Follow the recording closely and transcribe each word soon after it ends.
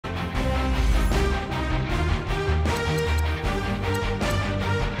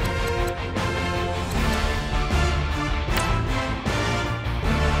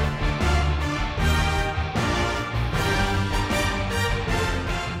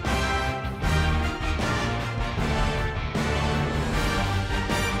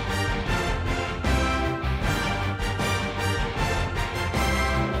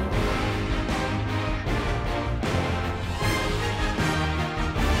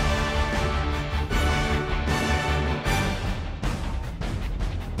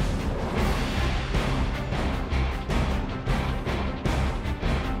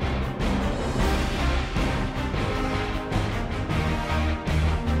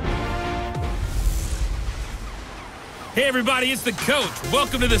Hey everybody, it's the coach.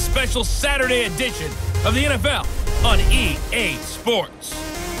 Welcome to the special Saturday edition of the NFL on EA Sports.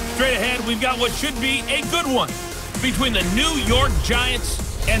 Straight ahead, we've got what should be a good one between the New York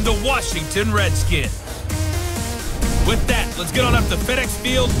Giants and the Washington Redskins. With that, let's get on up to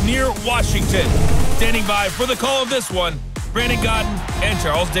FedExField near Washington. Standing by for the call of this one, Brandon Gaudin and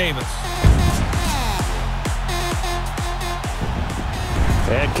Charles Davis.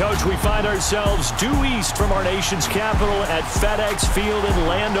 And, Coach, we find ourselves due east from our nation's capital at FedExField in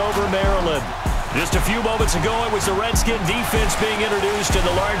Landover, Maryland. Just a few moments ago, it was the Redskin defense being introduced, and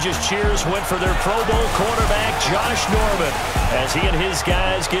the largest cheers went for their Pro Bowl cornerback, Josh Norman, as he and his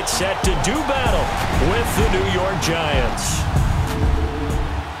guys get set to do battle with the New York Giants.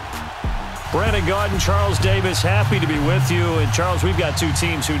 Brandon Gaudin, Charles Davis, happy to be with you. And, Charles, we've got two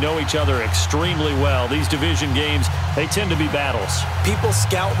teams who know each other extremely well. These division games, they tend to be battles. People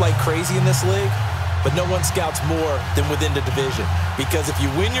scout like crazy in this league, but no one scouts more than within the division. Because if you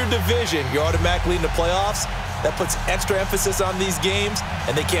win your division, you're automatically in the playoffs. That puts extra emphasis on these games,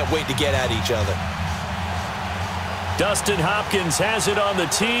 and they can't wait to get at each other. Dustin Hopkins has it on the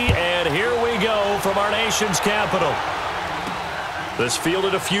tee, and here we go from our nation's capital. This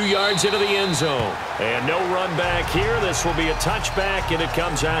fielded a few yards into the end zone. And no run back here. This will be a touchback, and it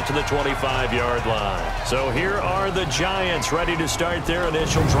comes out to the 25-yard line. So here are the Giants ready to start their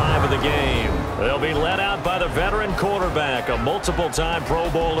initial drive of the game. They'll be led out by the veteran quarterback, a multiple-time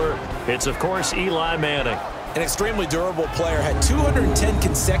Pro Bowler. It's, of course, Eli Manning. An extremely durable player, had 210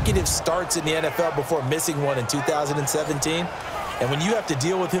 consecutive starts in the NFL before missing one in 2017. And when you have to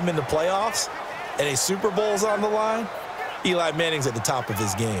deal with him in the playoffs and a Super Bowl's on the line, Eli Manning's at the top of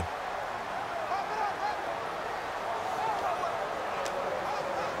his game.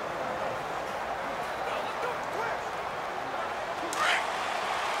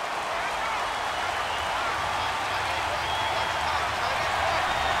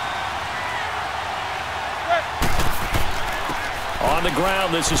 On the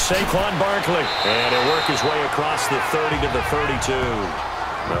ground, this is Saquon Barkley. And he'll work his way across the 30 to the 32.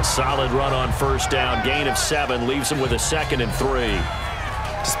 A solid run on first down. Gain of 7 leaves him with a 2nd and 3.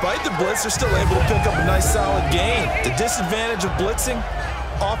 Despite the blitz, they're still able to pick up a nice solid gain. The disadvantage of blitzing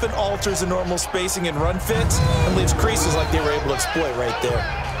often alters the normal spacing and run fits and leaves creases like they were able to exploit right there.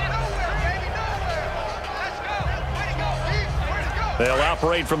 They'll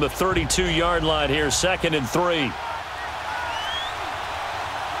operate from the 32-yard line here, 2nd and 3.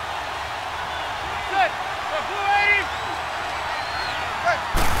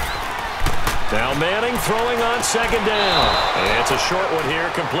 Now Manning throwing on 2nd down. And it's a short one here,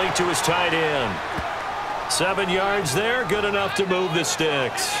 complete to his tight end. 7 yards there, good enough to move the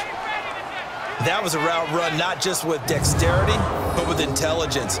sticks. That was a route run not just with dexterity, but with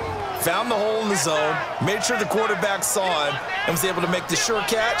intelligence. Found the hole in the zone, made sure the quarterback saw him, and was able to make the sure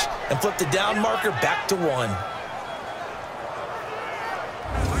catch and flip the down marker back to 1.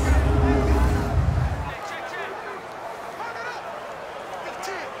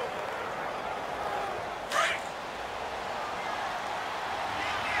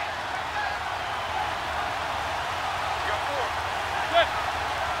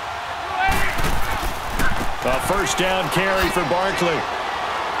 A first down carry for Barkley.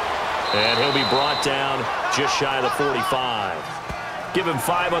 And he'll be brought down just shy of the 45. Give him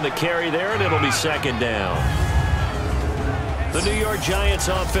 5 on the carry there, and it'll be 2nd down. The New York Giants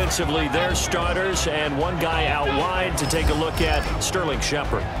offensively, their starters, and one guy out wide to take a look at, Sterling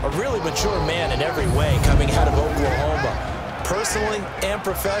Shepard. A really mature man in every way coming out of Oklahoma. Personally and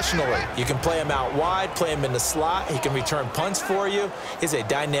professionally, you can play him out wide, play him in the slot. He can return punts for you. He's a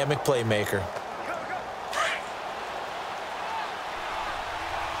dynamic playmaker.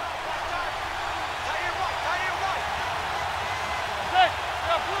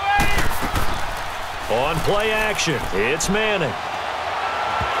 On play action, it's Manning.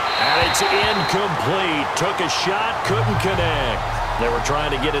 And it's incomplete. Took a shot, couldn't connect. They were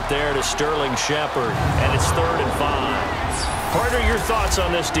trying to get it there to Sterling Shepard, and it's 3rd and 5. Partner, your thoughts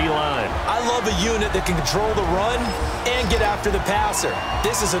on this D-line? I love a unit that can control the run and get after the passer.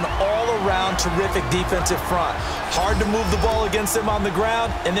 This is an all-around terrific defensive front. Hard to move the ball against them on the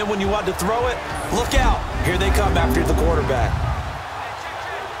ground, and then when you want to throw it, look out. Here they come after the quarterback.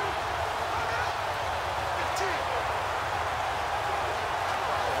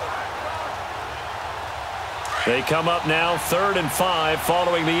 They come up now 3rd and 5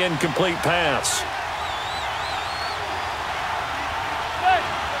 following the incomplete pass.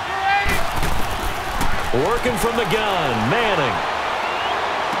 Working from the gun, Manning.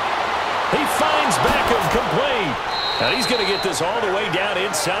 He finds Beckham complete. And he's going to get this all the way down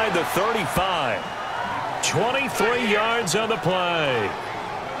inside the 35. 23 yards on the play.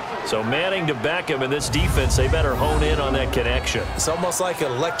 So Manning to Beckham, and this defense, they better hone in on that connection. It's almost like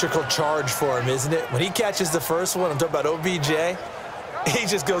an electrical charge for him, isn't it? When he catches the first one, I'm talking about OBJ, he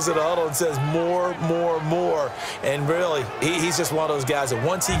just goes to the huddle and says more, more, more. And really, he's just one of those guys that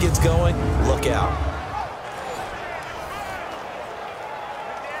once he gets going, look out.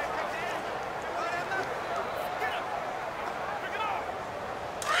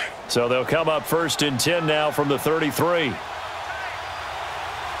 So they'll come up 1st and 10 now from the 33.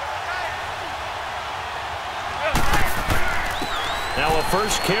 Now a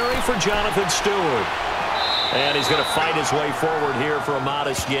first carry for Jonathan Stewart. And he's going to fight his way forward here for a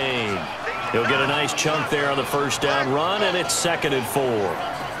modest gain. He'll get a nice chunk there on the first down run, and it's 2nd and 4. All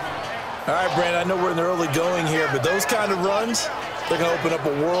right, Brandon, I know we're in the early going here, but those kind of runs, they're going to open up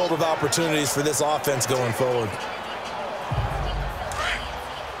a world of opportunities for this offense going forward.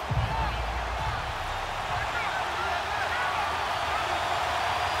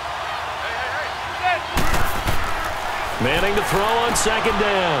 Manning to throw on 2nd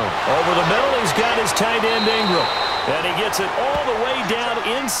down. Over the middle, he's got his tight end Ingram. And he gets it all the way down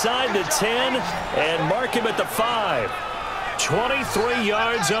inside the 10 and mark him at the 5. 23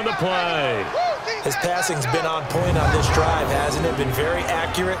 yards on the play. His passing's been on point on this drive, hasn't it? Been very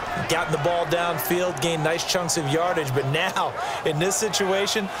accurate, gotten the ball downfield, gained nice chunks of yardage. But now, in this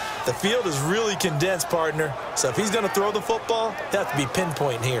situation, the field is really condensed, partner. So if he's going to throw the football, he'll have to be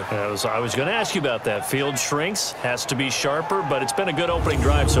pinpoint here. I was going to ask you about that. Field shrinks, has to be sharper, but it's been a good opening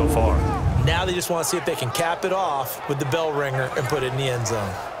drive so far. Now they just want to see if they can cap it off with the bell ringer and put it in the end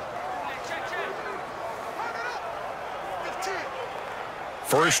zone.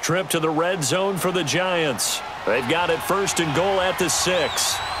 First trip to the red zone for the Giants. They've got it 1st and goal at the 6.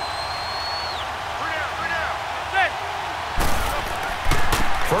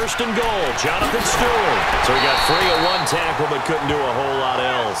 First and goal, Jonathan Stewart. So he got free of one tackle but couldn't do a whole lot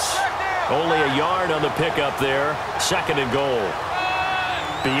else. Only a yard on the pickup there. 2nd and goal.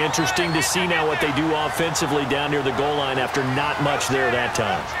 Be interesting to see now what they do offensively down near the goal line after not much there that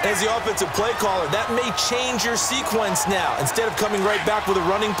time. As the offensive play caller, that may change your sequence now. Instead of coming right back with a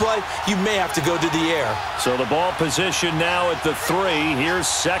running play, you may have to go to the air. So the ball position now at the 3. Here's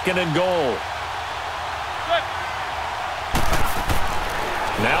 2nd and goal.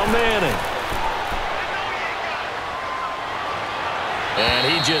 Now Manning. And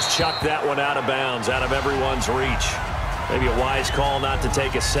he just chucked that one out of bounds, out of everyone's reach. Maybe a wise call not to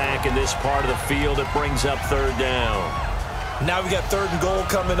take a sack in this part of the field. It brings up 3rd down. Now we got 3rd and goal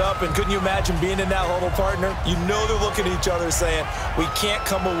coming up, and couldn't you imagine being in that huddle, partner? You know they're looking at each other saying, we can't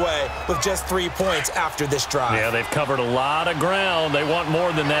come away with just 3 points after this drive. Yeah, they've covered a lot of ground. They want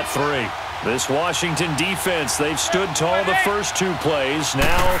more than that 3. This Washington defense, they've stood tall the first 2 plays.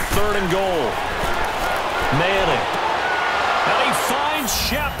 Now 3rd and goal. Manning. And he finds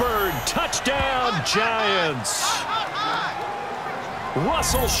Shepard. Touchdown, Giants.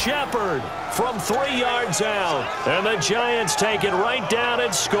 Russell Shepard from 3 yards out. And the Giants take it right down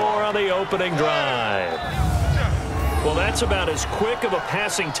and score on the opening drive. Well, that's about as quick of a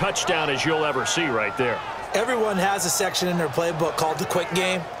passing touchdown as you'll ever see right there. Everyone has a section in their playbook called the quick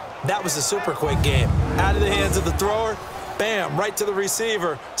game. That was a super quick game. Out of the hands of the thrower, bam, right to the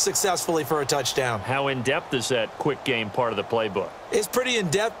receiver, successfully for a touchdown. How in-depth is that quick game part of the playbook? It's pretty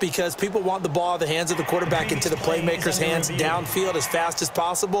in-depth because people want the ball out of the hands of the quarterback into the playmaker's hands downfield as fast as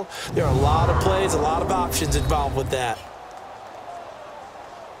possible. There are a lot of plays, a lot of options involved with that.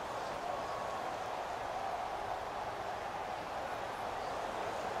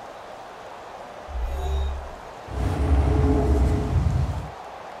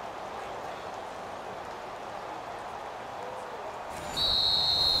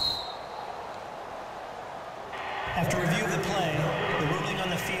 After review of the play, the ruling on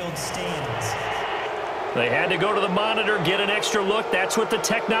the field stands. They had to go to the monitor, get an extra look. That's what the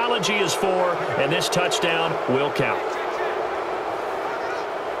technology is for, and this touchdown will count.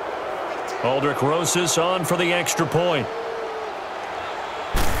 Aldrich Rosas on for the extra point.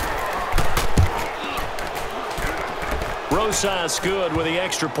 Rosas good with the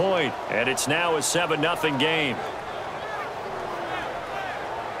extra point, and it's now a 7-0 game.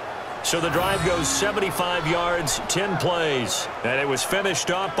 So the drive goes 75 yards, 10 plays, and it was finished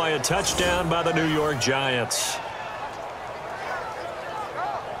off by a touchdown by the New York Giants.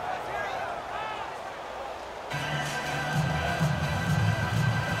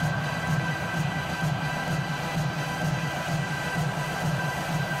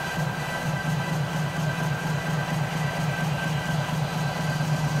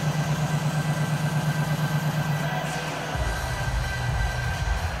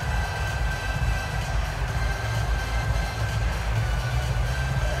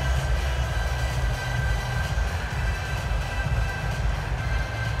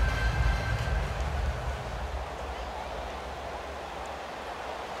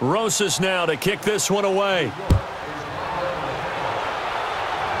 Rosas now to kick this one away.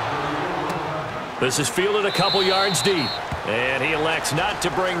 This is fielded a couple yards deep. And he elects not to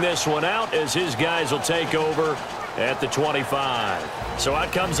bring this one out as his guys will take over at the 25. So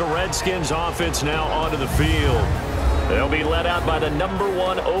out comes the Redskins offense now onto the field. They'll be led out by the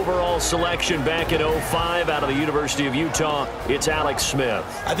 #1 overall selection back in 05 out of the University of Utah. It's Alex Smith.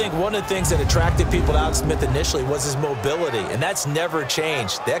 I think one of the things that attracted people to Alex Smith initially was his mobility, and that's never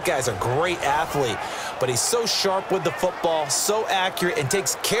changed. That guy's a great athlete, but he's so sharp with the football, so accurate, and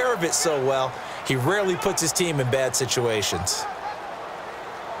takes care of it so well. He rarely puts his team in bad situations.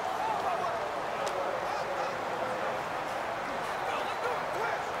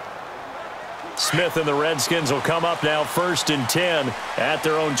 Smith and the Redskins will come up now 1st and 10 at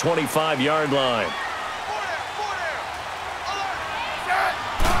their own 25-yard line.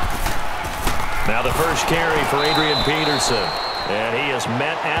 Now the first carry for Adrian Peterson. And he is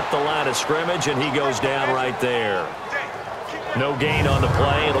met at the line of scrimmage, and he goes down right there. No gain on the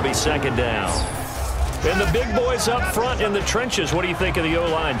play. It'll be 2nd down. And the big boys up front in the trenches. What do you think of the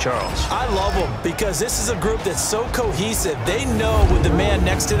O-line, Charles? I love them because this is a group that's so cohesive. They know what the man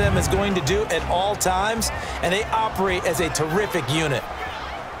next to them is going to do at all times, and they operate as a terrific unit.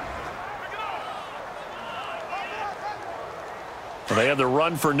 Well, they have the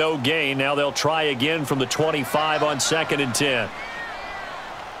run for no gain. Now they'll try again from the 25 on 2nd and 10.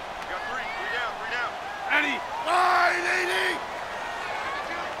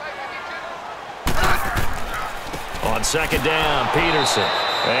 On 2nd down, Peterson.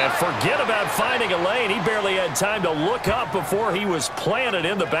 And forget about finding a lane. He barely had time to look up before he was planted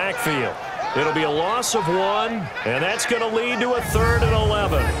in the backfield. It'll be a loss of 1, and that's going to lead to a 3rd and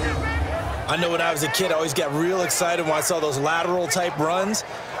 11. I know when I was a kid, I always got real excited when I saw those lateral-type runs.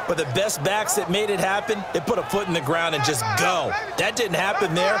 But the best backs that made it happen, they put a foot in the ground and just go. That didn't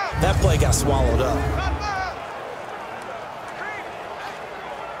happen there. That play got swallowed up.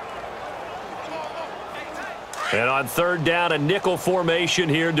 And on 3rd down, a nickel formation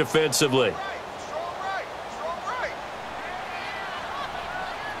here defensively.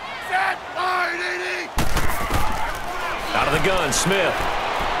 Out of the gun, Smith.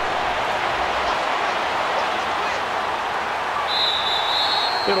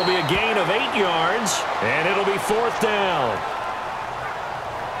 It'll be a gain of 8 yards, and it'll be 4th down.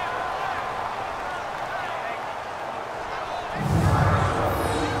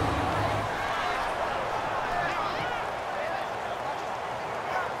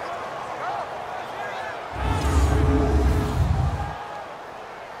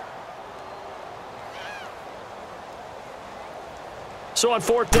 So on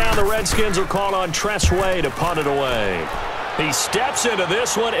 4th down, the Redskins will call on Tress Way to punt it away. He steps into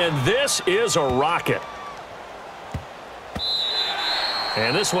this one, and this is a rocket.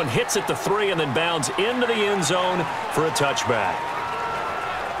 And this one hits at the 3 and then bounds into the end zone for a touchback.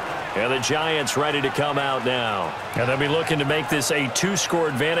 And the Giants ready to come out now. And they'll be looking to make this a 2-score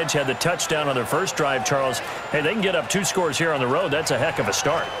advantage. Had the touchdown on their first drive, Charles. Hey, they can get up 2 scores here on the road. That's a heck of a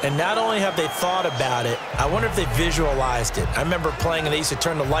start. And not only have they thought about it, I wonder if they visualized it. I remember playing, and they used to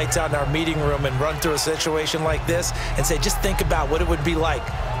turn the lights out in our meeting room and run through a situation like this and say, just think about what it would be like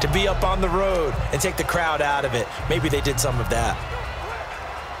to be up on the road and take the crowd out of it. Maybe they did some of that.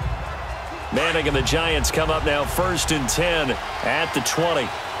 Manning and the Giants come up now 1st and 10 at the 20.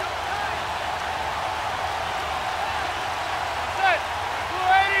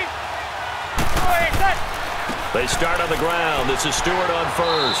 They start on the ground. This is Stewart on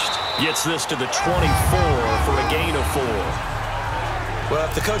 1st. Gets this to the 24 for a gain of 4. Well,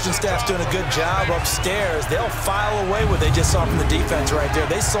 if the coaching staff's doing a good job upstairs, they'll file away what they just saw from the defense right there.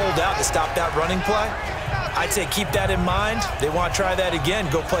 They sold out to stop that running play. I'd say keep that in mind. They want to try that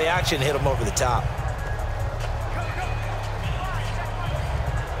again. Go play action, hit them over the top.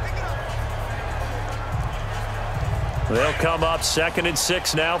 They'll come up 2nd and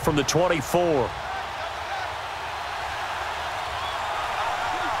 6 now from the 24.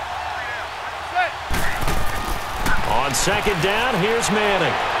 On 2nd down, here's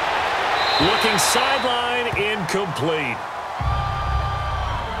Manning. Looking sideline, incomplete.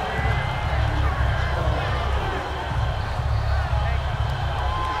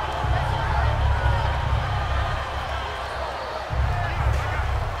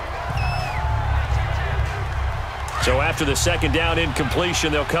 So after the 2nd down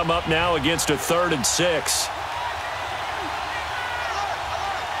incompletion, they'll come up now against a 3rd and 6.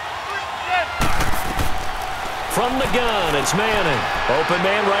 From the gun, it's Manning. Open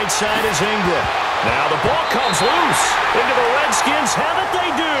man right side is Ingram. Now the ball comes loose. Into the Redskins. Have it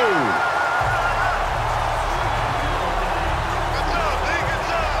they do.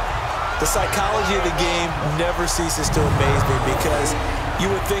 The psychology of the game never ceases to amaze me because you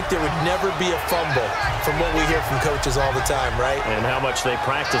would think there would never be a fumble from what we hear from coaches all the time, right? And how much they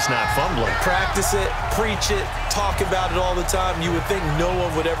practice not fumbling. Practice it, preach it, talk about it all the time. You would think no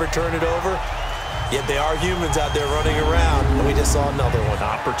one would ever turn it over. Yet they are humans out there running around, and we just saw another one.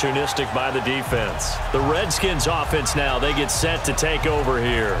 Opportunistic by the defense. The Redskins offense now, they get set to take over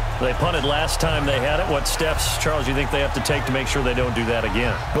here. They punted last time they had it. What steps, Charles, you think they have to take to make sure they don't do that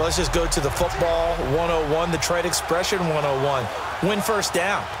again? Well, let's just go to the football 101, the trade expression 101. Win first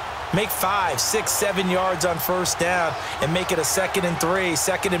down. Make 5, 6, 7 yards on first down and make it a 2nd and 3,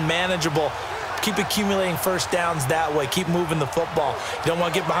 2nd and manageable. Keep accumulating first downs that way. Keep moving the football. You don't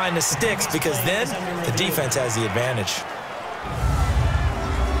want to get behind the sticks because then the defense has the advantage.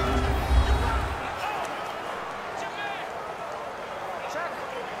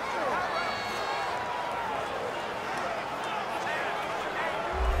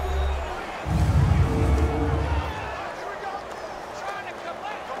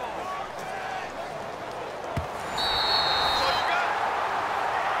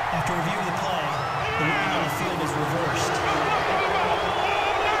 After review of the play, the ruling on the field is reversed.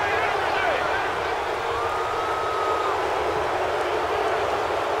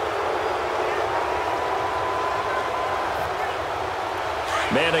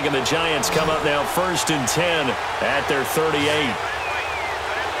 Manning and the Giants come up now 1st and 10 at their 38.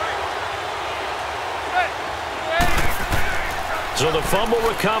 So the fumble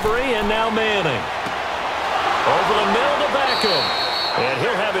recovery, and now Manning. Over the middle to Beckham. And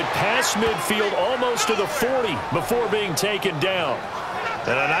he'll have it past midfield almost to the 40 before being taken down.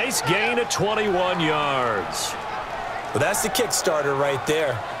 And a nice gain of 21 yards. Well, that's the kickstarter right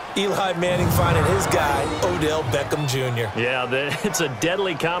there. Eli Manning finding his guy, Odell Beckham Jr. Yeah, it's a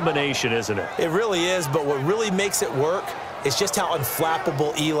deadly combination, isn't it? It really is, but what really makes it work is just how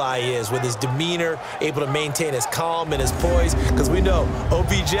unflappable Eli is with his demeanor, able to maintain his calm and his poise, because we know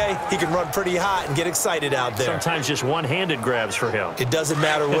OBJ, he can run pretty hot and get excited out there. Sometimes just one-handed grabs for him. It doesn't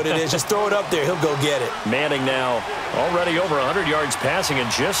matter what it is. Just throw it up there. He'll go get it. Manning now already over 100 yards passing in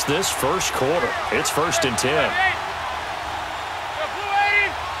just this first quarter. It's 1st and 10.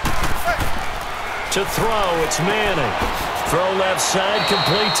 To throw, it's Manning. Throw left side,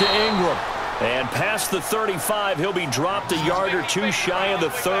 complete to Ingram. And past the 35, he'll be dropped a yard or two shy of the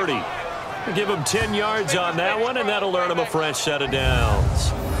 30. Give him 10 yards on that one, and that'll earn him a fresh set of downs.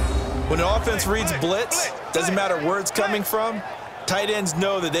 When an offense reads blitz, doesn't matter where it's coming from, tight ends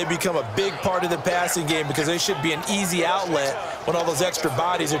know that they become a big part of the passing game because they should be an easy outlet when all those extra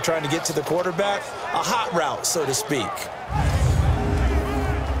bodies are trying to get to the quarterback. A hot route, so to speak.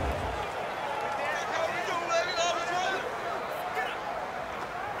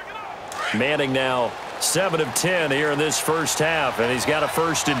 Manning now 7 of 10 here in this first half, and he's got a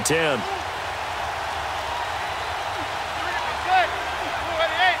 1st and 10.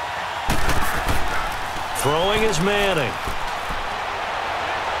 Throwing is Manning.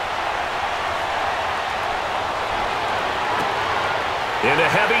 Into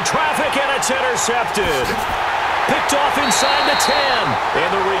heavy traffic, and it's intercepted. Picked off inside the 10,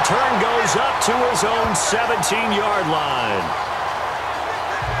 and the return goes up to his own 17-yard line.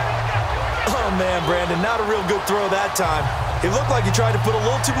 Oh, man, Brandon, not a real good throw that time. It looked like he tried to put a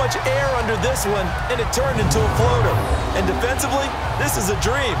little too much air under this one, and it turned into a floater. And defensively, this is a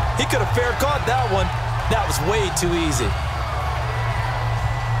dream. He could have fair caught that one. That was way too easy.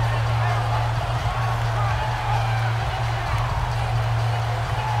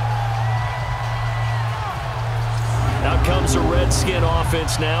 Out comes the Redskin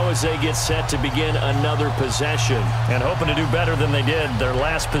offense now as they get set to begin another possession, and hoping to do better than they did their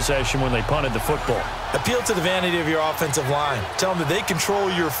last possession when they punted the football. Appeal to the vanity of your offensive line. Tell them that they control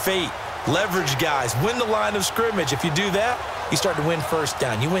your fate. Leverage guys. Win the line of scrimmage. If you do that, you start to win first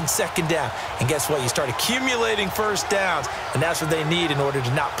down. You win 2nd down. And guess what? You start accumulating first downs, and that's what they need in order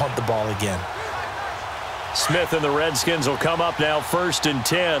to not punt the ball again. Smith and the Redskins will come up now 1st and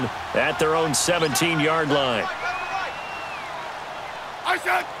 10 at their own 17-yard line. I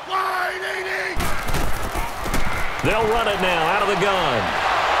said wide 80. They'll run it now out of the gun.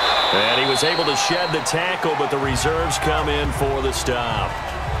 And he was able to shed the tackle, but the reserves come in for the stop.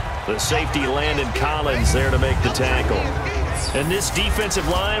 The safety Landon Collins there to make the tackle. And this defensive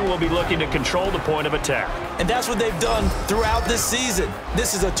line will be looking to control the point of attack. And that's what they've done throughout this season.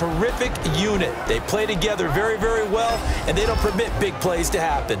 This is a terrific unit. They play together very, very well, and they don't permit big plays to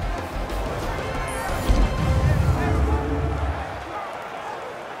happen.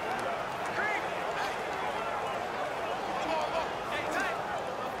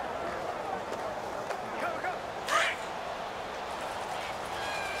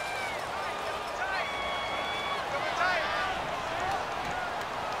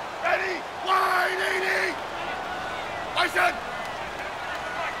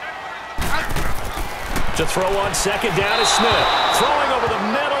 To throw on second down is Smith. Throwing over the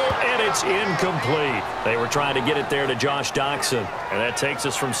middle, and it's incomplete. They were trying to get it there to Josh Doxson. And that takes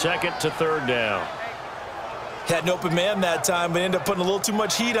us from second to third down. Had an open man that time, but ended up putting a little too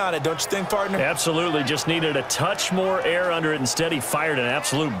much heat on it, don't you think, partner? Absolutely. Just needed a touch more air under it. Instead, he fired an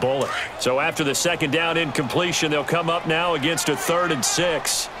absolute bullet. So after the second down incompletion, they'll come up now against a 3rd and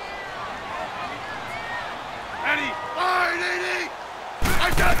 6.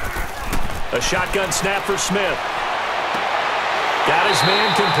 A shotgun snap for Smith. Got his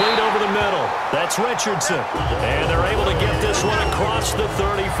man complete over the middle. That's Richardson. And they're able to get this one across the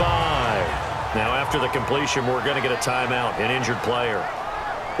 35. Now, after the completion, we're going to get a timeout, an injured player.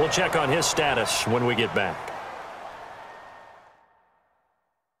 We'll check on his status when we get back.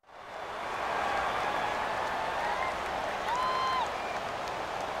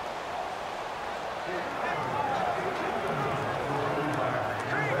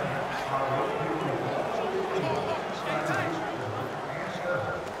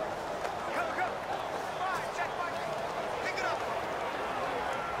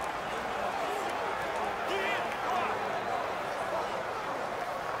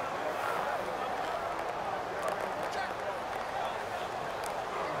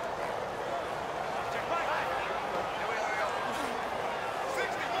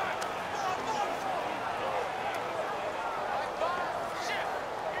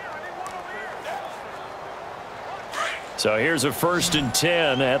 So here's a 1st and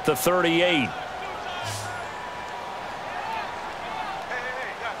 10 at the 38.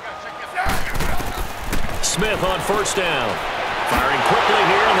 Smith on 1st down. Firing quickly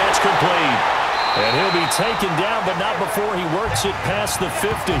here, and that's complete. And he'll be taken down, but not before he works it past the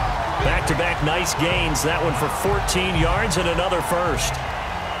 50. Back-to-back nice gains. That one for 14 yards and another first.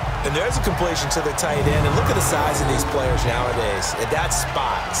 And there's a completion to the tight end. And look at the size of these players nowadays. At that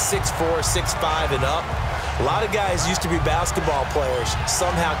spot, 6'4", 6'5", and up. A lot of guys used to be basketball players,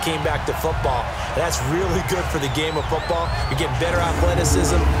 somehow came back to football. That's really good for the game of football. You're getting better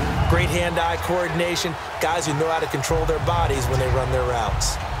athleticism, great hand-eye coordination, guys who know how to control their bodies when they run their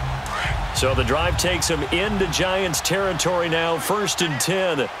routes. So the drive takes them into Giants territory now, 1st and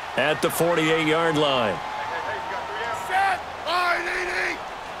 10 at the 48-yard line.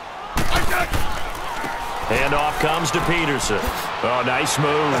 Handoff comes to Peterson. Oh, nice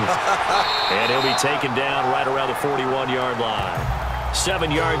move. And he'll be taken down right around the 41-yard line.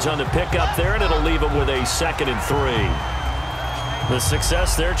 7 yards on the pickup there, and it'll leave him with a 2nd and 3. The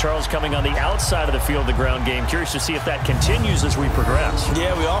success there, Charles, coming on the outside of the field, the ground game. Curious to see if that continues as we progress.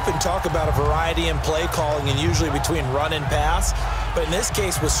 Yeah, we often talk about a variety in play calling and usually between run and pass. But in this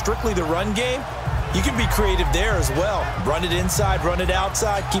case, with strictly the run game, you can be creative there as well. Run it inside, run it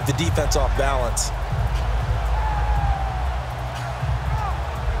outside, keep the defense off balance.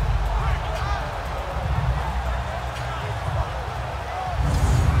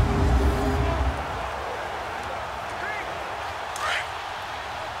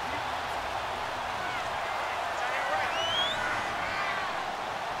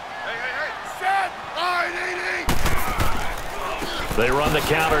 They run the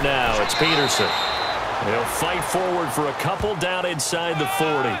counter now. It's Peterson. They'll fight forward for a couple down inside the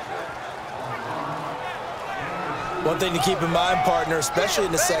 40. One thing to keep in mind, partner, especially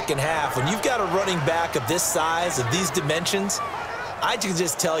in the second half, when you've got a running back of this size, of these dimensions, I can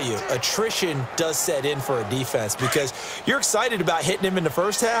just tell you, attrition does set in for a defense because you're excited about hitting him in the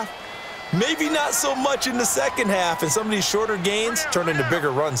first half. Maybe not so much in the second half, and some of these shorter gains turn into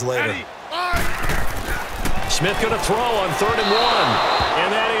bigger runs later. Smith going to throw on 3rd and 1,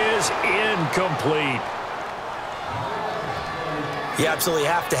 and that is incomplete. You absolutely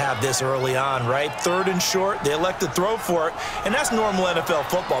have to have this early on, right? 3rd and short, they elect to throw for it, and that's normal NFL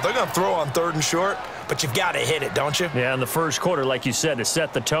football. They're going to throw on 3rd and short, but you've got to hit it, don't you? Yeah, in the first quarter, like you said, to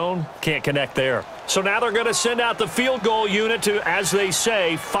set the tone, can't connect there. So now they're going to send out the field goal unit to, as they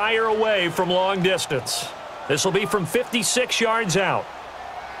say, fire away from long distance. This will be from 56 yards out.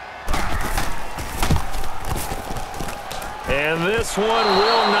 And this one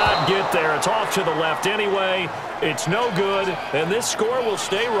will not get there. It's off to the left anyway. It's no good, and this score will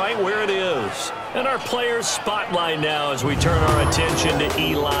stay right where it is. And our players spotlight now as we turn our attention to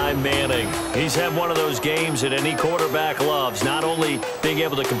Eli Manning. He's had one of those games that any quarterback loves, not only being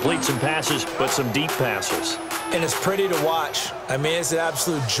able to complete some passes, but some deep passes. And it's pretty to watch. I mean, it's an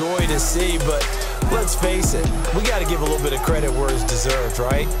absolute joy to see, but let's face it, we got to give a little bit of credit where it's deserved,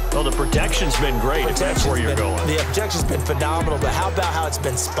 right? Well, the protection's been great, if that's where you're going. The protection's been phenomenal, but how about how it's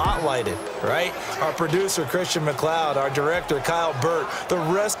been spotlighted, right? Our producer, Christian McLeod, our director, Kyle Burt, the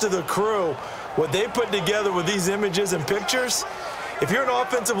rest of the crew, what they put together with these images and pictures, If you're an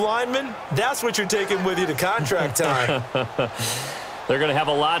offensive lineman, that's what you're taking with you to contract time. They're going to have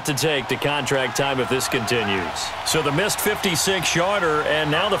a lot to take to contract time if this continues. So the missed 56-yarder, and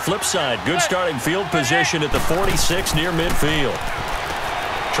now the flip side. Good starting field position at the 46 near midfield.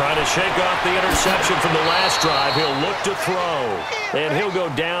 Trying to shake off the interception from the last drive. He'll look to throw. And he'll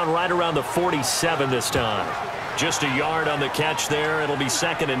go down right around the 47 this time. Just a yard on the catch there. It'll be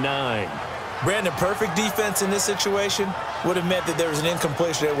 2nd and 9. Brandon, perfect defense in this situation would have meant that there was an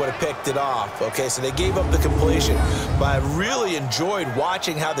incompletion that would have picked it off. Okay, so they gave up the completion. But I really enjoyed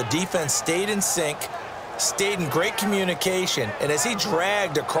watching how the defense stayed in sync, stayed in great communication. And as he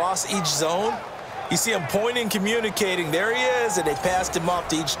dragged across each zone, you see him pointing, communicating. There he is, and they passed him off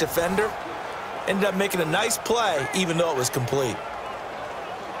to each defender. Ended up making a nice play, even though it was complete.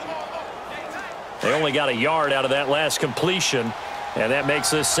 They only got a yard out of that last completion, and that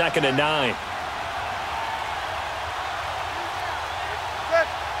makes this 2nd and 9.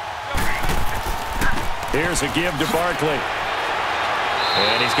 Here's a give to Barkley.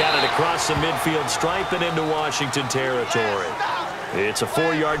 And he's got it across the midfield stripe and into Washington territory. It's a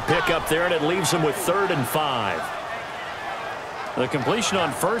 4-yard pickup there, and it leaves him with 3rd and 5. The completion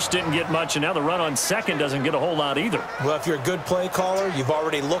on first didn't get much, and now the run on second doesn't get a whole lot either. Well, if you're a good play caller, you've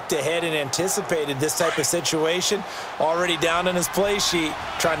already looked ahead and anticipated this type of situation. Already down in his play sheet,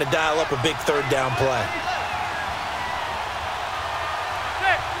 trying to dial up a big 3rd down play.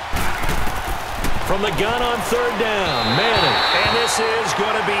 From the gun on 3rd down, Manning. And this is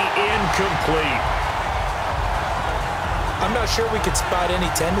going to be incomplete. I'm not sure we could spot any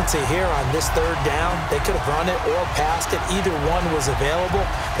tendency here on this 3rd down. They could have run it or passed it. Either one was available.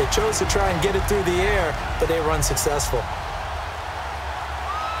 They chose to try and get it through the air, but they were unsuccessful.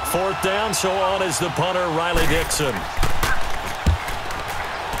 4th down, so on is the punter, Riley Dixon.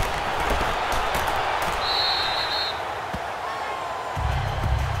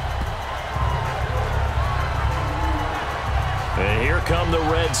 And here come the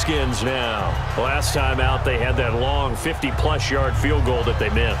Redskins now. Last time out, they had that long 50-plus yard field goal that they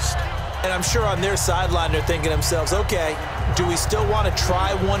missed. And I'm sure on their sideline, they're thinking to themselves, okay, do we still want to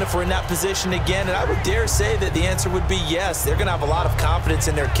try one if we're in that position again? And I would dare say that the answer would be yes. They're going to have a lot of confidence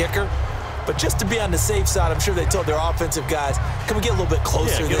in their kicker. But just to be on the safe side, I'm sure they told their offensive guys, can we get a little bit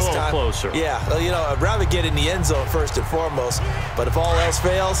closer this time? Get a little closer. Yeah, well, you know, I'd rather get in the end zone first and foremost. But if all else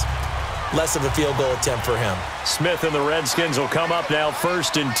fails, less of a field goal attempt for him. Smith and the Redskins will come up now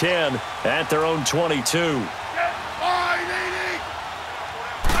 1st and 10 at their own 22.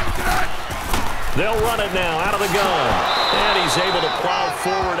 They'll run it now out of the gun. And he's able to plow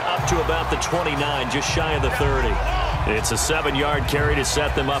forward up to about the 29, just shy of the 30. It's a 7-yard carry to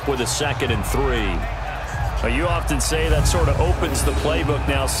set them up with a 2nd and 3. You often say that sort of opens the playbook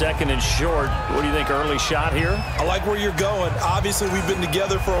now, 2nd and short. What do you think, early shot here? I like where you're going. Obviously, we've been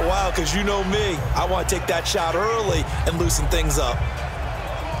together for a while because you know me. I want to take that shot early and loosen things up.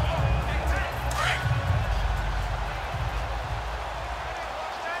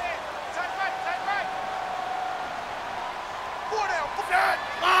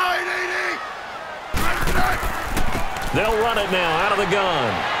 They'll run it now out of the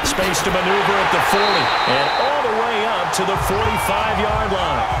gun. Space to maneuver at the 40 and all the way up to the 45-yard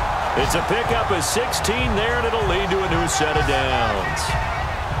line. It's a pickup of 16 there, and it'll lead to a new set of downs.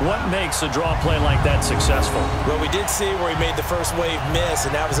 What makes a draw play like that successful? Well, we did see where he made the first wave miss,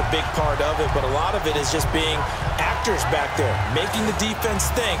 and that was a big part of it. But a lot of it is just being actors back there, making the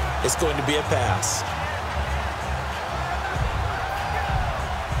defense think it's going to be a pass.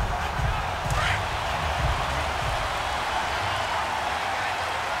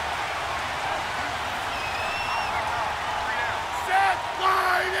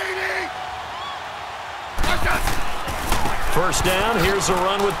 First down, here's a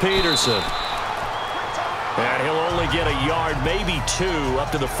run with Peterson. And he'll only get a yard, maybe 2,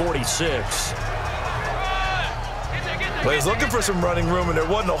 up to the 46. Well, he's looking for some running room, and there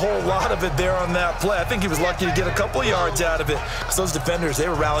wasn't a whole lot of it there on that play. I think he was lucky to get a couple of yards out of it because those defenders, they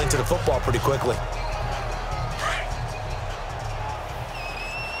were rallying to the football pretty quickly.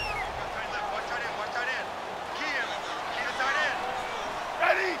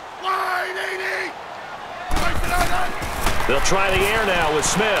 They'll try the air now with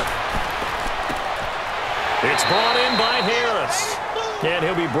Smith. It's brought in by Harris. And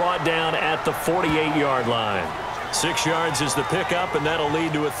he'll be brought down at the 48-yard line. 6 yards is the pickup, and that'll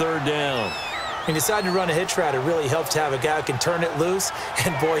lead to a 3rd down. He decided to run a hitch route. It really helps to have a guy who can turn it loose.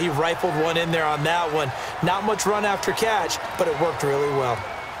 And, boy, he rifled one in there on that one. Not much run after catch, but it worked really well.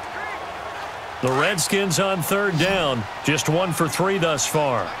 The Redskins on 3rd down. Just 1 for 3 thus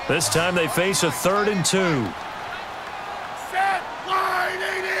far. This time they face a 3rd and 2.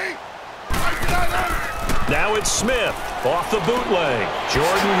 Now it's Smith off the bootleg.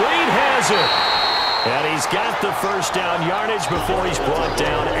 Jordan Reed has it. And he's got the first down yardage before he's brought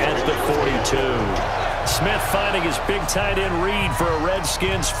down at the 42. Smith finding his big tight end Reed for a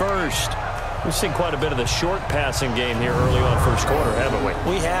Redskins first. We've seen quite a bit of the short passing game here early on first quarter, haven't we?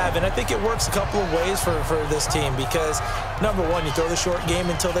 We have, and I think it works a couple of ways for this team because, number one, you throw the short game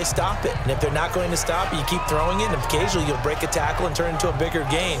until they stop it. And if they're not going to stop it, you keep throwing it, and occasionally you'll break a tackle and turn it into a bigger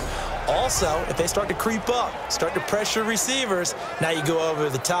gain. Also, if they start to creep up, start to pressure receivers, now you go over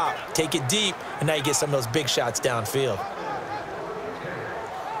the top, take it deep, and now you get some of those big shots downfield.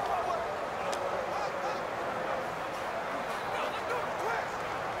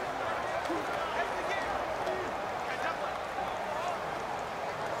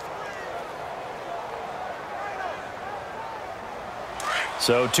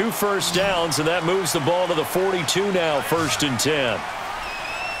 So 2 first downs, and that moves the ball to the 42 now, 1st and 10.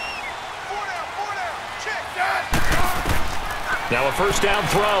 Now a first down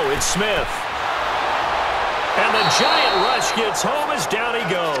throw. It's Smith. And the giant rush gets home as down he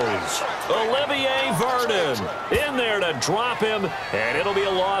goes. Olivier Vernon in there to drop him, and it'll be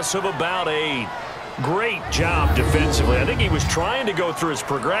a loss of about 8. Great job defensively. I think he was trying to go through his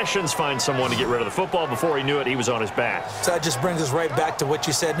progressions, find someone to get rid of the football. Before he knew it, he was on his back. So that just brings us right back to what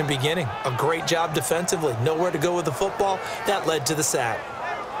you said in the beginning. A great job defensively. Nowhere to go with the football. That led to the sack.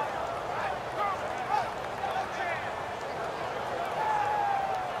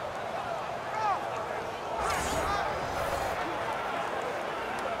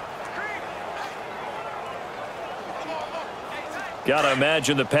 Got to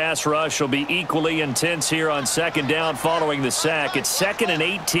imagine the pass rush will be equally intense here on 2nd down following the sack. It's 2nd and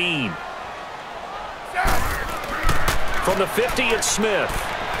 18. From the 50, it's Smith.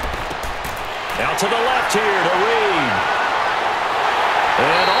 Out to the left here to Reed.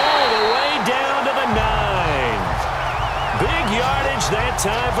 And all the way down to the 9. Big yardage that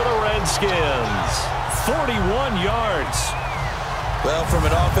time for the Redskins. 41 yards. Well, from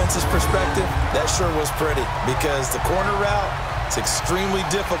an offensive perspective, that sure was pretty because the corner route, it's extremely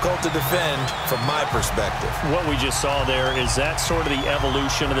difficult to defend from my perspective. What we just saw there, is that sort of the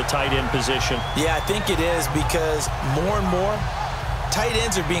evolution of the tight end position? Yeah, I think it is because more and more, tight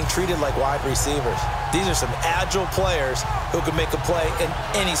ends are being treated like wide receivers. These are some agile players who can make a play in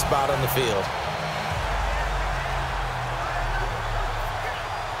any spot on the field.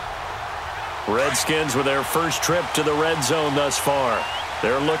 Redskins with their first trip to the red zone thus far.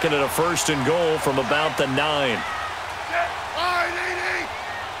 They're looking at a 1st and goal from about the 9.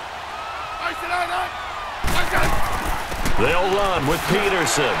 They'll run with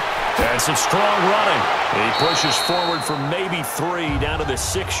Peterson. And some strong running. He pushes forward for maybe 3 down to the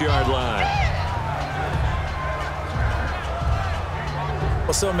 6-yard line.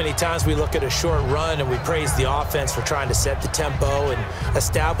 Well, so many times we look at a short run and we praise the offense for trying to set the tempo and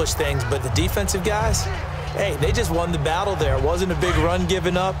establish things, but the defensive guys, hey, they just won the battle there. It wasn't a big run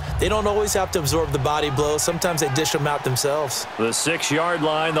given up. They don't always have to absorb the body blows. Sometimes they dish them out themselves. The 6-yard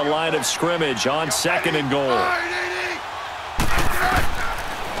line, the line of scrimmage on 2nd and goal.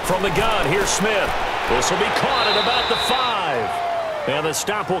 From the gun, here's Smith. This will be caught at about the 5. And the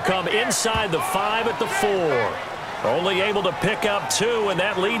stop will come inside the 5 at the 4. Only able to pick up 2, and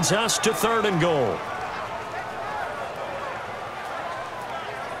that leads us to 3rd and goal.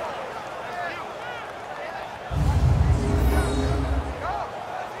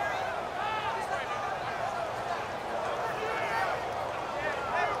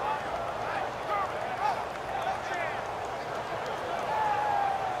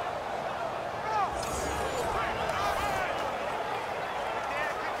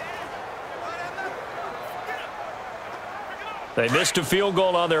 They missed a field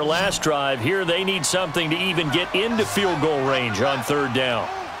goal on their last drive. Here they need something to even get into field goal range on 3rd down.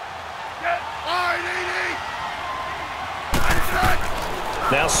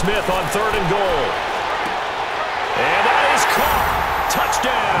 Now Smith on 3rd and goal. And that is caught.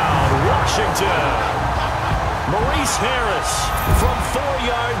 Touchdown, Washington. Maurice Harris from 4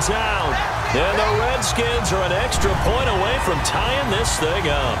 yards out. And the Redskins are an extra point away from tying this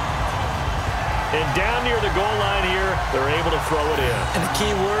thing up. And down near the goal line here, they're able to throw it in. And the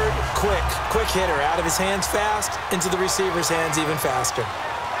key word, quick. Quick hitter. Out of his hands fast, into the receiver's hands even faster.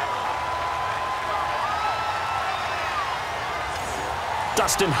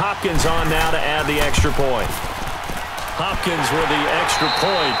 Dustin Hopkins on now to add the extra point. Hopkins with the extra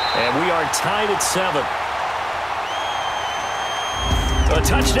point, and we are tied at 7. A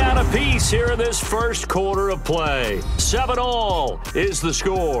touchdown apiece here in this first quarter of play. 7-all is the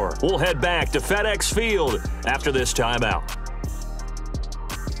score. We'll head back to FedExField after this timeout.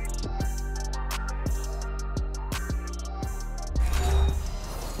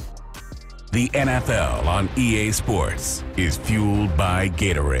 The NFL on EA Sports is fueled by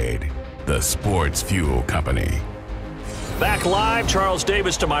Gatorade, the sports fuel company. Back live, Charles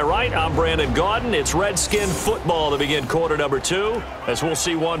Davis to my right. I'm Brandon Gaudin. It's Redskin football to begin quarter number 2, as we'll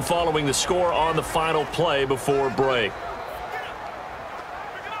see one following the score on the final play before break.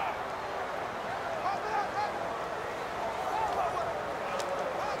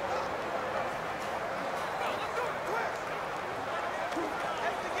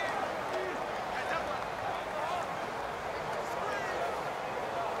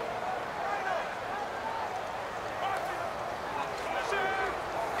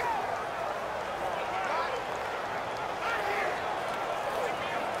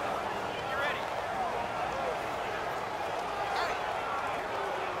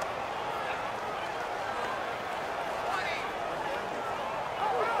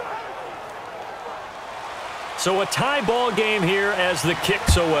 So a tie ball game here as the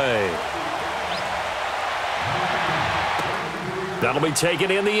kick's away. That'll be taken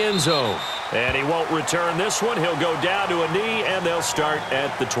in the end zone. And he won't return this one. He'll go down to a knee, and they'll start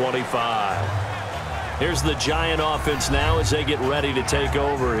at the 25. Here's the Giant offense now as they get ready to take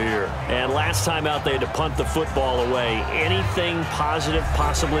over here. And last time out, they had to punt the football away. Anything positive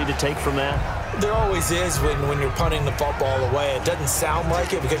possibly to take from that? There always is when you're punting the football away. It doesn't sound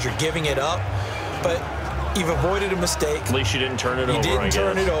like it because you're giving it up, but you've avoided a mistake. At least you didn't turn it over, You didn't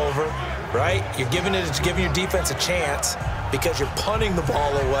turn it over, right? You're giving your defense a chance because you're punting the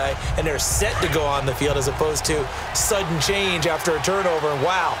ball away, and they're set to go on the field as opposed to sudden change after a turnover, and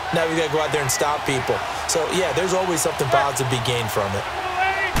wow, now we got to go out there and stop people. So, yeah, there's always something positive to be gained from it.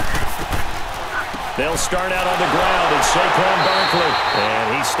 They'll start out on the ground, and Saquon Barkley,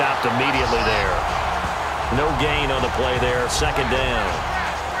 and he stopped immediately there. No gain on the play there, second down.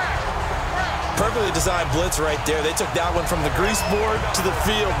 Perfectly designed blitz right there. They took that one from the grease board to the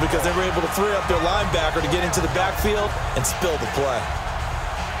field because they were able to free up their linebacker to get into the backfield and spill the play.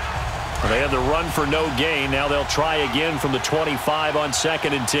 They had the run for no gain. Now they'll try again from the 25 on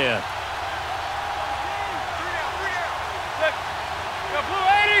 2nd and 10.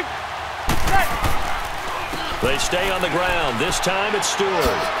 They stay on the ground. This time it's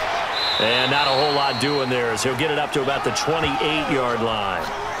Stewart. And not a whole lot doing there as he'll get it up to about the 28-yard line.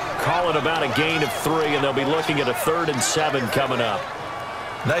 Call it about a gain of 3, and they'll be looking at a 3rd and 7 coming up.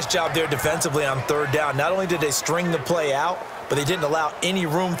 Nice job there defensively on 3rd down. Not only did they string the play out, but they didn't allow any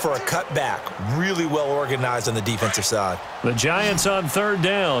room for a cutback. Really well organized on the defensive side. The Giants on 3rd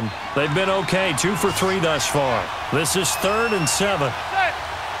down. They've been okay, 2 for 3 thus far. This is 3rd and 7.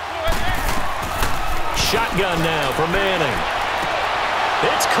 Shotgun now for Manning.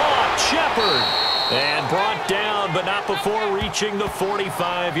 It's caught. Shepard. And brought down, but not before reaching the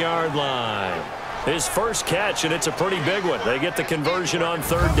 45-yard line. His first catch, and it's a pretty big one. They get the conversion on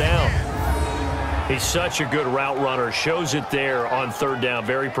 3rd down. He's such a good route runner. Shows it there on 3rd down.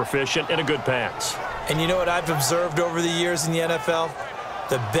 Very proficient and a good pass. And you know what I've observed over the years in the NFL?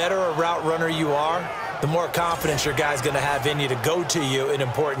 The better a route runner you are, the more confidence your guy's going to have in you to go to you in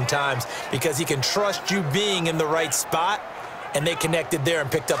important times because he can trust you being in the right spot, and they connected there and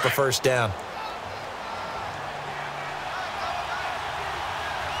picked up a first down.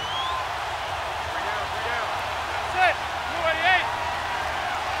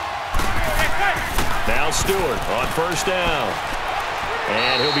 Now Stewart on 1st down.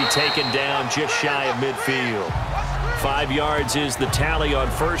 And he'll be taken down just shy of midfield. 5 yards is the tally on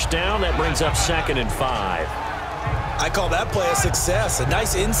 1st down. That brings up 2nd and 5. I call that play a success. A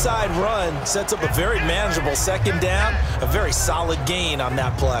nice inside run sets up a very manageable 2nd down. A very solid gain on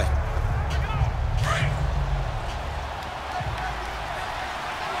that play.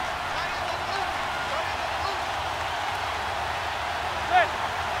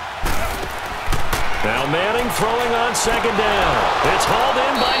 Now Manning throwing on 2nd down. It's hauled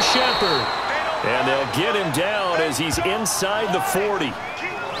in by Shepard. And they'll get him down as he's inside the 40.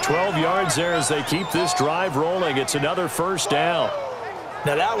 12 yards there as they keep this drive rolling. It's another 1st down.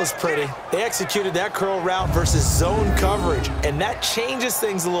 Now that was pretty. They executed that curl route versus zone coverage, and that changes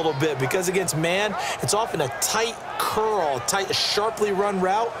things a little bit because against man, it's often a tight curl, tight, sharply run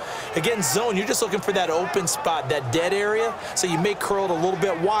route. Against zone, you're just looking for that open spot, that dead area, so you may curl it a little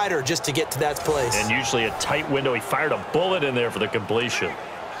bit wider just to get to that place. And usually a tight window. He fired a bullet in there for the completion.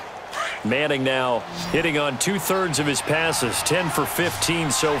 Manning now hitting on 2/3 of his passes, 10 for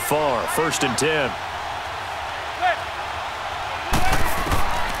 15 so far. 1st and 10.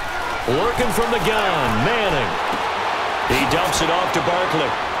 Lurking from the gun, Manning. He dumps it off to Barkley.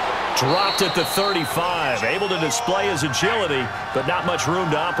 Dropped at the 35. Able to display his agility, but not much room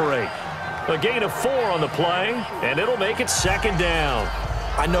to operate. A gain of 4 on the play, and it'll make it 2nd down.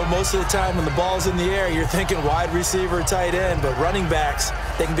 I know most of the time when the ball's in the air, you're thinking wide receiver, tight end, but running backs,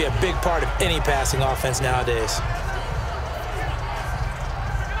 they can be a big part of any passing offense nowadays.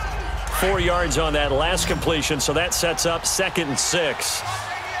 4 yards on that last completion, so that sets up 2nd and 6.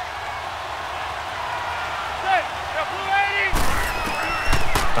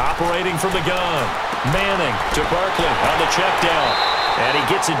 Operating from the gun. Manning to Barkley on the check down. And he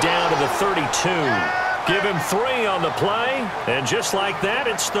gets it down to the 32. Give him 3 on the play. And just like that,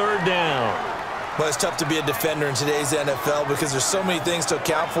 it's 3rd down. Well, it's tough to be a defender in today's NFL because there's so many things to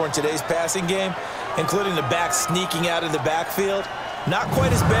account for in today's passing game, including the back sneaking out of the backfield. Not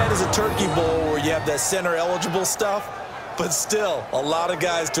quite as bad as a turkey bowl where you have that center-eligible stuff, but still a lot of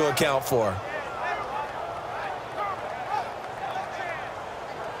guys to account for.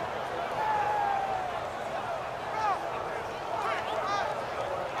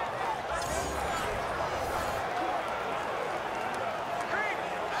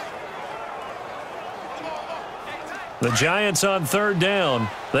 The Giants on 3rd down.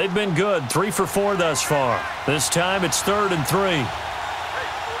 They've been good, 3 for 4 thus far. This time it's 3rd and 3.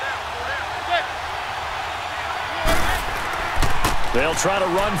 They'll try to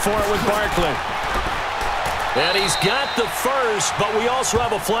run for it with Barkley. And he's got the first, but we also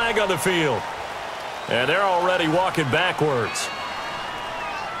have a flag on the field. And they're already walking backwards.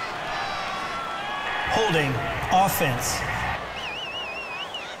 Holding offense.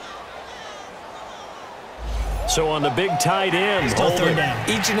 So on the big tight end, Still 3rd down.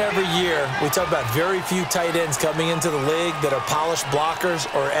 Each and every year, we talk about very few tight ends coming into the league that are polished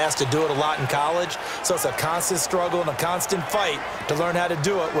blockers or asked to do it a lot in college. So it's a constant struggle and a constant fight to learn how to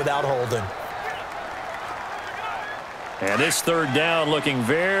do it without holding. And this 3rd down looking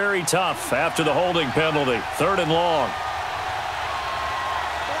very tough after the holding penalty. 3rd and long.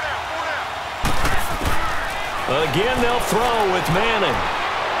 Again, they'll throw with Manning.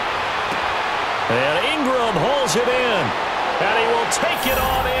 And Ingram holds it in. And he will take it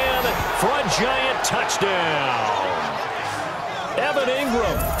on in for a Giant touchdown. Evan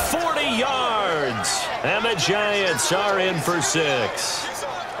Ingram, 40 yards. And the Giants are in for 6.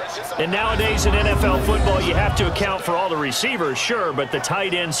 And nowadays in NFL football, you have to account for all the receivers, sure, but the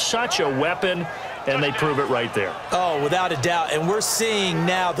tight end's such a weapon, and they prove it right there. Oh, without a doubt. And we're seeing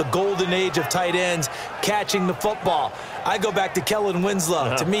now the golden age of tight ends catching the football. I go back to Kellen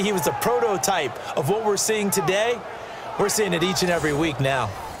Winslow. To me, he was the prototype of what we're seeing today. We're seeing it each and every week now.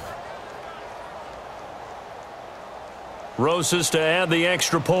 Rosas to add the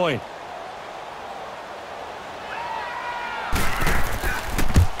extra point.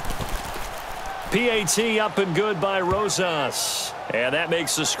 PAT up and good by Rosas. And that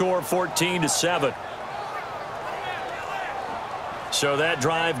makes the score 14-7. So that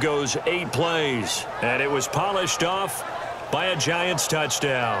drive goes 8 plays. And it was polished off by a Giants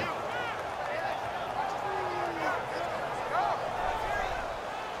touchdown.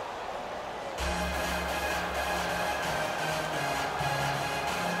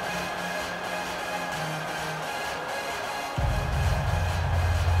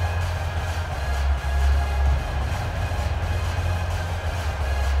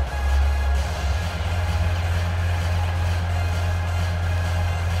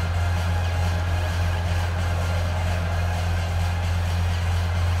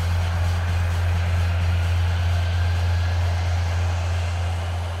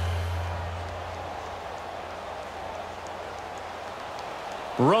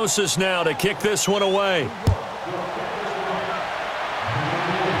 Rosas now to kick this one away.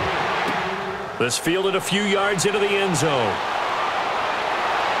 This fielded a few yards into the end zone.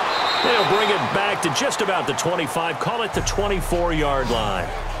 They'll bring it back to just about the 25, call it the 24-yard line.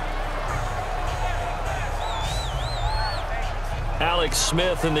 Alex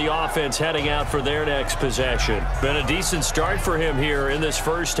Smith and the offense heading out for their next possession. Been a decent start for him here in this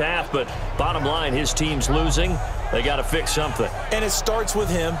first half, but bottom line, his team's losing. They got to fix something. And it starts with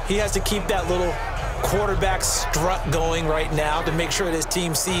him. He has to keep that little quarterback strut going right now to make sure that his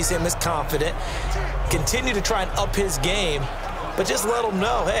team sees him as confident. Continue to try and up his game, but just let him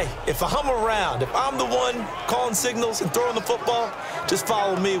know, hey, if I'm around, if I'm the one calling signals and throwing the football, just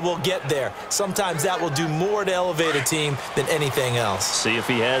follow me, we'll get there. Sometimes that will do more to elevate a team than anything else. See if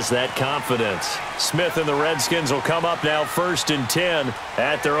he has that confidence. Smith and the Redskins will come up now 1st and 10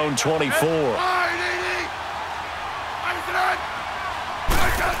 at their own 24.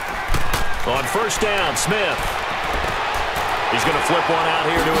 On 1st down, Smith. He's going to flip one out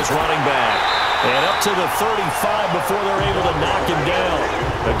here to his running back. And up to the 35 before they're able to knock him down.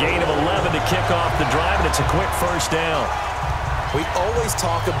 A gain of 11 to kick off the drive, and it's a quick 1st down. We always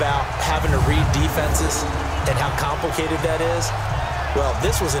talk about having to read defenses and how complicated that is. Well,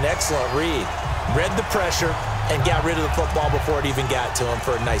 this was an excellent read. Read the pressure and got rid of the football before it even got to him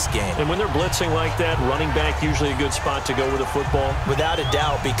for a nice gain. And when they're blitzing like that, running back usually a good spot to go with the football? Without a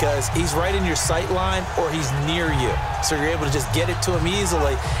doubt, because he's right in your sight line or he's near you. So you're able to just get it to him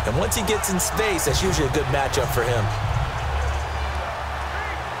easily. And once he gets in space, that's usually a good matchup for him.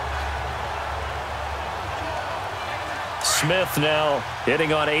 Smith now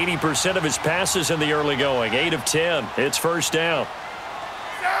hitting on 80% of his passes in the early going. 8 of 10. It's first down.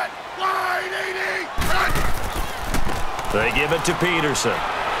 Set, line, 80, They give it to Peterson.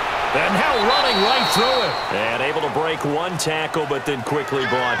 And now running right through it. And able to break one tackle, but then quickly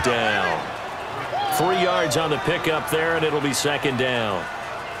brought down. 3 yards on the pickup there, and it'll be second down.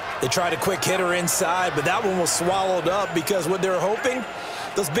 They tried a quick hitter inside, but that one was swallowed up because what they're hoping,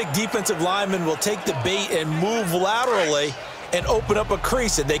 those big defensive linemen will take the bait and move laterally and open up a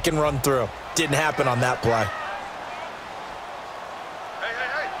crease that they can run through. Didn't happen on that play. Hey,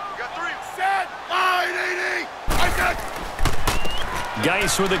 you got 3. Set, line, 80, I got.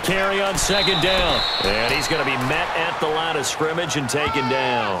 Geis with a carry on second down. And he's going to be met at the line of scrimmage and taken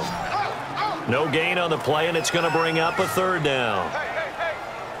down. No gain on the play, and it's going to bring up a third down.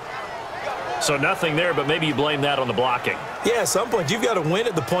 So nothing there, but maybe you blame that on the blocking. Yeah, at some point, you've got to win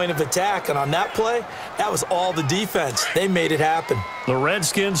at the point of attack. And on that play, that was all the defense. They made it happen. The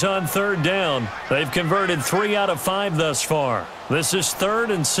Redskins on third down. They've converted 3 out of 5 thus far. This is 3rd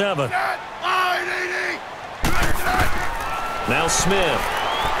and 7. Set, line, 80, Now Smith.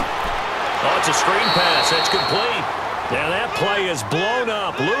 Oh, it's a screen pass. That's complete. Now that play is blown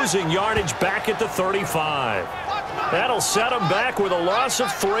up, losing yardage back at the 35. That'll set them back with a loss of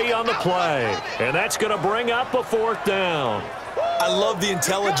 3 on the play. And that's going to bring up a 4th down. I love the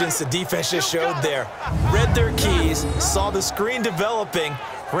intelligence the defense just showed there. Read their keys, saw the screen developing,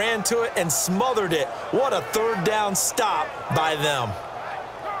 ran to it, and smothered it. What a 3rd down stop by them.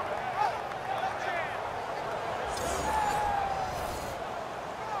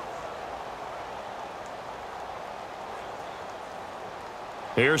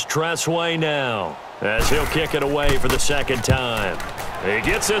 Here's Tressway now, as he'll kick it away for the second time. He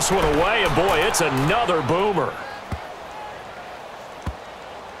gets this one away, and boy, it's another boomer.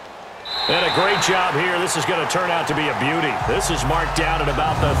 And a great job here. This is going to turn out to be a beauty. This is marked down at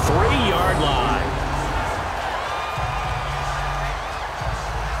about the 3-yard line.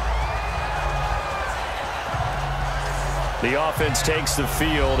 The offense takes the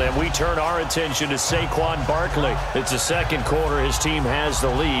field, and we turn our attention to Saquon Barkley. It's the second quarter. His team has the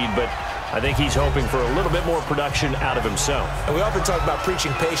lead, but I think he's hoping for a little bit more production out of himself. And we often talk about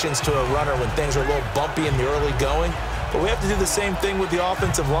preaching patience to a runner when things are a little bumpy in the early going, but we have to do the same thing with the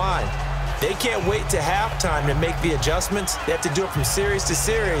offensive line. They can't wait to halftime to make the adjustments. They have to do it from series to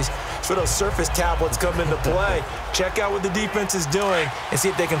series for those surface tablets come into play. Check out what the defense is doing and see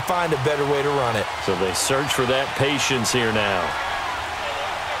if they can find a better way to run it. So they search for that patience here now.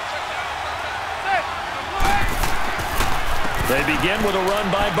 They begin with a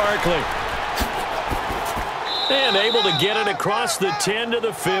run by Barkley. And able to get it across the 10 to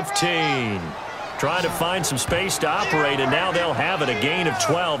the 15. Trying to find some space to operate, and now they'll have it, a gain of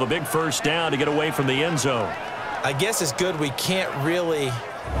 12, a big first down to get away from the end zone. I guess it's good we can't really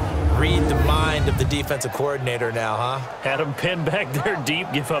read the mind of the defensive coordinator now, huh? Had him pinned back there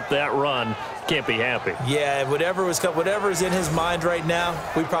deep, give up that run. Can't be happy. Yeah, whatever is in his mind right now,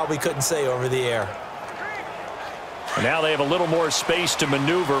 we probably couldn't say over the air. And now they have a little more space to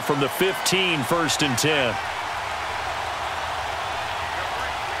maneuver from the 15, 1st and 10.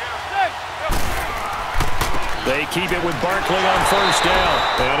 They keep it with Barkley on first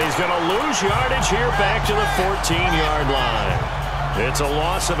down. And he's going to lose yardage here back to the 14-yard line. It's a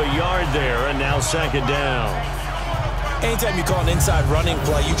loss of a yard there, and now second down. Anytime you call an inside running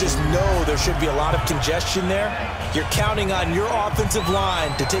play, you just know there should be a lot of congestion there. You're counting on your offensive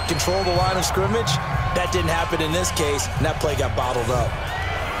line to take control of the line of scrimmage. That didn't happen in this case, and that play got bottled up.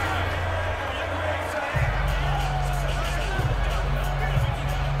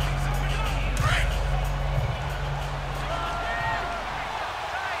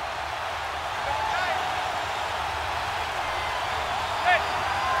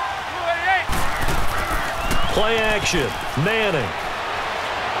 Play action. Manning.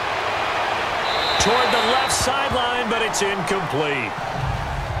 Toward the left sideline, but it's incomplete.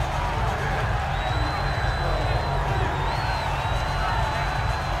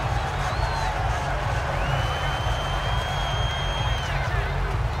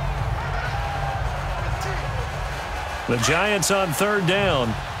 The Giants on third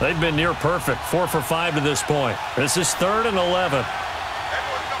down. They've been near perfect. 4 for 5 to this point. This is 3rd and 11.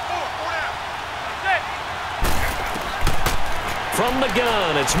 From the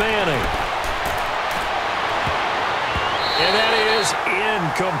gun, it's Manning. And that is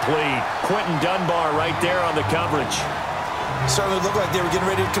incomplete. Quentin Dunbar right there on the coverage. Certainly looked like they were getting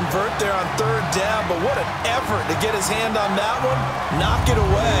ready to convert there on third down, but what an effort to get his hand on that one, knock it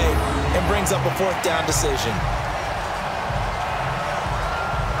away, and brings up a fourth down decision.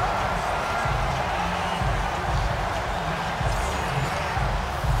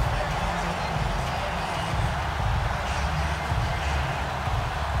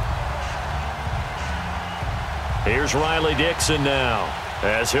 Here's Riley Dixon now,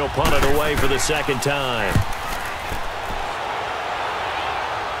 as he'll punt it away for the second time.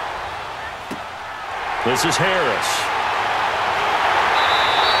 This is Harris.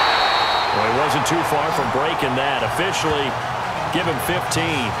 Well, he wasn't too far from breaking that. Officially, give him 15.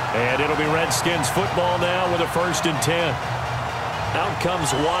 And it'll be Redskins football now with a 1st and 10. Out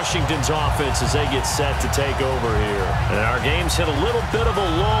comes Washington's offense as they get set to take over here. And our game's hit a little bit of a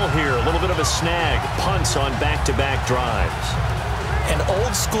lull here, a little bit of a snag. Punts on back-to-back drives. And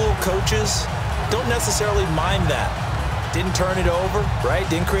old-school coaches don't necessarily mind that. Didn't turn it over, right?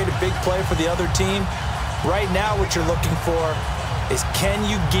 Didn't create a big play for the other team. Right now, what you're looking for is, can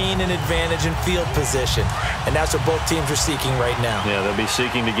you gain an advantage in field position? And that's what both teams are seeking right now. Yeah, they'll be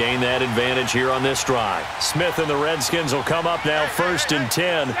seeking to gain that advantage here on this drive. Smith and the Redskins will come up now 1st and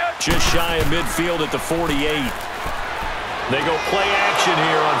 10, just shy of midfield at the 48. They go play action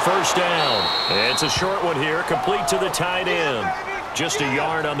here on 1st down. It's a short one here, complete to the tight end. Just a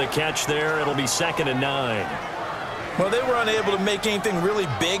yard on the catch there. It'll be 2nd and 9. Well, they were unable to make anything really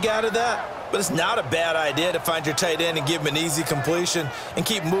big out of that. But it's not a bad idea to find your tight end and give him an easy completion and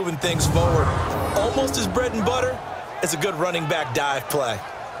keep moving things forward. Almost as bread and butter as a good running back dive play.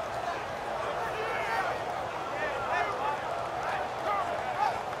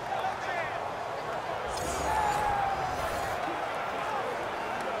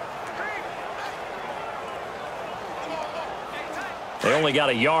 They only got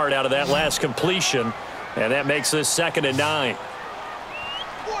a yard out of that last completion, and that makes this 2nd and 9.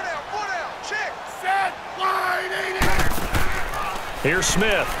 Here's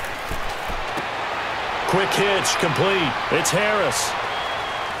Smith. Quick hitch, complete. It's Harris.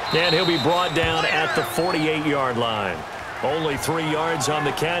 And he'll be brought down at the 48-yard line. Only 3 yards on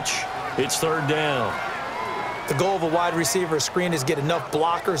the catch. It's 3rd down. The goal of a wide receiver screen is get enough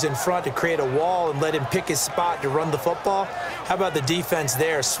blockers in front to create a wall and let him pick his spot to run the football. How about the defense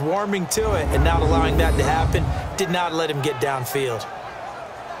there, swarming to it and not allowing that to happen? Did not let him get downfield.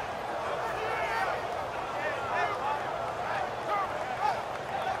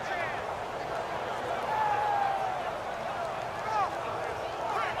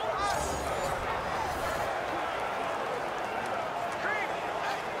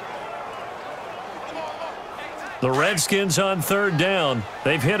 The Redskins on 3rd down.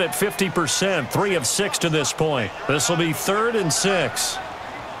 They've hit it 50%, 3 of 6 to this point. This will be 3rd and 6.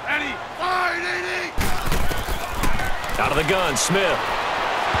 Ready, fire, Out of the gun, Smith.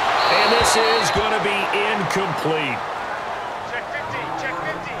 And this is going to be incomplete. Check 50, check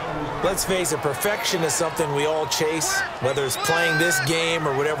 50. Let's face it, perfection is something we all chase, whether it's playing this game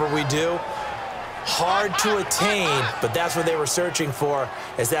or whatever we do. Hard to attain, but that's what they were searching for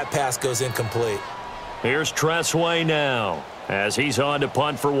as that pass goes incomplete. Here's Tressway now as he's on to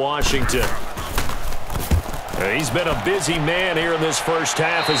punt for Washington. He's been a busy man here in this first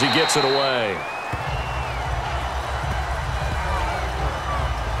half as he gets it away.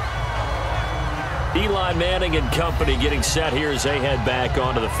 Eli Manning and company getting set here as they head back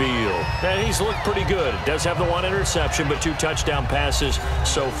onto the field. And he's looked pretty good. Does have the 1 interception, but 2 touchdown passes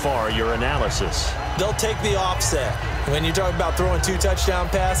so far. Your analysis? They'll take the offset. When you talk about throwing 2 touchdown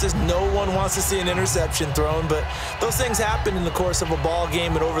passes, no one wants to see an interception thrown, but those things happen in the course of a ball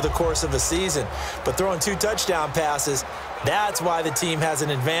game and over the course of a season. But throwing 2 touchdown passes, that's why the team has an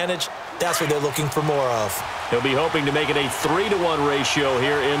advantage. That's what they're looking for more of. He'll be hoping to make it a 3-to-1 ratio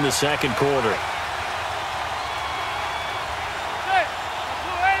here in the second quarter.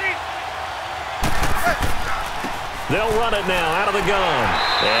 They'll run it now out of the gun.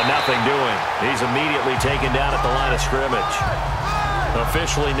 And nothing doing. He's immediately taken down at the line of scrimmage.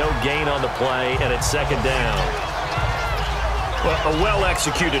 Officially no gain on the play, and it's 2nd down. Well, a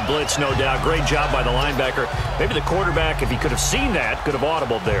well-executed blitz, no doubt. Great job by the linebacker. Maybe the quarterback, if he could have seen that, could have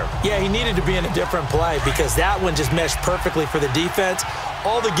audibled there. Yeah, he needed to be in a different play because that one just meshed perfectly for the defense.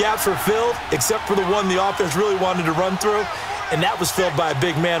 All the gaps were filled except for the one the offense really wanted to run through, and that was filled by a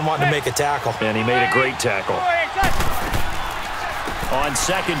big man wanting to make a tackle. And he made a great tackle. On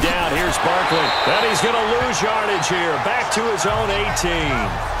 2nd down, here's Barkley. And he's going to lose yardage here. Back to his own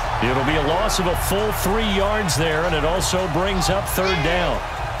 18. It'll be a loss of a full 3 yards there, and it also brings up third down.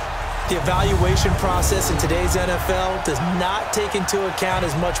 The evaluation process in today's NFL does not take into account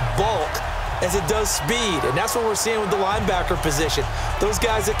as much bulk as it does speed, and that's what we're seeing with the linebacker position. Those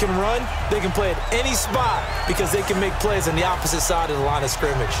guys that can run, they can play at any spot because they can make plays on the opposite side of the line of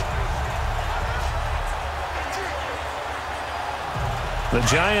scrimmage. The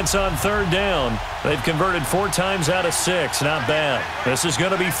Giants on third down. They've converted 4 times out of 6. Not bad. This is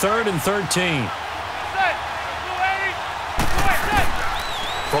going to be 3rd and 13.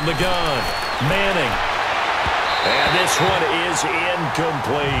 From the gun, Manning. And this one is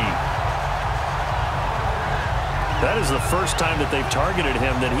incomplete. That is the first time that they've targeted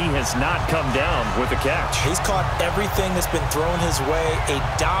him that he has not come down with a catch. He's caught everything that's been thrown his way, a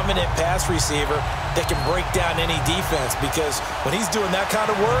dominant pass receiver that can break down any defense, because when he's doing that kind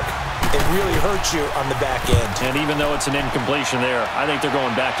of work, it really hurts you on the back end. And even though it's an incompletion there, I think they're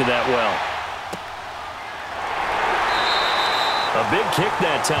going back to that well. A big kick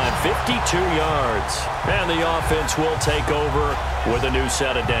that time, 52 yards. And the offense will take over with a new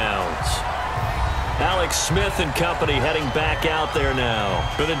set of downs. Alex Smith and company heading back out there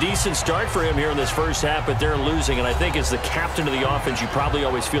now. Been a decent start for him here in this first half, but they're losing. And I think as the captain of the offense, you probably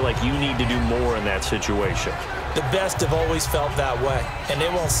always feel like you need to do more in that situation. The best have always felt that way, and they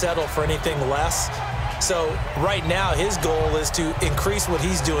won't settle for anything less. So right now, his goal is to increase what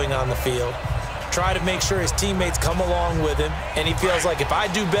he's doing on the field, try to make sure his teammates come along with him, and he feels like if I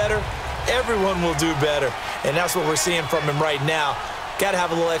do better, everyone will do better. And that's what we're seeing from him right now. Got to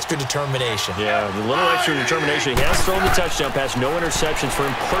have a little extra determination. Yeah, a little extra determination. He has thrown the touchdown pass, no interceptions for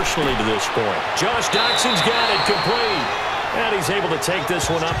him personally to this point. Josh Doxson's got it complete. And he's able to take this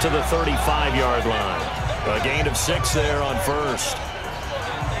one up to the 35-yard line. A gain of 6 there on first.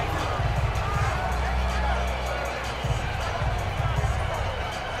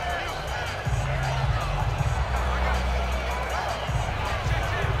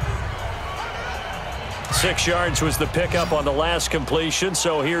 Six yards was the pickup on the last completion,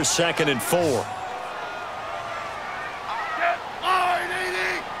 so here's 2nd and 4.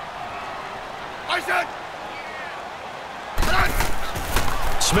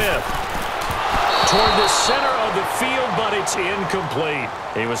 Smith toward the center of the field, but it's incomplete.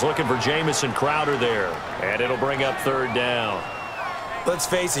 He was looking for Jamison Crowder there, and it'll bring up 3rd down. Let's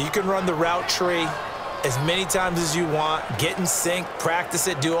face it, you can run the route tree as many times as you want, get in sync, practice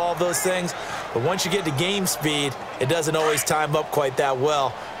it, do all those things. But once you get to game speed, it doesn't always time up quite that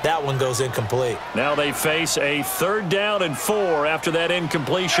well. That one goes incomplete. Now they face a 3rd down and 4 after that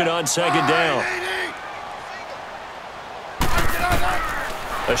incompletion on 2nd down.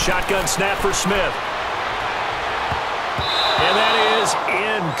 A shotgun snap for Smith. And that is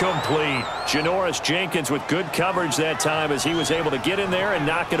incomplete. Janoris Jenkins with good coverage that time as he was able to get in there and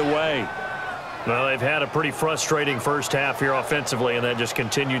knock it away. Well, they've had a pretty frustrating first half here offensively, and that just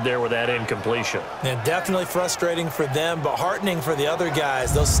continued there with that incompletion. And definitely frustrating for them, but heartening for the other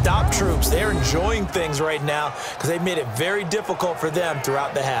guys. Those stop troops, they're enjoying things right now because they've made it very difficult for them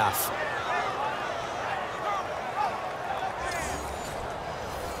throughout the half.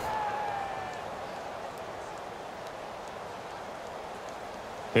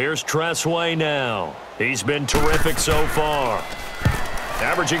 Here's Tressway now. He's been terrific so far.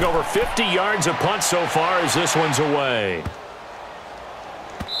 Averaging over 50 yards a punt so far as this one's away.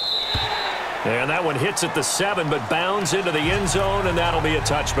 And that one hits at the 7, but bounds into the end zone, and that'll be a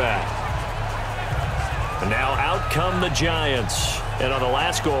touchback. And now out come the Giants. And on the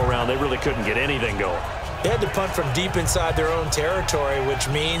last go-around, they really couldn't get anything going. They had to punt from deep inside their own territory, which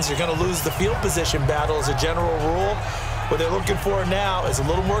means you're going to lose the field position battle as a general rule. What they're looking for now is a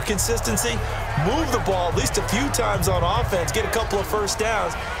little more consistency, move the ball at least a few times on offense, get a couple of first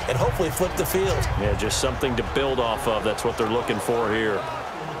downs, and hopefully flip the field. Yeah, just something to build off of. That's what they're looking for here.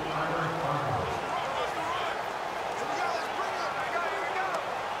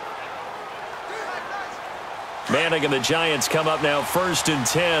 Manning and the Giants come up now 1st and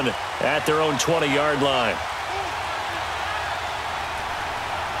 10 at their own 20-yard line.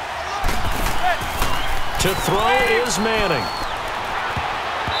 To throw is Manning.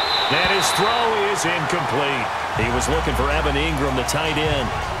 And his throw is incomplete. He was looking for Evan Ingram, the tight end.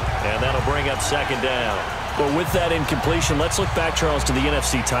 And that'll bring up 2nd down. Well, with that incompletion, let's look back, Charles, to the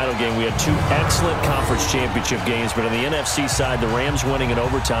NFC title game. We had 2 excellent conference championship games, but on the NFC side, the Rams winning in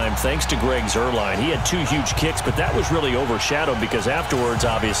overtime thanks to Greg Zuerlein. He had 2 huge kicks, but that was really overshadowed because afterwards,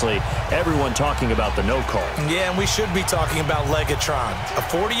 obviously, everyone talking about the no call. Yeah, and we should be talking about Legatron. A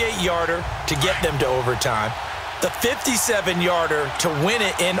 48-yarder to get them to overtime. The 57-yarder to win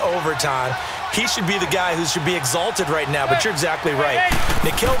it in overtime. He should be the guy who should be exalted right now, but you're exactly right.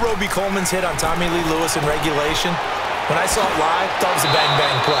 Nikhil Roby-Coleman's hit on Tommy Lee Lewis in regulation, when I saw it live, I thought it was a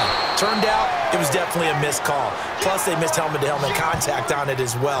bang-bang play. Turned out, it was definitely a missed call. Plus, they missed helmet-to-helmet contact on it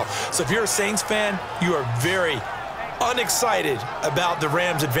as well. So if you're a Saints fan, you are very unexcited about the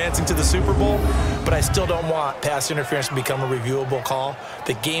Rams advancing to the Super Bowl, but I still don't want pass interference to become a reviewable call.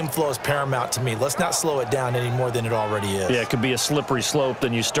 The game flow is paramount to me. Let's not slow it down any more than it already is. Yeah, it could be a slippery slope,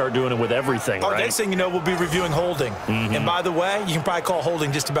 then you start doing it with everything, right? Next thing you know, we'll be reviewing holding. And by the way, you can probably call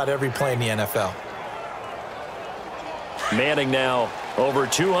holding just about every play in the NFL. Manning now over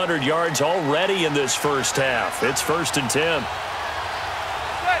 200 yards already in this first half. It's 1st and 10.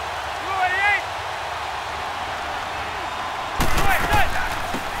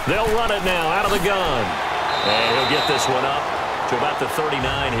 They'll run it now out of the gun. And he'll get this one up to about the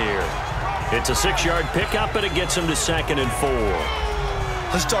 39 here. It's a 6-yard pickup, and it gets him to 2nd and 4.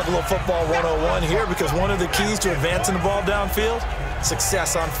 Let's talk a little football 101 here, because one of the keys to advancing the ball downfield,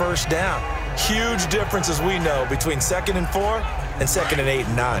 success on first down. Huge difference, as we know, between 2nd and 4 and 2nd and 8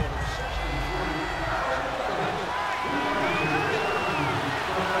 and 9.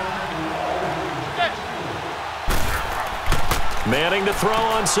 Manning to throw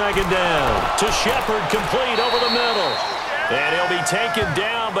on 2nd down. To Shepard, complete over the middle. And he'll be taken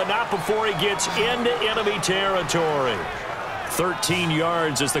down, but not before he gets into enemy territory. 13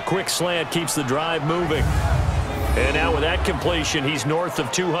 yards as the quick slant keeps the drive moving. And now with that completion, he's north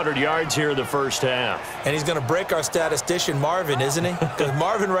of 200 yards here in the first half. And he's going to break our statistician, Marvin, isn't he? Because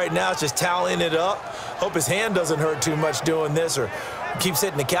Marvin right now is just tallying it up. Hope his hand doesn't hurt too much doing this, or keeps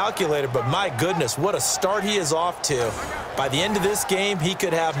hitting the calculator. But my goodness, what a start he is off to. By the end of this game, he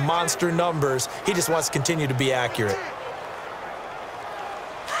could have monster numbers. He just wants to continue to be accurate.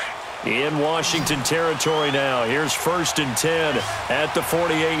 In Washington territory now. Here's 1st and 10 at the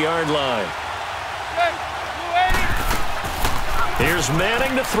 48-yard line. Here's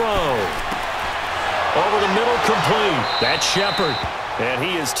Manning to throw. Over the middle, complete. That's Shepard. And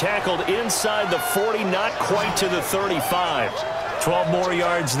he is tackled inside the 40, not quite to the 35. 12 more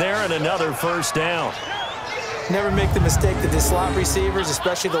yards there and another first down. Never make the mistake that the slot receivers,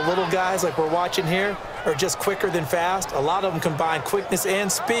 especially the little guys like we're watching here, are just quicker than fast. A lot of them combine quickness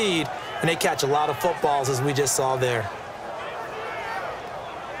and speed, and they catch a lot of footballs, as we just saw there.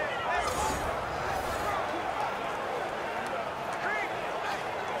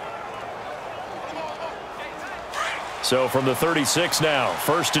 So from the 36 now,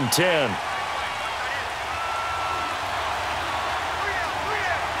 1st and 10.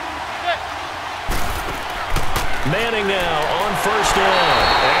 Manning now on 1st down.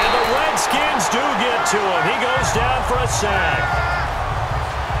 And the Redskins do get to him. He goes down for a sack.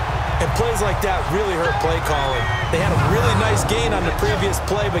 And plays like that really hurt play calling. They had a really nice gain on the previous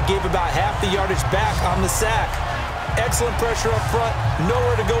play, but gave about half the yardage back on the sack. Excellent pressure up front.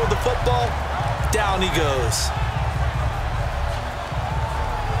 Nowhere to go with the football. Down he goes.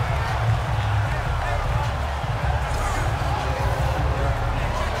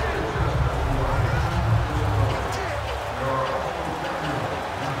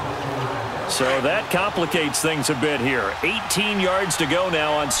 So that complicates things a bit here. 18 yards to go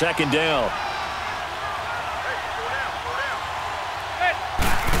now on 2nd down.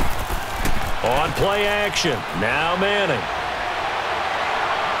 On play action. Now Manning.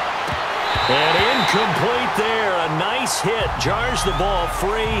 And incomplete there. A nice hit. Jars the ball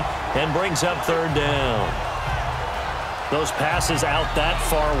free and brings up 3rd down. Those passes out that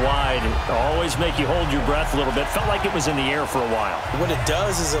far wide always make you hold your breath a little bit. Felt like it was in the air for a while. What it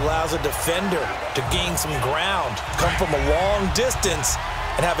does is it allows a defender to gain some ground, come from a long distance,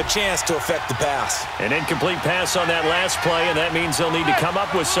 and have a chance to affect the pass. An incomplete pass on that last play, and that means they'll need to come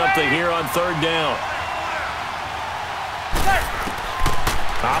up with something here on 3rd down.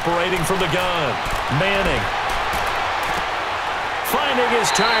 Operating from the gun, Manning. Finding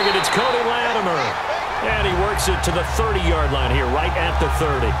his target, it's Cody Latimer. And he works it to the 30-yard line here, right at the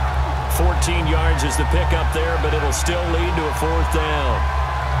 30. 14 yards is the pickup there, but it'll still lead to a 4th down.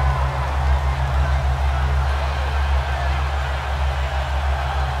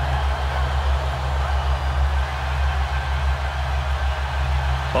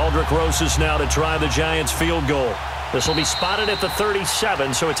 Aldrich Rosas now to try the Giants field goal. This will be spotted at the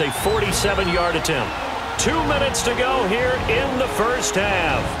 37, so it's a 47-yard attempt. 2 minutes to go here in the first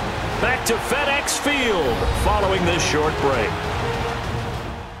half. Back to FedExField following this short break.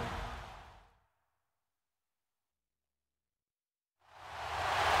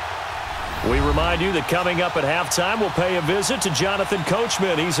 We remind you that coming up at halftime, we'll pay a visit to Jonathan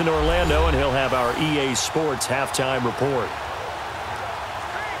Coachman. He's in Orlando, and he'll have our EA Sports halftime report.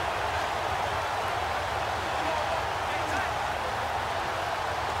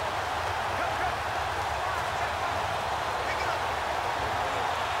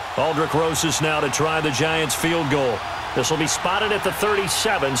 Aldrich Rosas now to try the Giants field goal. This will be spotted at the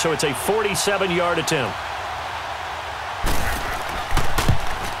 37, so it's a 47-yard attempt.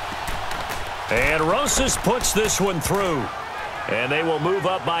 And Rosas puts this one through. And they will move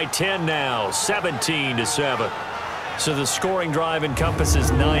up by 10 now, 17-7. So the scoring drive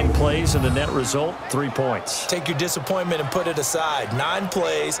encompasses 9 plays, and the net result, 3 points. Take your disappointment and put it aside. 9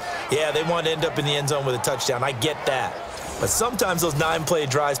 plays. Yeah, they want to end up in the end zone with a touchdown. I get that. But sometimes those 9-play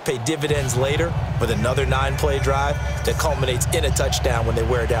drives pay dividends later with another 9-play drive that culminates in a touchdown when they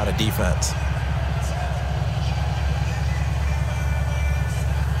wear down a defense.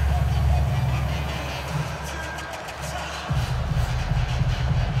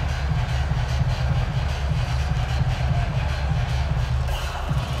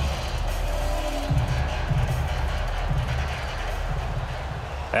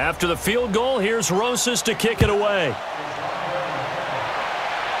 After the field goal, here's Rosas to kick it away.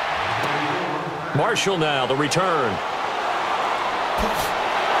 Marshall now, the return.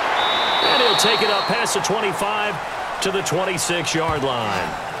 And he'll take it up past the 25 to the 26-yard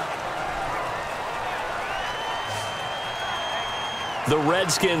line. The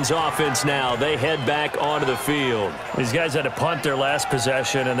Redskins offense now, they head back onto the field. These guys had to punt their last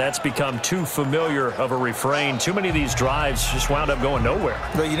possession, and that's become too familiar of a refrain. Too many of these drives just wound up going nowhere.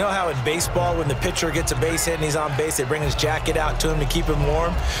 But you know how in baseball, when the pitcher gets a base hit and he's on base, they bring his jacket out to him to keep him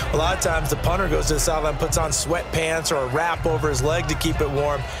warm? A lot of times the punter goes to the sideline, puts on sweatpants or a wrap over his leg to keep it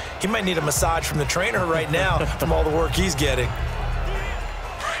warm. He might need a massage from the trainer right now from all the work he's getting.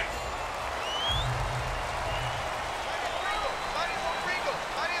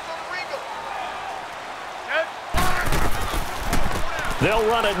 They'll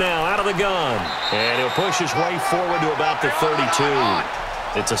run it now out of the gun. And he'll push his way forward to about the 32.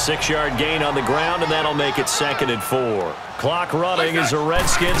 It's a 6-yard gain on the ground, and that'll make it 2nd and 4. Clock running as the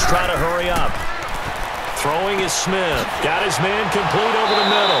Redskins try to hurry up. Throwing is Smith. Got his man complete over the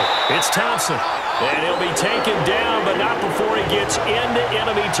middle. It's Thompson. And he'll be taken down, but not before he gets into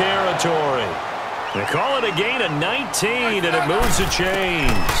enemy territory. They call it a gain of 19, and it moves the chains.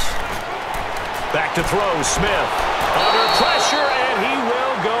 Back to throw, Smith. Under pressure, and he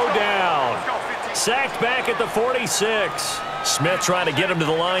will go down. Sacked back at the 46. Smith trying to get him to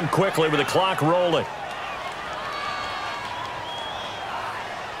the line quickly with the clock rolling.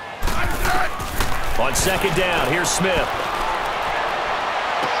 On 2nd down, here's Smith.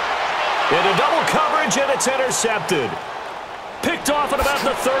 Into double coverage, and it's intercepted. Picked off at about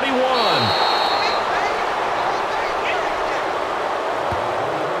the 31.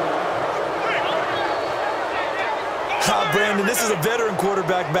 Brandon, this is a veteran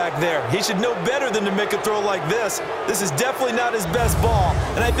quarterback back there. He should know better than to make a throw like this. This is definitely not his best ball,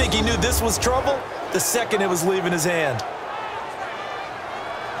 and I think he knew this was trouble the second it was leaving his hand.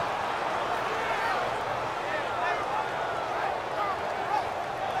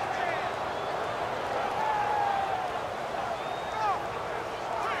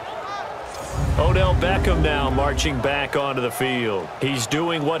 Odell Beckham now marching back onto the field. He's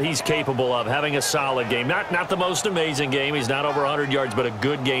doing what he's capable of, having a solid game. Not the most amazing game. He's not over 100 yards, but a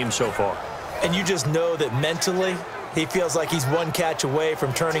good game so far. And you just know that mentally, he feels like he's one catch away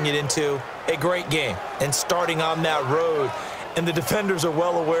from turning it into a great game and starting on that road. And the defenders are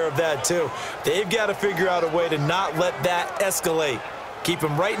well aware of that too. They've got to figure out a way to not let that escalate. Keep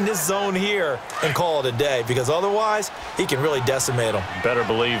him right in this zone here and call it a day, because otherwise he can really decimate them. Better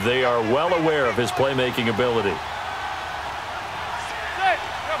believe they are well aware of his playmaking ability.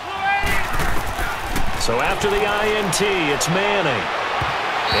 So after the INT, it's Manning.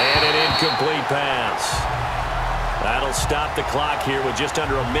 And an incomplete pass. That'll stop the clock here with just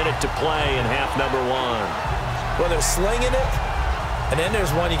under a minute to play in half number 1. Well, they're slinging it, and then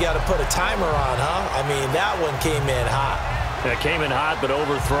there's one you got to put a timer on, huh? I mean, that one came in hot. That came in hot, but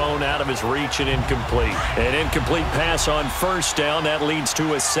overthrown out of his reach and incomplete. An incomplete pass on 1st down. That leads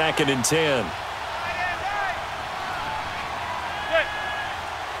to a 2nd and 10.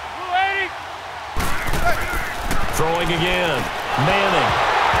 Throwing again. Manning.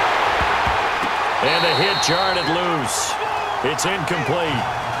 And the hit jarred it loose. It's incomplete.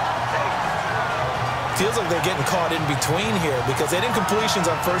 Feels like they're getting caught in between here because they had incompletions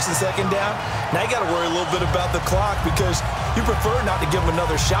on 1st and 2nd down. Now you got to worry a little bit about the clock because you prefer not to give them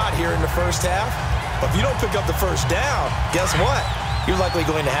another shot here in the 1st half. But if you don't pick up the 1st down, guess what? You're likely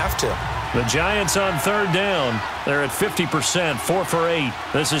going to have to. The Giants on 3rd down. They're at 50%, 4 for 8.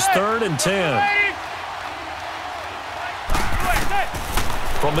 This is 3rd and 10.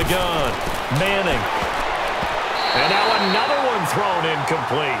 From the gun, Manning. And now another one thrown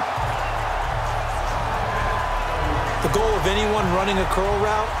incomplete. The goal of anyone running a curl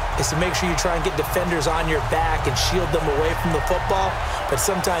route is to make sure you try and get defenders on your back and shield them away from the football. But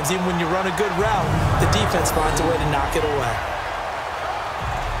sometimes even when you run a good route, the defense finds a way to knock it away.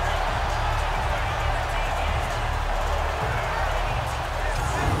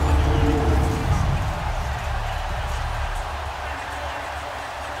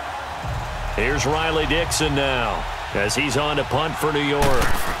 Here's Riley Dixon now as he's on to punt for New York.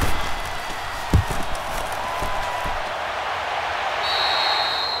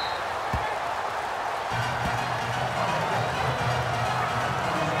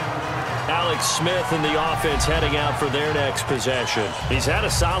 Smith and the offense heading out for their next possession. He's had a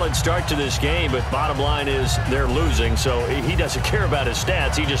solid start to this game, but bottom line is they're losing, so he doesn't care about his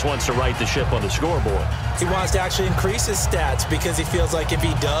stats. He just wants to right the ship on the scoreboard. He wants to actually increase his stats because he feels like if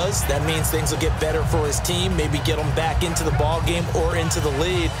he does, that means things will get better for his team, maybe get them back into the ball game or into the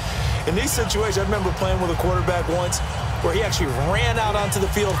lead. In these situations, I remember playing with a quarterback once where he actually ran out onto the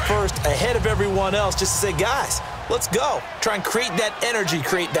field first ahead of everyone else just to say, guys, let's go. Try and create that energy,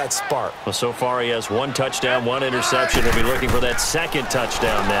 create that spark. Well, so far he has 1 touchdown, 1 interception. He'll be looking for that second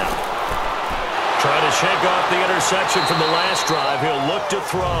touchdown now. Trying to shake off the interception from the last drive. He'll look to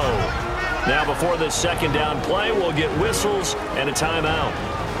throw. Now before this second down play, we'll get whistles and a timeout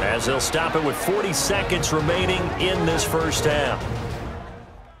as they'll stop it with 40 seconds remaining in this first half.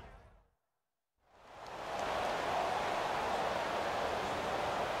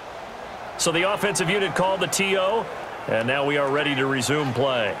 So the offensive unit called the TO, and now we are ready to resume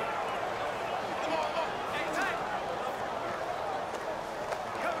play.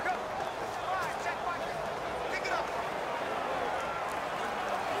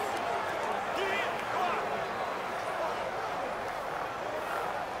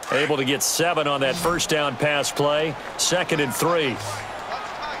 Able to get 7 on that first down pass play. 2nd and 3.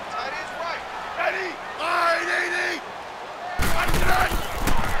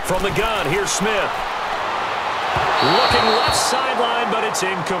 From the gun, here's Smith. Looking left sideline, but it's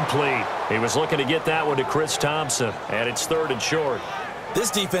incomplete. He was looking to get that one to Chris Thompson, and it's 3rd and short.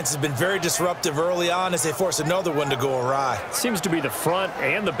 This defense has been very disruptive early on as they force another one to go awry. Seems to be the front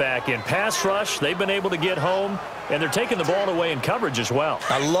and the back end. Pass rush, they've been able to get home, and they're taking the ball away in coverage as well.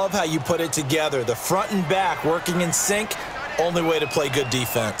 I love how you put it together. The front and back working in sync, only way to play good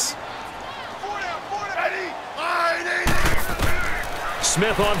defense.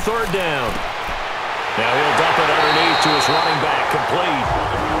 Smith on 3rd down. Now he'll dump it underneath to his running back, complete.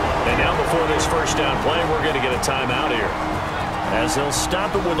 And now before this first down play, we're going to get a timeout here, as they'll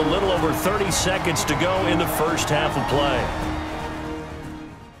stop it with a little over 30 seconds to go in the first half of play.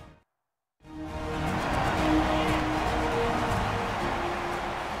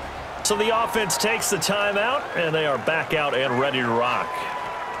 So the offense takes the timeout, and they are back out and ready to rock.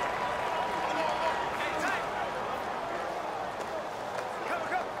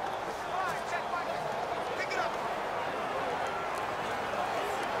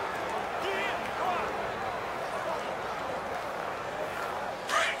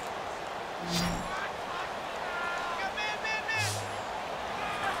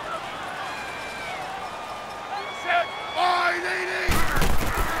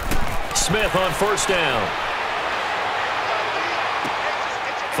 Smith on 1st down.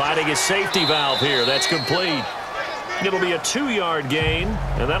 Finding his safety valve here. That's complete. It'll be a 2-yard gain,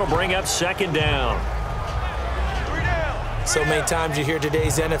 and that'll bring up 2nd down. So many times you hear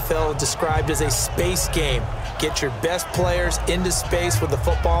today's NFL described as a space game. Get your best players into space with the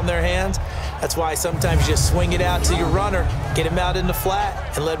football in their hands. That's why sometimes you just swing it out to your runner, get him out in the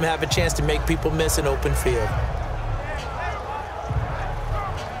flat, and let him have a chance to make people miss an open field.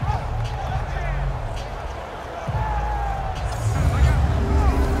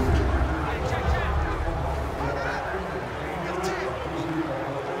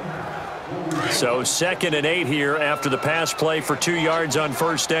 So 2nd and 8 here after the pass play for 2 yards on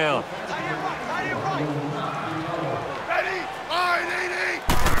 1st down.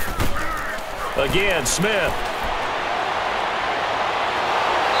 Again, Smith.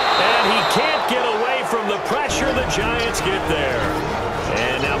 And he can't get away from the pressure. The Giants get there.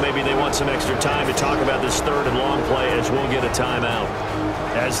 And now maybe they want some extra time to talk about this 3rd and long play, as we'll get a timeout,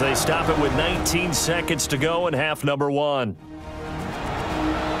 as they stop it with 19 seconds to go in half number 1.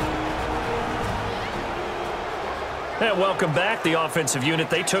 And welcome back. The offensive unit,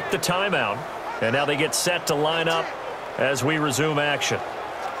 they took the timeout, and now they get set to line up as we resume action.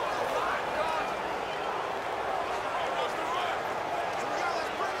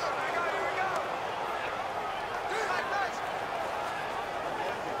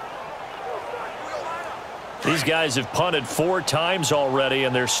 These guys have punted 4 times already,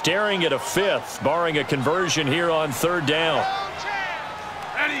 and they're staring at a 5th, barring a conversion here on 3rd down.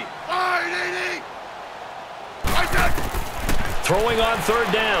 Ready, fire, Throwing on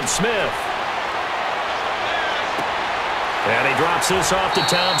 3rd down, Smith. And he drops this off to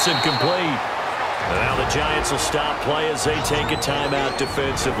Thompson, complete. And now the Giants will stop play as they take a timeout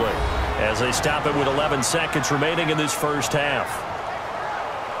defensively, as they stop it with 11 seconds remaining in this first half.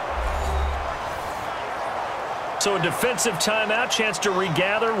 So a defensive timeout, chance to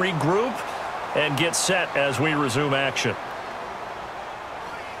regather, regroup, and get set as we resume action.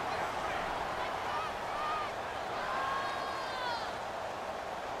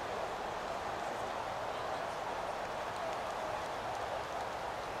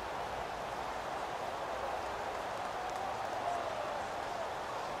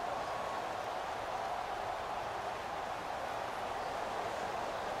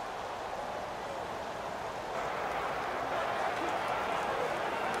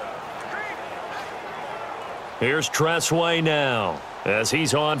 Here's Tressway now, as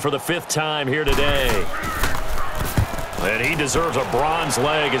he's on for the 5th time here today. And he deserves a bronze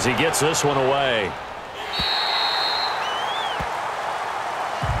leg as he gets this one away.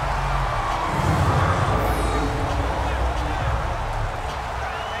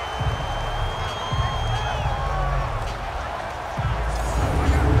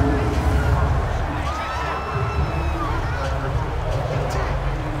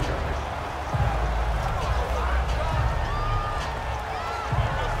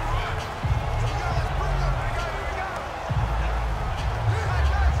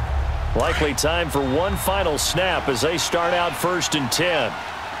 Likely time for one final snap as they start out 1st and 10.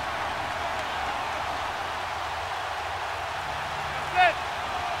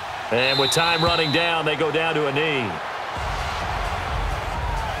 And with time running down, they go down to a knee.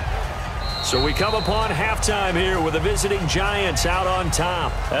 So we come upon halftime here with the visiting Giants out on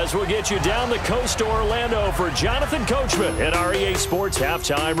top, as we'll get you down the coast to Orlando for Jonathan Coachman at our EA Sports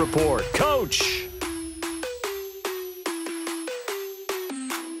Halftime Report. Coach.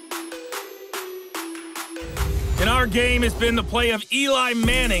 In our game, it's been the play of Eli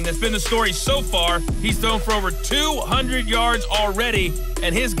Manning that's been the story so far. He's thrown for over 200 yards already,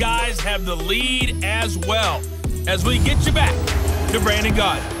 and his guys have the lead as well. As we get you back to Brandon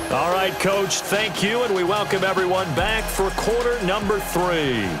Gaudin. All right, Coach, thank you, and we welcome everyone back for quarter number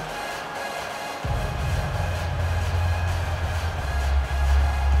 3.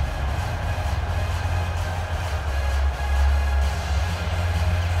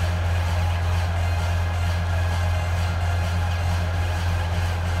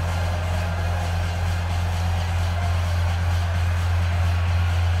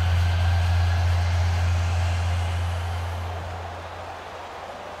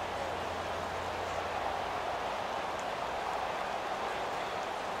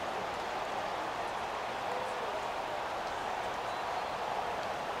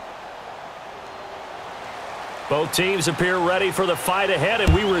 Both teams appear ready for the fight ahead,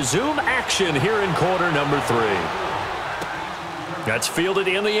 and we resume action here in quarter number 3. That's fielded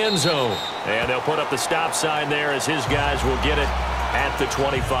in the end zone, and they'll put up the stop sign there as his guys will get it at the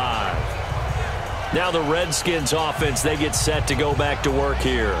 25. Now the Redskins offense, they get set to go back to work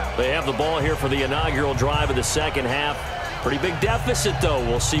here. They have the ball here for the inaugural drive of the second half. Pretty big deficit, though.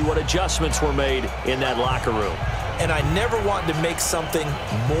 We'll see what adjustments were made in that locker room. And I never want to make something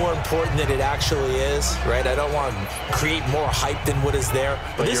more important than it actually is, right? I don't want to create more hype than what is there.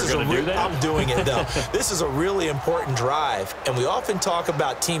 But this is do that? I'm doing it, though. This is a really important drive. And we often talk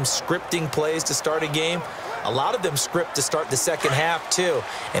about teams scripting plays to start a game. A lot of them script to start the second half, too.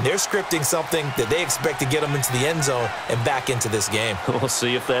 And they're scripting something that they expect to get them into the end zone and back into this game. We'll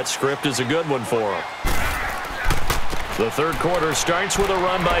see if that script is a good one for them. The third quarter starts with a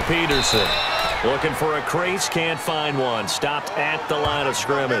run by Peterson. Looking for a crease, can't find one. Stopped at the line of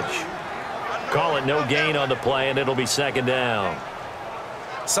scrimmage. Call it no gain on the play, and it'll be second down.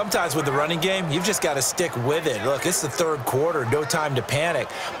 Sometimes with the running game, you've just got to stick with it. Look, it's the third quarter, no time to panic.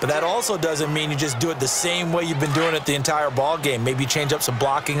 But that also doesn't mean you just do it the same way you've been doing it the entire ball game. Maybe change up some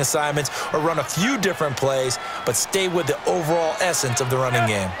blocking assignments or run a few different plays, but stay with the overall essence of the running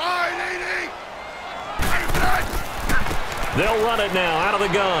game. They'll run it now out of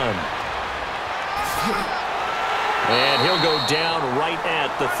the gun. And he'll go down right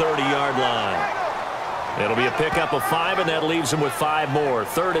at the 30-yard line. It'll be a pickup of 5, and that leaves him with 5 more.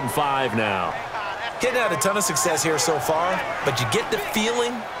 3rd and 5 now. Getting had a ton of success here so far, but you get the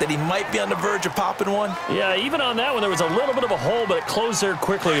feeling that he might be on the verge of popping one. Yeah, even on that one, there was a little bit of a hole, but it closed there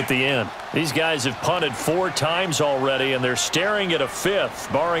quickly at the end. These guys have punted 4 times already, and they're staring at a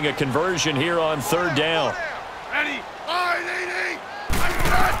 5th, barring a conversion here on 3rd down. Ready. Line 88.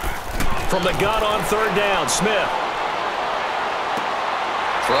 From the gun on third down, Smith.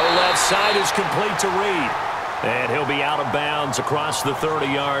 Throw left side is complete to Reed. And he'll be out of bounds across the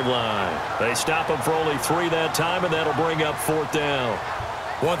 30-yard line. They stop him for only 3 that time, and that'll bring up 4th down.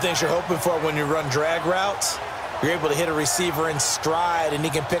 One thing you're hoping for when you run drag routes, you're able to hit a receiver in stride, and he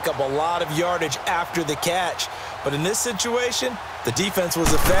can pick up a lot of yardage after the catch. But in this situation, the defense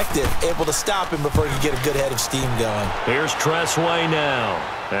was effective, able to stop him before he could get a good head of steam going. Here's Tressway now,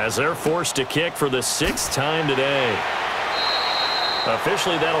 as they're forced to kick for the 6th time today.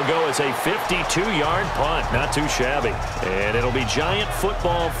 Officially, that'll go as a 52-yard punt. Not too shabby. And it'll be Giant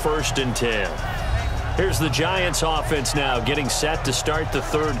football, 1st and 10. Here's the Giants offense now getting set to start the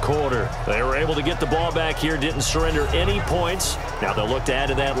 3rd quarter. They were able to get the ball back here, didn't surrender any points. Now they'll look to add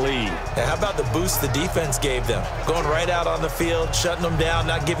to that lead. And how about the boost the defense gave them? Going right out on the field, shutting them down,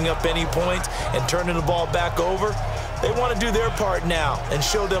 not giving up any points, and turning the ball back over. They want to do their part now and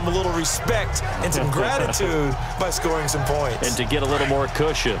show them a little respect and some gratitude by scoring some points. And to get a little more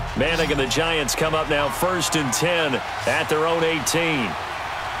cushion. Manning and the Giants come up now 1st and 10 at their own 18.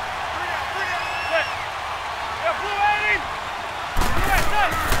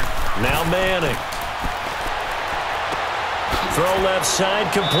 Now Manning. Throw left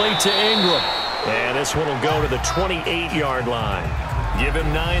side, complete to Ingram. And this one will go to the 28-yard line. Give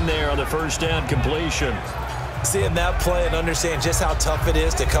him 9 there on the 1st down completion. Seeing that play and understand just how tough it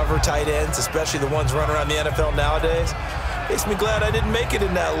is to cover tight ends, especially the ones running around the NFL nowadays, makes me glad I didn't make it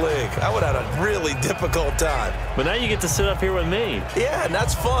in that league. I would have had a really difficult time. But now you get to sit up here with me. Yeah, and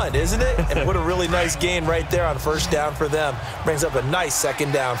that's fun, isn't it? And what a really nice gain right there on 1st down for them. Brings up a nice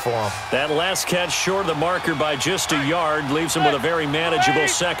 2nd down for them. That last catch short of the marker by just a yard leaves them with a very manageable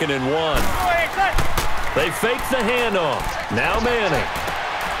 2nd and 1. They fake the handoff. Now Manning.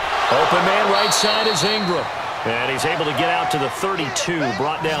 Open man right side is Ingram. And he's able to get out to the 32,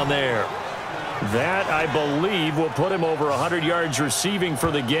 brought down there. That, I believe, will put him over 100 yards receiving for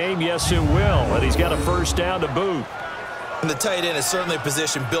the game. Yes, it will. And he's got a 1st down to boot. And the tight end is certainly a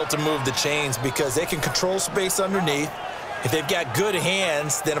position built to move the chains because they can control space underneath. If they've got good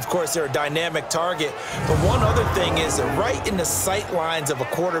hands, then, of course, they're a dynamic target. But one other thing is they're right in the sight lines of a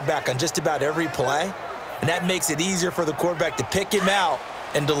quarterback on just about every play. And that makes it easier for the quarterback to pick him out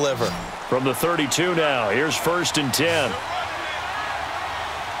and deliver. From the 32 now, here's 1st and 10.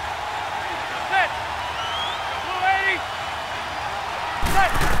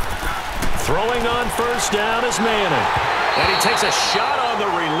 Throwing on 1st down is Manning. And he takes a shot on the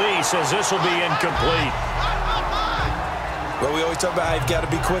release as this will be incomplete. Well, we always talk about how you've got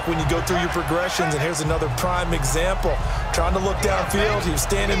to be quick when you go through your progressions, and here's another prime example. Trying to look downfield, he was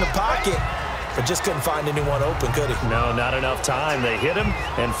standing in the pocket, but just couldn't find anyone open, could he? No, not enough time. They hit him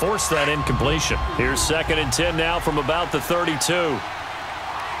and forced that incompletion. Here's 2nd and 10 now from about the 32.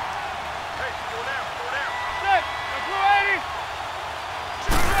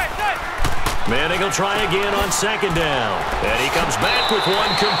 Manning will try again on 2nd down. And he comes back with one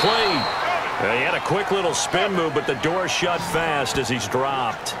complete. He had a quick little spin move, but the door shut fast as he's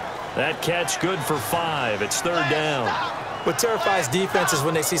dropped. That catch good for 5. It's 3rd down. What terrifies defenses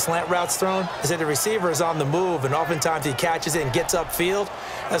when they see slant routes thrown is that the receiver is on the move, and oftentimes he catches it and gets upfield.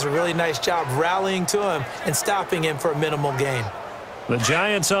 Does a really nice job rallying to him and stopping him for a minimal gain. The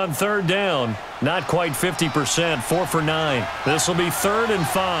Giants on 3rd down. Not quite 50%. 4 for 9. This will be 3rd and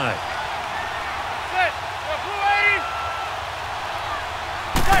 5.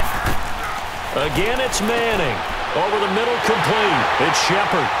 Again, it's Manning. Over the middle, complete. It's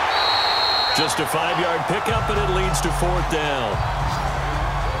Shepard. Just a 5-yard pickup, and it leads to 4th down.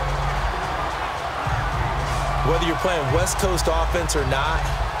 Whether you're playing West Coast offense or not,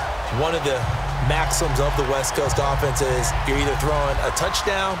 one of the maxims of the West Coast offense is you're either throwing a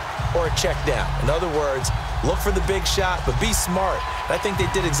touchdown or a check down. In other words, look for the big shot, but be smart. And I think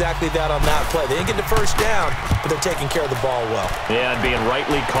they did exactly that on that play. They didn't get the 1st down, but they're taking care of the ball well. Yeah, and being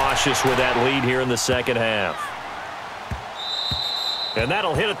rightly cautious with that lead here in the 2nd half. And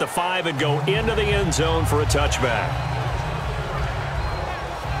that'll hit at the 5 and go into the end zone for a touchback.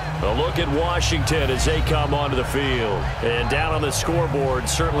 A look at Washington as they come onto the field. And down on the scoreboard,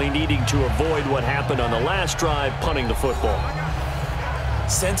 certainly needing to avoid what happened on the last drive, punting the football.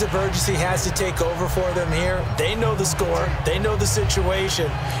 Sense of urgency has to take over for them here. They know the score. They know the situation.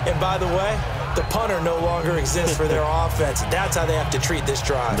 And by the way, the punter no longer exists for their offense. That's how they have to treat this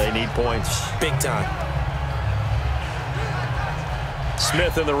drive. They need points. Big time.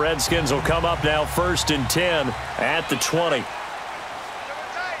 Smith and the Redskins will come up now 1st and 10 at the 20.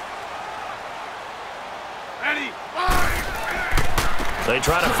 They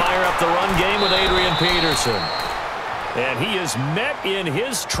try to fire up the run game with Adrian Peterson. And he is met in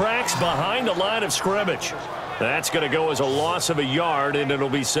his tracks behind the line of scrimmage. That's going to go as a loss of a yard, and it'll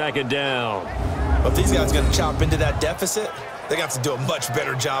be second down. But if these guys are going to chop into that deficit, they got to do a much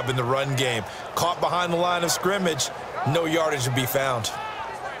better job in the run game. Caught behind the line of scrimmage, no yardage to be found.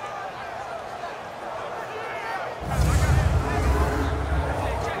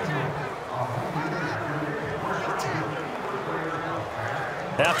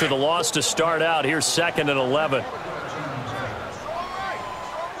 After the loss to start out, here's 2nd and 11.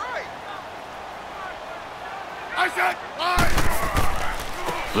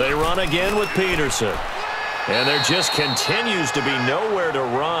 They run again with Peterson. And there just continues to be nowhere to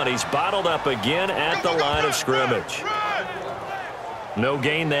run. He's bottled up again at the line of scrimmage. No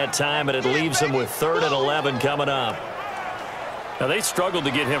gain that time, and it leaves him with 3rd and 11 coming up. Now, they struggled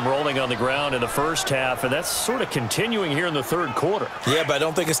to get him rolling on the ground in the first half, and that's sort of continuing here in the 3rd quarter. Yeah, but I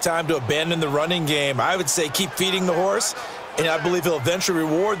don't think it's time to abandon the running game. I would say keep feeding the horse, and I believe he'll eventually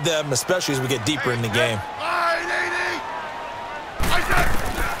reward them, especially as we get deeper in the game.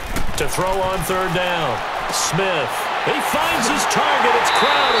 To throw on 3rd down, Smith. He finds his target. It's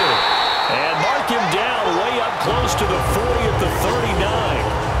Crowder. And mark him down way up close to the 40 at the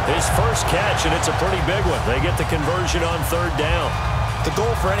 39. His first catch, and it's a pretty big one. They get the conversion on 3rd down. The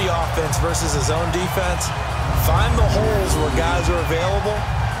goal for any offense versus his own defense, find the holes where guys are available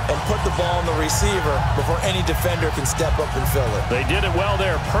and put the ball in the receiver before any defender can step up and fill it. They did it well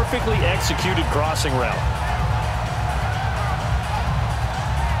there. Perfectly executed crossing route.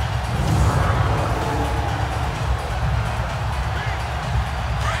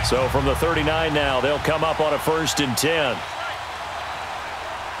 So from the 39 now, they'll come up on a 1st and 10.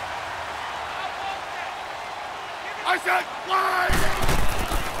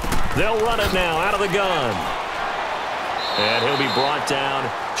 They'll run it now out of the gun. And he'll be brought down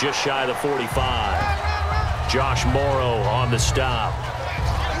just shy of the 45. Josh Morrow on the stop.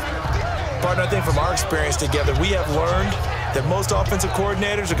 Partner, I think from our experience together, we have learned that most offensive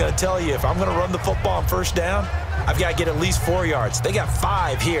coordinators are going to tell you, if I'm going to run the football on 1st down, I've got to get at least 4 yards. They got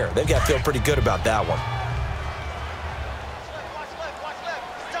 5 here. They've got to feel pretty good about that one.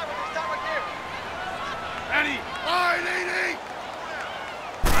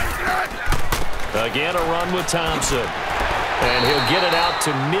 Again, a run with Thompson. And he'll get it out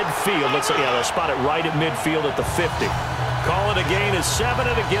to midfield. Looks like, yeah, they'll spot it right at midfield at the 50. Call it a gain of 7,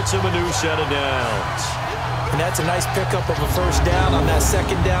 and it gets him a new set of downs. And that's a nice pickup of a 1st down on that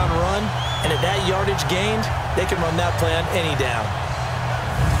 2nd down run. And at that yardage gained, they can run that play on any down.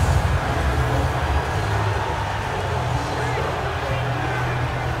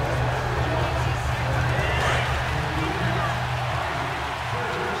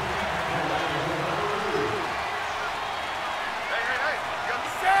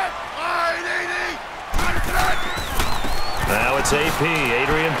 Now it's AP,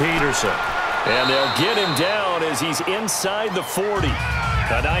 Adrian Peterson. And they'll get him down as he's inside the 40.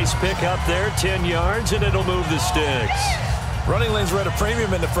 A nice pick up there, 10 yards, and it'll move the sticks. Running lanes were at a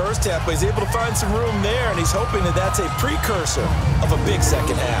premium in the first half, but he's able to find some room there, and he's hoping that that's a precursor of a big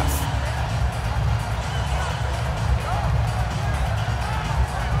second half.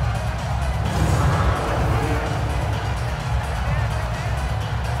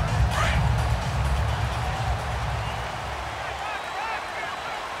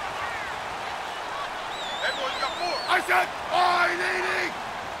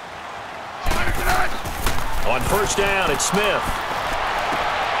 On 1st down, it's Smith.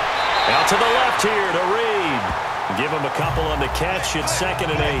 Out to the left here to Reed. Give him a couple on the catch. It's 2nd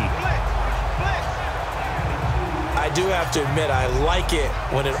and 8. I do have to admit, I like it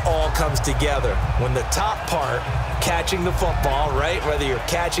when it all comes together. When the top part, catching the football, right, whether you're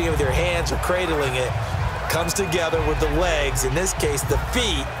catching it with your hands or cradling it, comes together with the legs, in this case the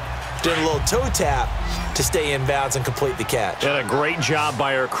feet, doing a little toe tap to stay in bounds and complete the catch. And a great job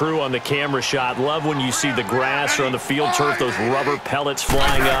by our crew on the camera shot. Love when you see the grass or on the field turf, those rubber pellets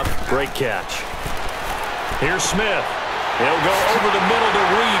flying up. Great catch. Here's Smith. He'll go over the middle to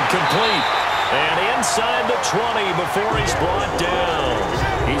Reed, complete. And inside the 20 before he's brought down.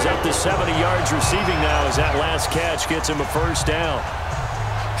 He's up to 70 yards receiving now as that last catch gets him a 1st down.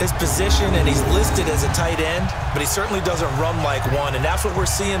 His position, and he's listed as a tight end, but he certainly doesn't run like one, and that's what we're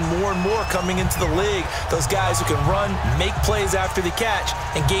seeing more and more coming into the league. Those guys who can run, make plays after the catch,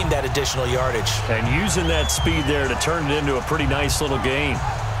 and gain that additional yardage. And using that speed there to turn it into a pretty nice little gain.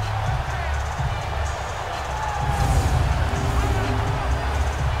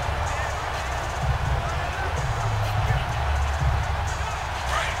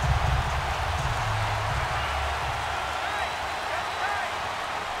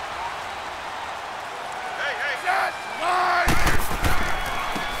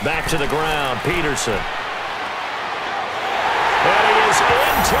 Back to the ground, Peterson. And he is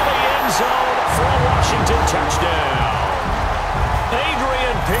into the end zone for a Washington touchdown.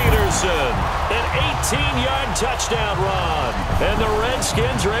 Adrian Peterson, an 18-yard touchdown run. And the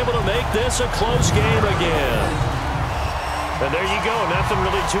Redskins are able to make this a close game again. And there you go, nothing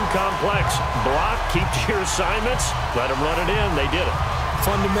really too complex. Block, keep to your assignments, let them run it in. They did it.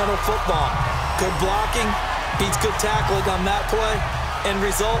 Fundamental football. Good blocking, beats good tackling on that play. End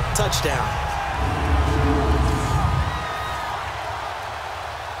result, touchdown.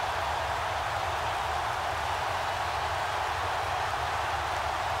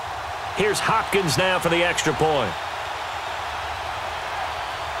 Here's Hopkins now for the extra point.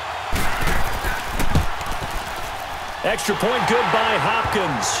 Extra point good by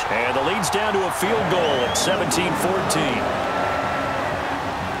Hopkins. And the lead's down to a field goal at 17-14.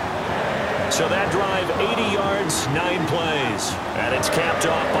 So that drive, 80 yards, 9 plays. And it's capped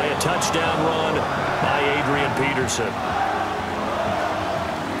off by a touchdown run by Adrian Peterson.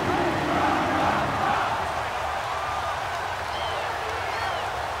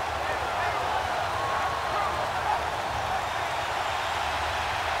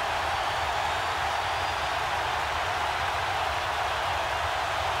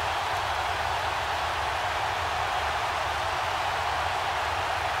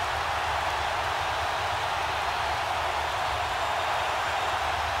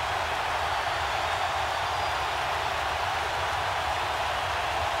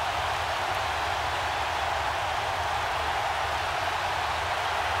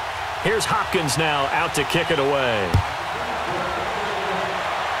 Here's Hopkins now out to kick it away.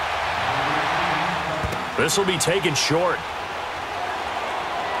 This will be taken short.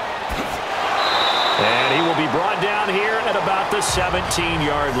 And he will be brought down here at about the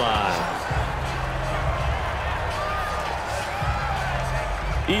 17-yard line.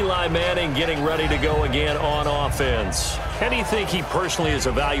 Eli Manning getting ready to go again on offense. How do you think he personally is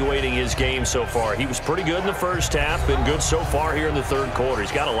evaluating his game so far? He was pretty good in the first half, been good so far here in the third quarter.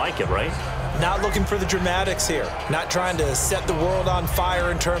 He's got to like it, right? Not looking for the dramatics here. Not trying to set the world on fire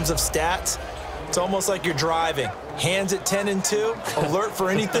in terms of stats. It's almost like you're driving. Hands at 10 and 2, alert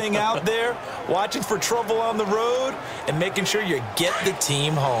for anything out there, watching for trouble on the road, and making sure you get the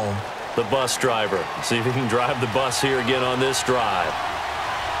team home. The bus driver. See if he can drive the bus here again on this drive.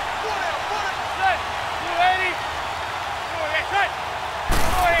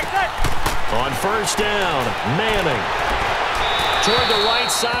 On first down, Manning. Toward the right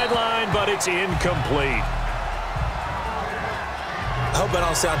sideline, but it's incomplete. I hope I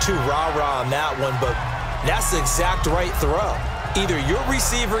don't sound too rah-rah on that one, but that's the exact right throw. Either your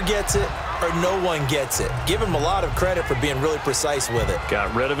receiver gets it or no one gets it. Give him a lot of credit for being really precise with it.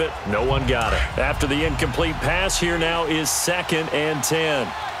 Got rid of it. No one got it. After the incomplete pass, here now is 2nd and 10.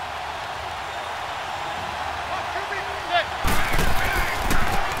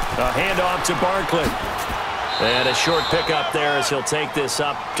 A handoff to Barkley. And a short pickup there as he'll take this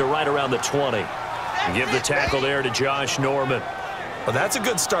up to right around the 20. And give the tackle there to Josh Norman. Well, that's a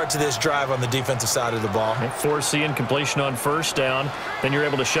good start to this drive on the defensive side of the ball. Force the incompletion on first down. Then you're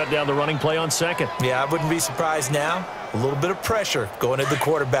able to shut down the running play on second. Yeah, I wouldn't be surprised now. A little bit of pressure going at the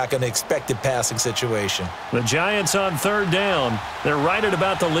quarterback in an expected passing situation. The Giants on third down. They're right at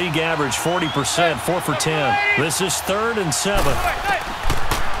about the league average, 40%, 4 for 10. This is 3rd and 7.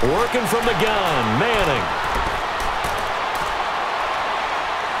 Working from the gun, Manning.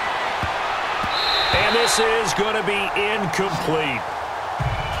 And this is going to be incomplete.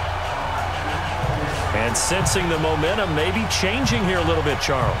 And sensing the momentum maybe changing here a little bit,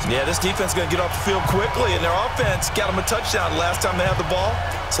 Charles. Yeah, this defense is going to get off the field quickly, and their offense got them a touchdown last time they had the ball,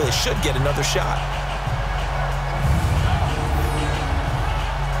 so they should get another shot.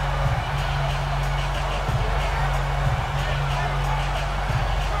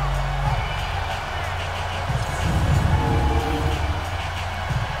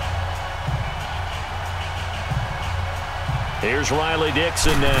 Here's Riley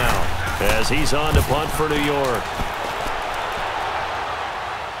Dixon now as he's on to punt for New York.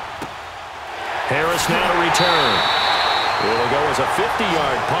 Harris now to return. It'll go as a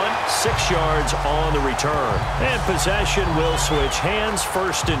 50-yard punt, 6 yards on the return. And possession will switch hands,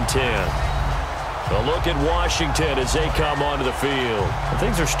 1st and 10. A look at Washington as they come onto the field. And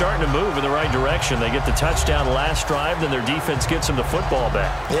things are starting to move in the right direction. They get the touchdown last drive, then their defense gets them the football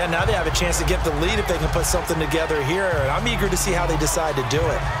back. Yeah, now they have a chance to get the lead if they can put something together here. And I'm eager to see how they decide to do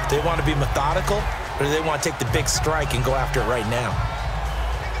it. Do they want to be methodical, or do they want to take the big strike and go after it right now?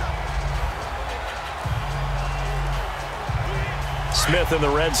 Smith and the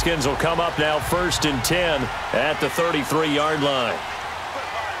Redskins will come up now 1st and 10 at the 33-yard line.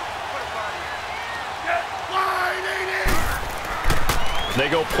 They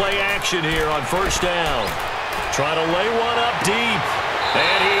go play action here on first down. Trying to lay one up deep.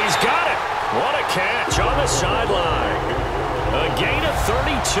 And he's got it. What a catch on the sideline. A gain of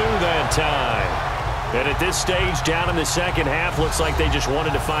 32 that time. And at this stage, down in the second half, looks like they just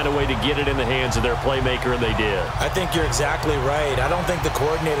wanted to find a way to get it in the hands of their playmaker, and they did. I think you're exactly right. I don't think the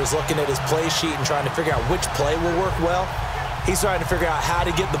coordinator's looking at his play sheet and trying to figure out which play will work well. He's trying to figure out how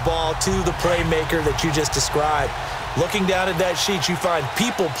to get the ball to the playmaker that you just described. Looking down at that sheet, you find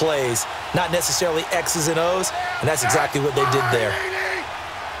people plays, not necessarily X's and O's, and that's exactly what they did there.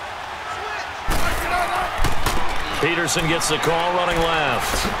 Peterson gets the call running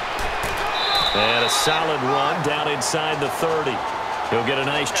left. And a solid run down inside the 30. He'll get a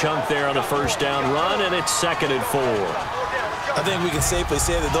nice chunk there on the first down run, and it's 2nd and 4. I think we can safely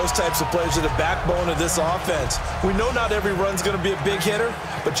say that those types of plays are the backbone of this offense. We know not every run's going to be a big hitter,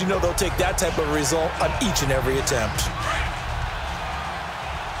 but you know they'll take that type of result on each and every attempt.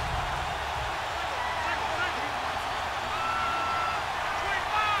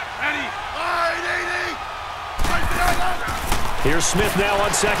 Here's Smith now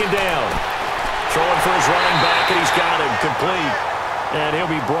on 2nd down. Throwing for his running back, and he's got him complete. And he'll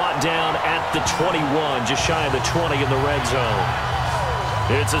be brought down at the 21, just shy of the 20 in the red zone.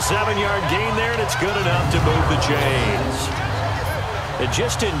 It's a 7-yard gain there, and it's good enough to move the chains. And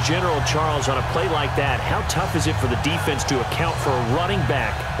just in general, Charles, on a play like that, how tough is it for the defense to account for a running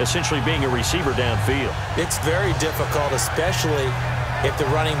back essentially being a receiver downfield? It's very difficult, especially if the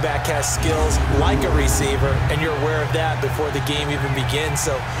running back has skills like a receiver, and you're aware of that before the game even begins.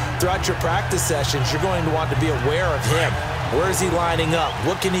 So throughout your practice sessions, you're going to want to be aware of him. Where is he lining up?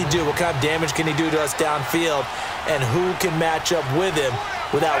 What can he do? What kind of damage can he do to us downfield? And who can match up with him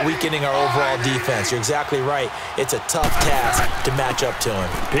without weakening our overall defense? You're exactly right. It's a tough task to match up to him.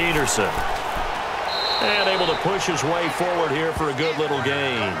 Peterson. And able to push his way forward here for a good little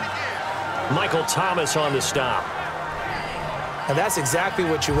gain. Michael Thomas on the stop. And that's exactly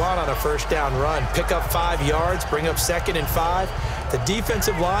what you want on a first down run. Pick up 5 yards, bring up 2nd and 5. The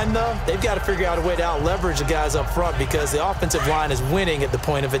defensive line, though, they've got to figure out a way to out-leverage the guys up front because the offensive line is winning at the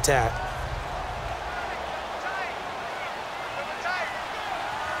point of attack.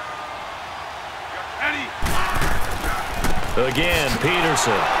 Again,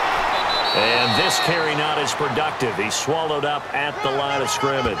 Peterson. And this carry not as productive. He's swallowed up at the line of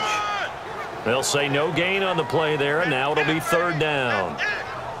scrimmage. They'll say no gain on the play there, and now it'll be 3rd down.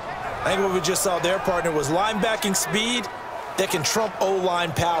 I think what we just saw there, partner, was linebacking speed that can trump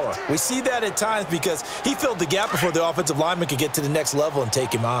O-line power. We see that at times because he filled the gap before the offensive lineman could get to the next level and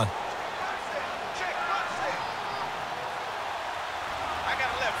take him on.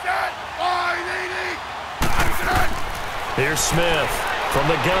 Here's Smith from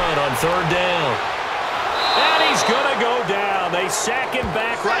the gun on 3rd down. And he's going to go down. They sack him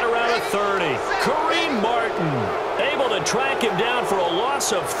back right around the 30. Kareem Martin able to track him down for a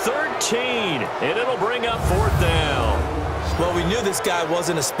loss of 13. And it'll bring up 4th down. Well, we knew this guy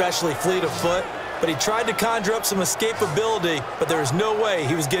wasn't especially fleet of foot, but he tried to conjure up some escapability, but there was no way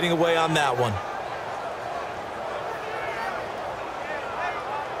he was getting away on that one.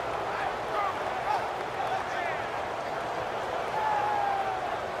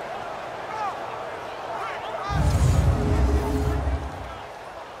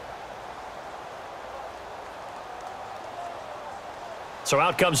 So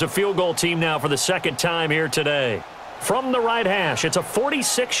out comes the field goal team now for the 2nd time here today. From the right hash, it's a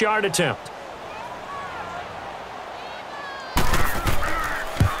 46-yard attempt.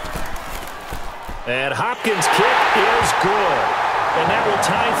 And Hopkins' kick is good. And that will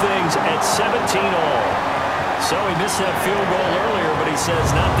tie things at 17-all. So he missed that field goal earlier, but he says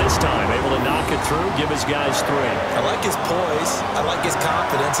not this time. Able to knock it through, give his guys 3. I like his poise. I like his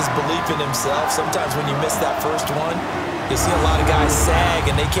confidence, his belief in himself. Sometimes when you miss that first one, you see a lot of guys sag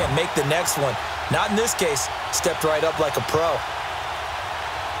and they can't make the next one. Not in this case. Stepped right up like a pro.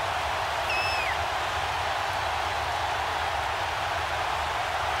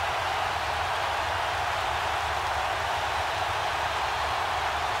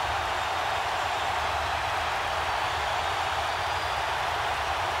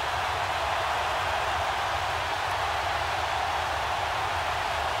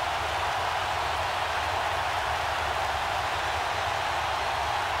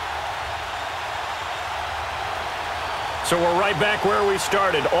 So we're right back where we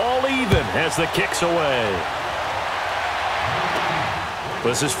started, all even as the kick's away.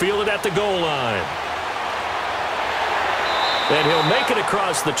 This is fielded at the goal line. And he'll make it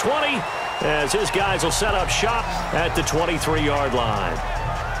across the 20 as his guys will set up shop at the 23-yard line.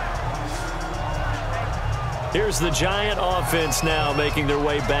 Here's the Giant offense now making their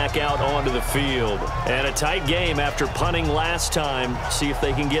way back out onto the field. And a tight game after punting last time. See if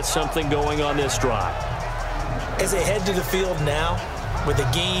they can get something going on this drive. As they head to the field now, with the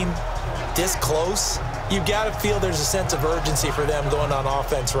game this close, you've got to feel there's a sense of urgency for them going on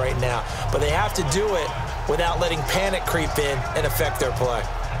offense right now. But they have to do it without letting panic creep in and affect their play.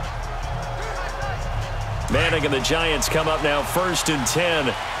 Manning and the Giants come up now 1st and 10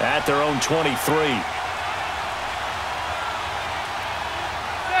 at their own 23.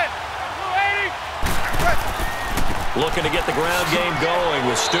 Looking to get the ground game going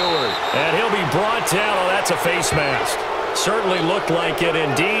with Stewart. And he'll be brought down. Oh, that's a face mask. Certainly looked like it.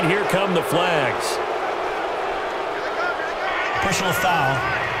 Indeed, here come the flags. Personal foul,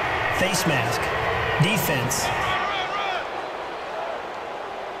 face mask, defense.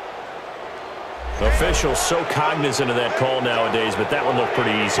 Officials so cognizant of that call nowadays, but that one looked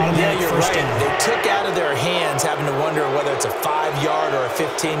pretty easy. Yeah, you're right. They took out of their hands having to wonder whether it's a 5-yard or a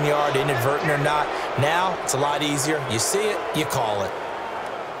 15-yard inadvertent or not. Now, it's a lot easier. You see it, you call it.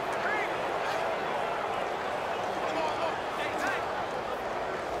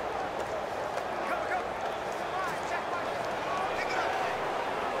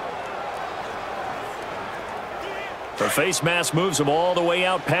 The face mask moves them all the way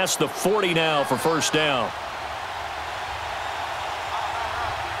out past the 40 now for first down.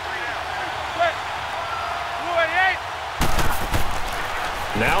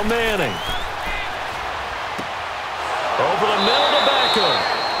 Now Manning. Over the middle to Beckham.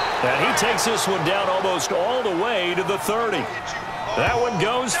 And he takes this one down almost all the way to the 30. That one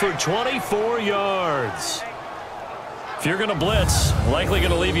goes for 24 yards. If you're going to blitz, likely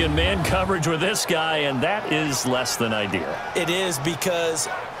going to leave you in man coverage with this guy, and that is less than ideal. It is, because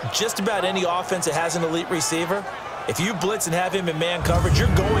just about any offense that has an elite receiver, if you blitz and have him in man coverage,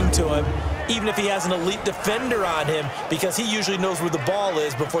 you're going to him, even if he has an elite defender on him, because he usually knows where the ball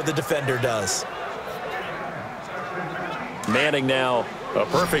is before the defender does. Manning now a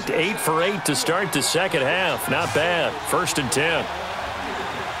perfect 8 for 8 to start the second half. Not bad. 1st and 10.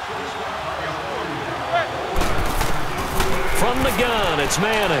 From the gun, it's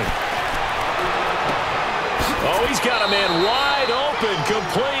Manning. Oh, he's got a man wide open,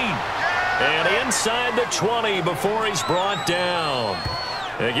 complete. And inside the 20 before he's brought down.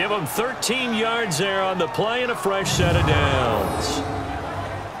 They give him 13 yards there on the play and a fresh set of downs.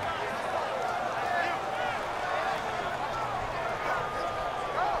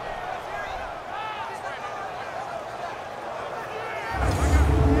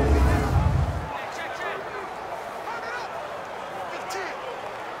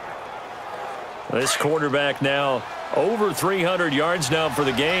 This quarterback now over 300 yards now for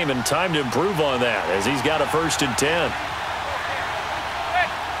the game, and time to improve on that as he's got a 1st and 10.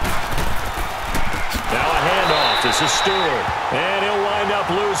 Now a handoff. This is Stewart. And he'll wind up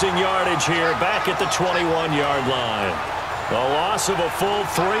losing yardage here back at the 21-yard line. A loss of a full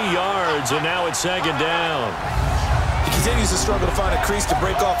 3 yards, and now it's 2nd down. He continues to struggle to find a crease to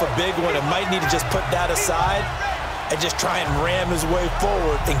break off a big one, and might need to just put that aside and just try and ram his way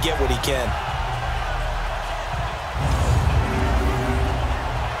forward and get what he can.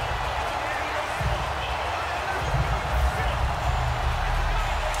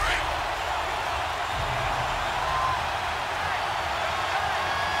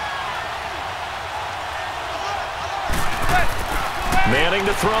 Manning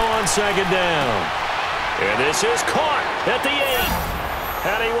to throw on 2nd down. And this is caught at the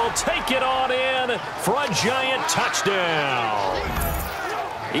 8. And he will take it on in for a Giant touchdown.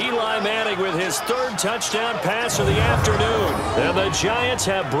 Eli Manning with his 3rd touchdown pass of the afternoon. And the Giants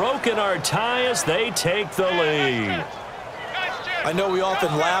have broken our tie as they take the lead. I know we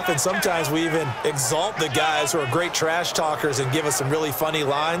often laugh, and sometimes we even exalt the guys who are great trash talkers and give us some really funny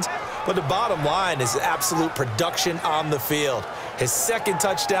lines. But the bottom line is absolute production on the field. His 2nd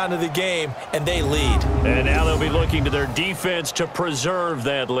touchdown of the game, and they lead. And now they'll be looking to their defense to preserve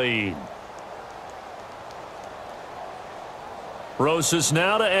that lead. Rosas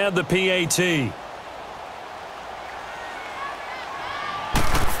now to add the PAT.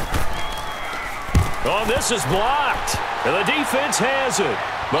 Oh, this is blocked. And the defense has it.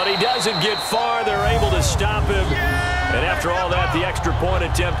 But he doesn't get far. They're able to stop him. And after all that, the extra point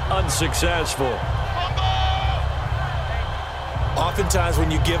attempt unsuccessful. Oftentimes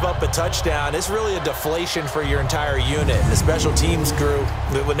when you give up a touchdown, it's really a deflation for your entire unit. And the special teams crew,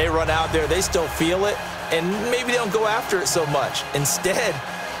 when they run out there, they still feel it, and maybe they don't go after it so much. Instead,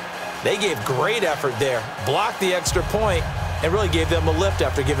 they gave great effort there, blocked the extra point, and really gave them a lift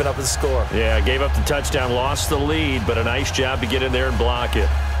after giving up the score. Yeah, gave up the touchdown, lost the lead, but a nice job to get in there and block it.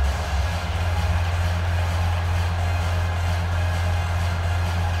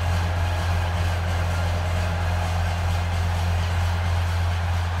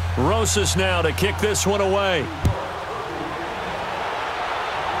 Rosas now to kick this one away.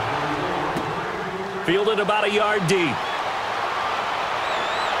 Fielded about a yard deep.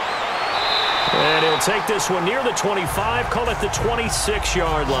 And he'll take this one near the 25, call it the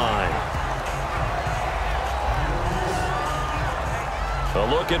 26-yard line. A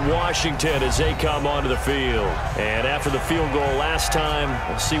look at Washington as they come onto the field. And after the field goal last time,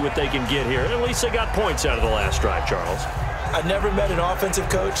 we'll see what they can get here. At least they got points out of the last drive, Charles. I never met an offensive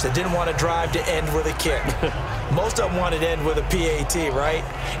coach that didn't want to drive to end with a kick. Most of them wanted to end with a PAT, right?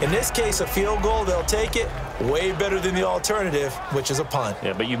 In this case, a field goal, they'll take it. Way better than the alternative, which is a punt.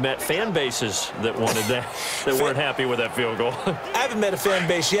 Yeah, but you met fan bases that wanted that, that weren't happy with that field goal. I haven't met a fan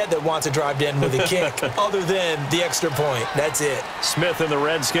base yet that wants to drive to end with a kick, other than the extra point. That's it. Smith and the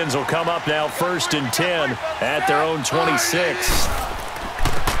Redskins will come up now 1st and 10 at their own 26.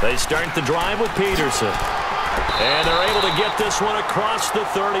 They start the drive with Peterson. And they're able to get this one across the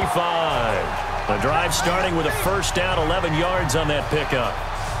 35. The drive starting with a first down, 11 yards on that pickup.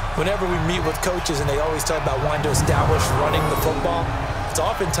 Whenever we meet with coaches and they always talk about wanting to establish running the football, it's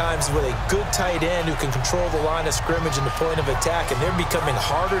oftentimes with a good tight end who can control the line of scrimmage and the point of attack, and they're becoming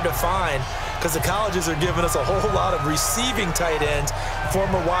harder to find because the colleges are giving us a whole lot of receiving tight ends,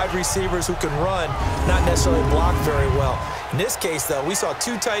 former wide receivers who can run, not necessarily block very well. In this case, though, we saw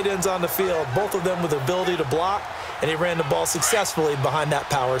 2 tight ends on the field, both of them with the ability to block, and he ran the ball successfully behind that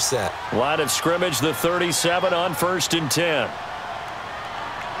power set. Line of scrimmage, the 37 on 1st and 10.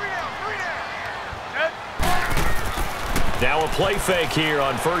 Now a play fake here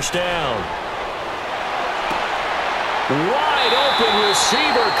on 1st down. Wide open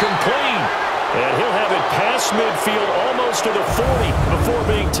receiver complete. And he'll have it past midfield almost to the 40 before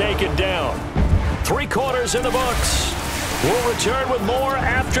being taken down. 3 quarters in the books. We'll return with more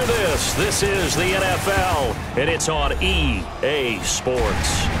after this. This is the NFL, and it's on EA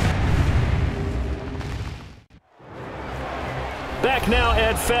Sports. Back now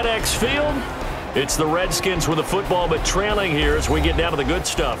at FedExField. It's the Redskins with the football, but trailing here as we get down to the good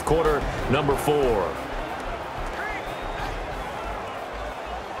stuff. Quarter number 4.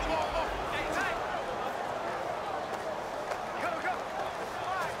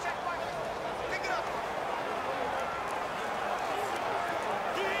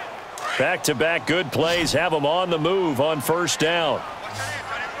 Back-to-back good plays have them on the move on 1st down.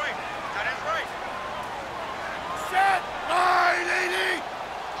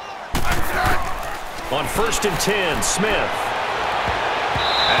 On 1st and 10, Smith.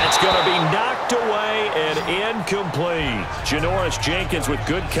 That's going to be knocked away and incomplete. Janoris Jenkins with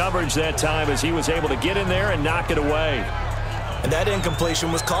good coverage that time as he was able to get in there and knock it away. And that incompletion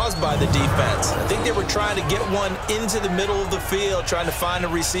was caused by the defense. I think they were trying to get one into the middle of the field, trying to find a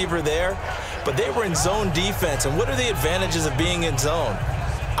receiver there. But they were in zone defense. And what are the advantages of being in zone?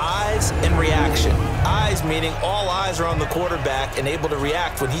 Eyes and reaction. Eyes meaning all eyes are on the quarterback and able to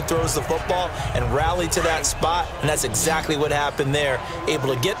react when he throws the football and rally to that spot. And that's exactly what happened there.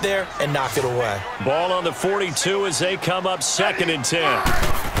 Able to get there and knock it away. Ball on the 42 as they come up 2nd and 10.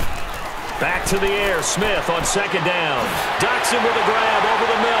 Back to the air. Smith on 2nd down. Doxson with a grab over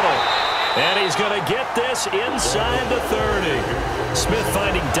the middle. And he's going to get this inside the 30. Smith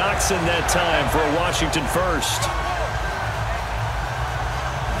finding Doxson that time for a Washington first.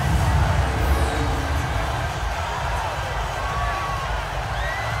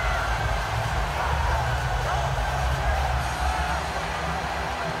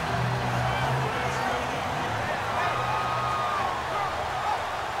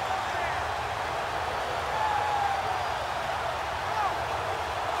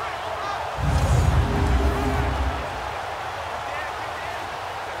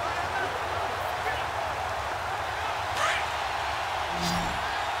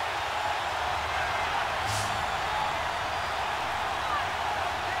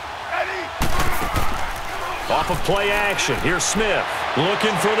 Off of play action, here's Smith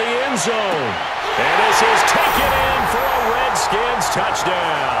looking for the end zone. And this is taken in for a Redskins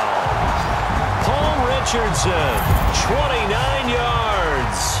touchdown. Paul Richardson, 29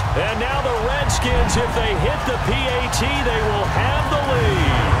 yards. And now the Redskins, if they hit the PAT, they will have the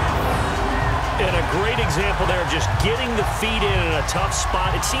lead. And a great example there of just getting the feet in a tough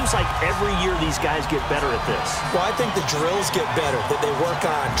spot. It seems like every year these guys get better at this. Well, I think the drills get better, that they work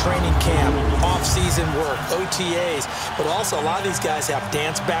on training camp, off-season work, OTAs, but also a lot of these guys have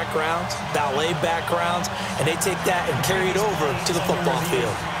dance backgrounds, ballet backgrounds, and they take that and carry it over to the football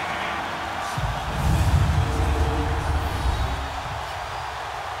field.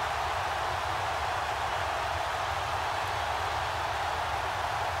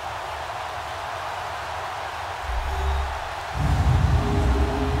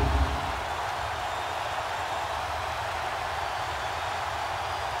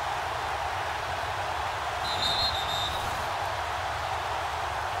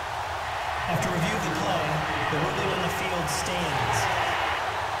 After review of the play, the ruling on the field stands.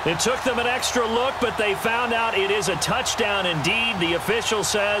 It took them an extra look, but they found out it is a touchdown indeed. The official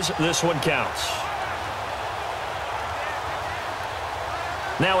says this one counts.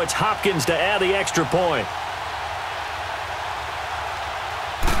 Now it's Hopkins to add the extra point.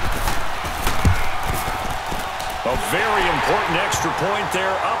 A very important extra point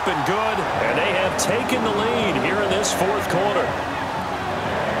there, up and good. And they have taken the lead here in this fourth quarter.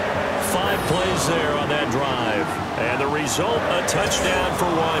 5 plays there on that drive. And the result, a touchdown for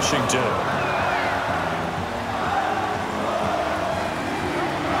Washington.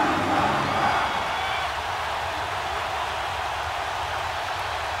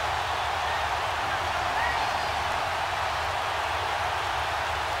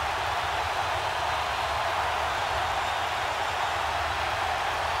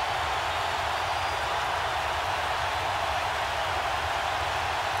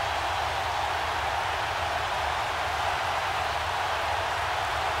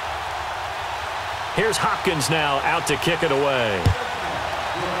 Here's Hopkins now out to kick it away.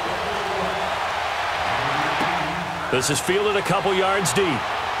 This is fielded a couple yards deep.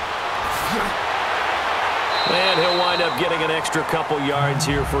 And he'll wind up getting an extra couple yards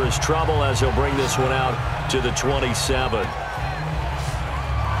here for his trouble as he'll bring this one out to the 27.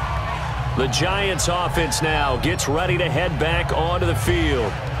 The Giants offense now gets ready to head back onto the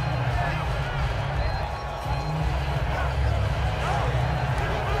field.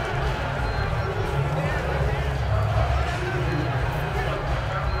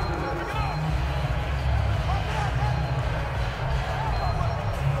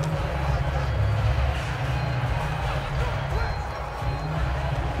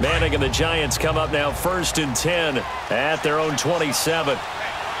 Manning and the Giants come up now 1st and 10 at their own 27.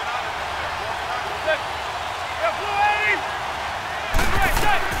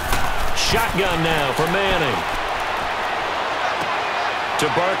 Shotgun now for Manning. To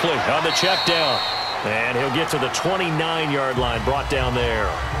Barkley on the check down. And he'll get to the 29-yard line, brought down there.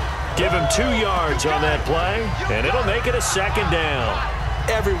 Give him 2 yards on that play, and it'll make it a 2nd down.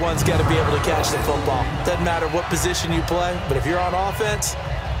 Everyone's got to be able to catch the football. Doesn't matter what position you play, but if you're on offense,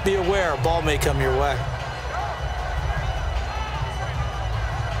 be aware a ball may come your way.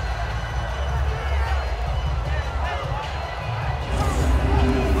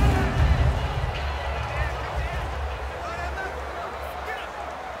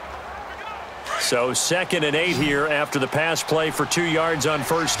 So 2nd and 8 here after the pass play for 2 yards on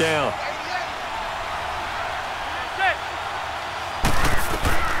 1st down.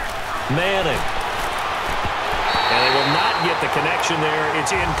 Manning. And they will not get the connection there.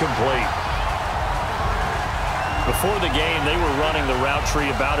 It's incomplete. Before the game, they were running the route tree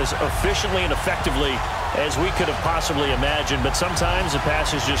about as efficiently and effectively as we could have possibly imagined, but sometimes the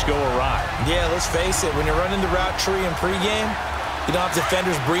passes just go awry. Yeah, let's face it. When you're running the route tree in pregame, you don't have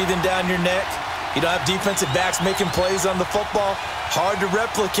defenders breathing down your neck. You don't have defensive backs making plays on the football. Hard to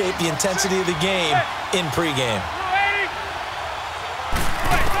replicate the intensity of the game in pregame.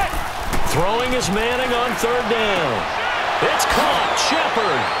 Throwing is Manning on 3rd down. It's caught.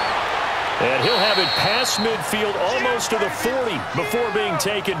 Shepard. And he'll have it past midfield almost to the 40 before being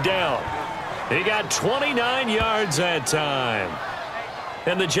taken down. He got 29 yards that time.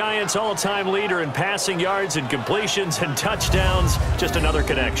 And the Giants' all-time leader in passing yards and completions and touchdowns, just another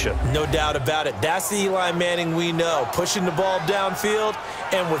connection. No doubt about it. That's the Eli Manning we know, pushing the ball downfield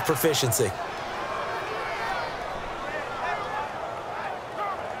and with proficiency.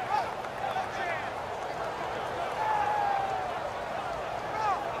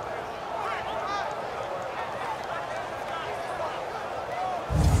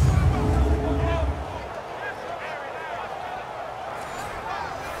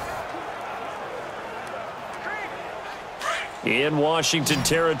 In Washington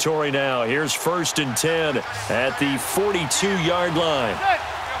territory now. Here's 1st and 10 at the 42-yard line.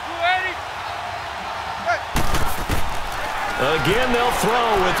 Again, they'll throw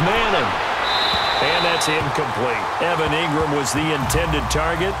with Manning. And that's incomplete. Evan Ingram was the intended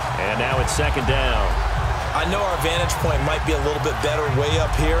target, and now it's 2nd down. I know our vantage point might be a little bit better way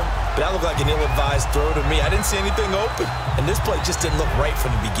up here, but that looked like an ill-advised throw to me. I didn't see anything open, and this play just didn't look right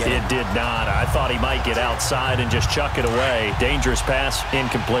from the beginning. It did not. I thought he might get outside and just chuck it away. Dangerous pass,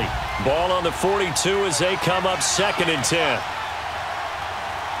 incomplete. Ball on the 42 as they come up 2nd and 10.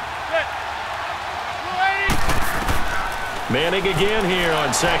 Manning again here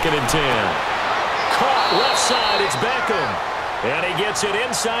on 2nd and 10. Caught left side, it's Beckham. And he gets it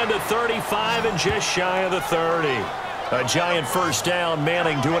inside the 35 and just shy of the 30. A giant 1st down.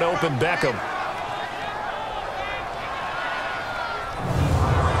 Manning to an open Beckham.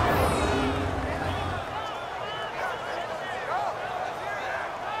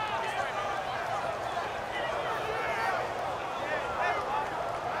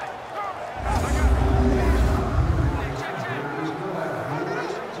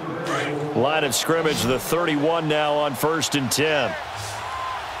 Line of scrimmage, the 31 now on 1st and 10.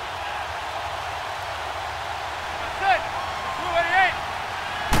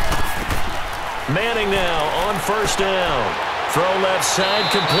 Manning now on 1st down. Throw left side,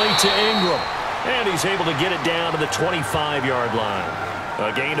 complete to Ingram. And he's able to get it down to the 25-yard line.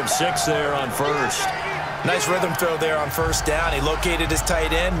 A gain of 6 there on 1st. Nice rhythm throw there on 1st down. He located his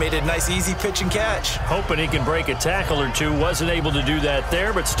tight end, made a nice easy pitch and catch. Hoping he can break a tackle or two. Wasn't able to do that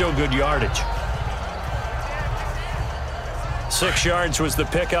there, but still good yardage. 6 yards was the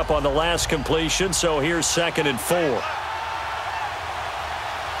pickup on the last completion, so here's 2nd and 4.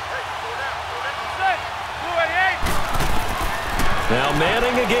 Now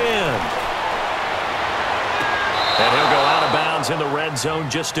Manning again. And he'll go out of bounds in the red zone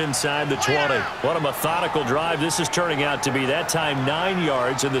just inside the 20. What a methodical drive this is turning out to be. That time 9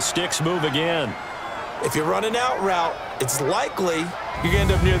 yards, and the sticks move again. If you're running out route, it's likely you're going to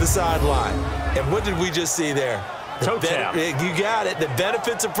end up near the sideline. And what did we just see there? Toe tap. You got it. The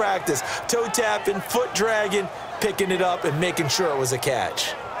benefits of practice. Toe tapping, foot dragging, picking it up, and making sure it was a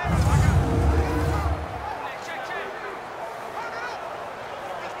catch.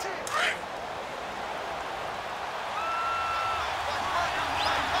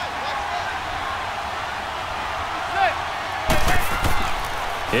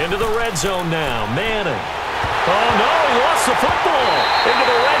 Into the red zone now. Manning. Oh, no, he lost the football. Into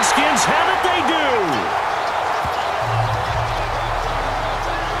the Redskins have it, they do.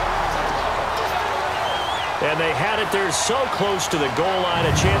 And they had it there so close to the goal line,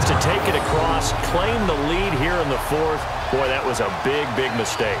 a chance to take it across, claim the lead here in the 4th. Boy, that was a big, big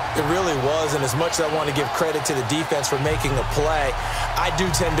mistake. It really was, and as much as I want to give credit to the defense for making a play, I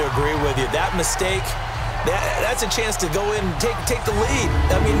do tend to agree with you. That mistake, that's a chance to go in and take the lead.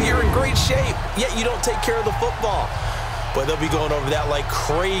 I mean, you're in great shape, yet you don't take care of the football. But they'll be going over that like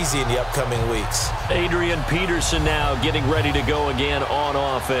crazy in the upcoming weeks. Adrian Peterson now getting ready to go again on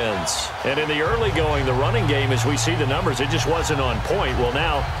offense. And in the early going, the running game, as we see the numbers, it just wasn't on point. Well,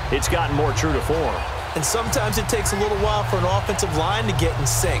 now it's gotten more true to form. And sometimes it takes a little while for an offensive line to get in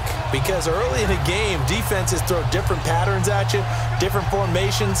sync, because early in a game, defenses throw different patterns at you, different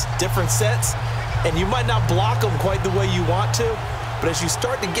formations, different sets, and you might not block them quite the way you want to, but as you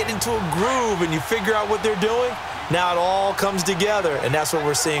start to get into a groove and you figure out what they're doing, now it all comes together, and that's what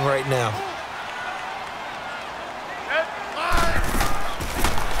we're seeing right now.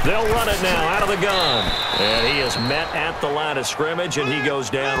 They'll run it now out of the gun. And he is met at the line of scrimmage, and he goes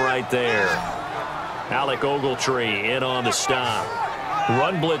down right there. Alec Ogletree in on the stop.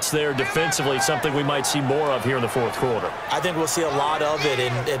 Run blitz there defensively, something we might see more of here in the 4th quarter. I think we'll see a lot of it,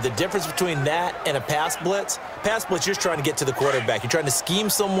 and the difference between that and a pass blitz, you're trying to get to the quarterback. You're trying to scheme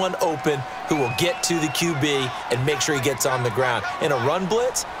someone open who will get to the QB and make sure he gets on the ground. In a run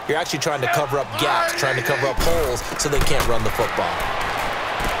blitz, you're actually trying to cover up gaps, trying to cover up holes so they can't run the football.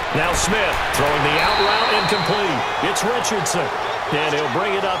 Now Smith throwing the out route incomplete. It's Richardson. And he'll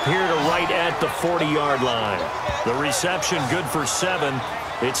bring it up here to right at the 40-yard line. The reception good for 7.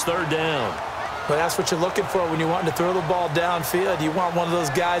 It's 3rd down. Well, that's what you're looking for when you want to throw the ball downfield. You want one of those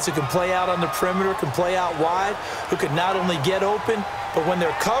guys who can play out on the perimeter, can play out wide, who can not only get open, but when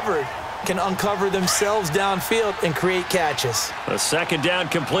they're covered, can uncover themselves downfield and create catches. A 2nd down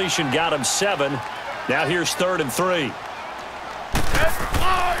completion got him 7. Now here's 3rd and 3.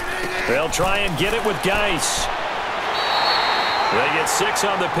 They'll try and get it with Geis. They get 6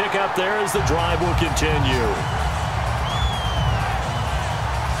 on the pickup there as the drive will continue.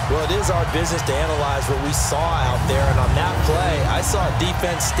 Well, it is our business to analyze what we saw out there, and on that play, I saw a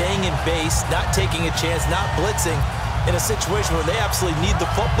defense staying in base, not taking a chance, not blitzing in a situation where they absolutely need the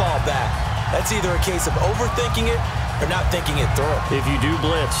football back. That's either a case of overthinking it or not thinking it through. If you do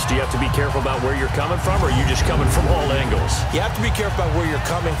blitz, do you have to be careful about where you're coming from, or are you just coming from all angles? You have to be careful about where you're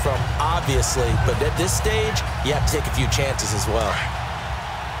coming from, obviously, but at this stage, you have to take a few chances as well.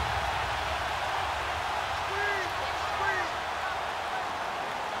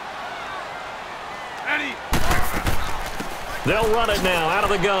 They'll run it now out of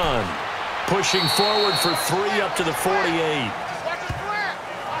the gun. Pushing forward for 3 up to the 48.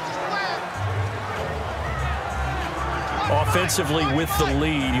 Offensively with the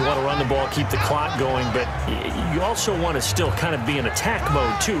lead, you want to run the ball, keep the clock going, but you also want to still kind of be in attack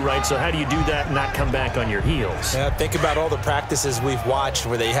mode too, right? So how do you do that and not come back on your heels? Yeah, think about all the practices we've watched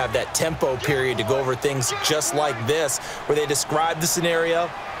where they have that tempo period to go over things just like this, where they describe the scenario,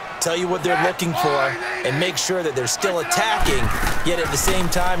 tell you what they're looking for, and make sure that they're still attacking, yet at the same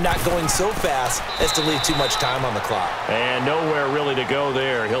time not going so fast as to leave too much time on the clock. And nowhere really to go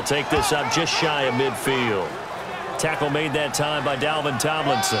there. He'll take this up just shy of midfield. Tackle made that time by Dalvin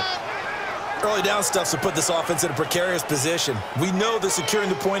Tomlinson. Early down stuff to put this offense in a precarious position. We know that securing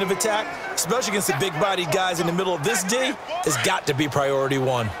the point of attack, especially against the big-bodied guys in the middle of this D, has got to be priority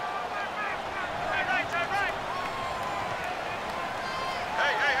one.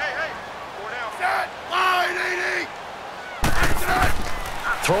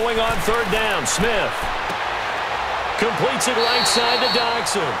 Throwing on third down, Smith. Completes it right side to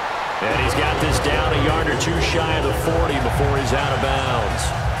Dodson. And he's got this down a yard or two shy of the 40 before he's out of bounds.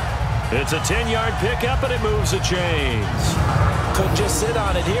 It's a 10-yard pickup, and it moves the chains. Couldn't just sit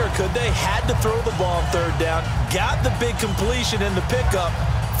on it here, could they? Had to throw the ball on third down. Got the big completion in the pickup.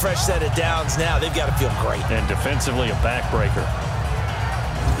 Fresh set of downs now. They've got to feel great. And defensively, a backbreaker.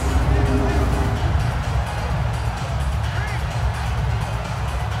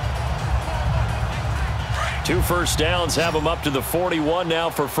 Two first downs have them up to the 41 now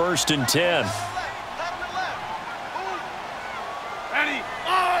for 1st and 10.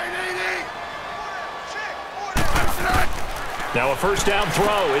 Now a first down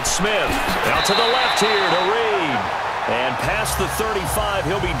throw. It's Smith. Out to the left here to Reed. And past the 35,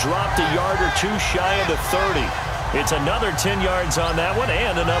 he'll be dropped a yard or two shy of the 30. It's another 10 yards on that one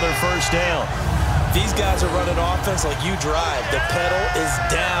and another first down. These guys are running offense like you drive. The pedal is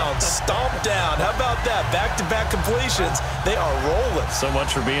down, stomped down. How about that? Back-to-back completions. They are rolling. So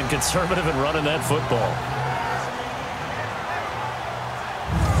much for being conservative and running that football.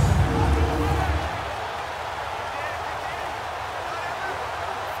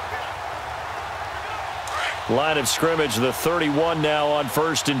 Line of scrimmage, the 31 now on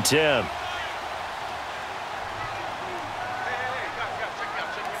 1st and 10.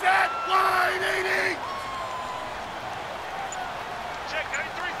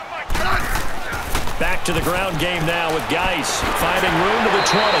 Back to the ground game now with Geis finding room to the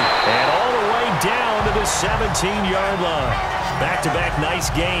 20 and all the way down to the 17-yard line. Back-to-back nice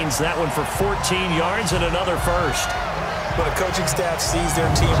gains. That one for 14 yards and another first. When a coaching staff sees their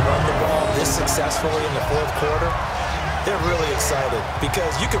team run the ball this successfully in the fourth quarter, they're really excited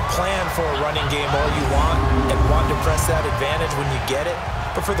because you can plan for a running game all you want and want to press that advantage when you get it.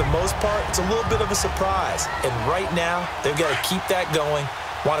 But for the most part, it's a little bit of a surprise. And right now, they've got to keep that going.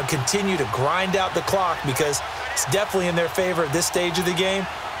 Want to continue to grind out the clock because it's definitely in their favor at this stage of the game.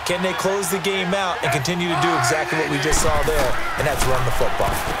 Can they close the game out and continue to do exactly what we just saw there, and that's run the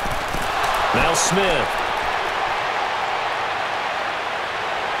football. Now Smith.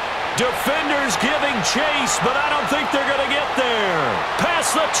 Defenders giving chase, but I don't think they're going to get there.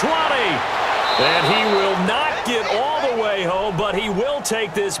 Past the 20. And he will not get all the way home, but he will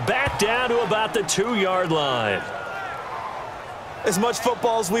take this back down to about the 2-yard line. As much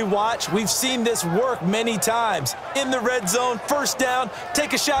football as we watch, we've seen this work many times. In the red zone, first down,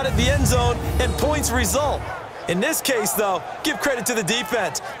 take a shot at the end zone, and points result. In this case, though, give credit to the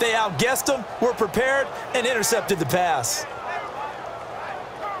defense. They outguessed them, were prepared, and intercepted the pass.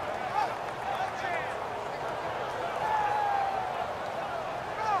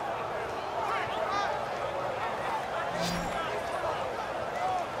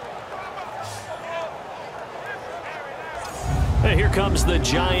 And here comes the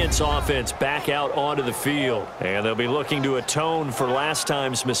Giants offense back out onto the field. And they'll be looking to atone for last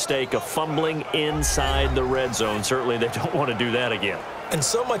time's mistake of fumbling inside the red zone. Certainly they don't want to do that again. And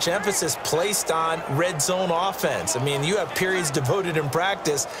so much emphasis placed on red zone offense. I mean, you have periods devoted in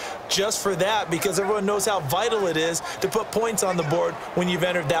practice just for that because everyone knows how vital it is to put points on the board when you've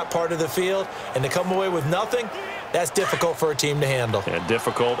entered that part of the field. And to come away with nothing, that's difficult for a team to handle. And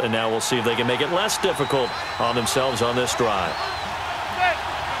difficult, and now we'll see if they can make it less difficult on themselves on this drive.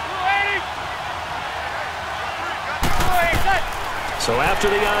 So after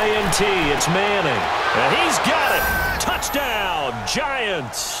the INT, it's Manning. And he's got it. Touchdown,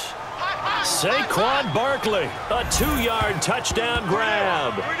 Giants. Saquon Barkley, a 2-yard touchdown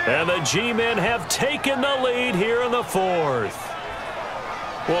grab. And the G-men have taken the lead here in the fourth.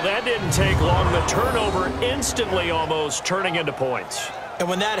 Well, that didn't take long. The turnover instantly almost turning into points. And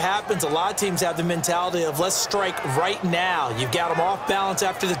when that happens, a lot of teams have the mentality of let's strike right now. You've got them off balance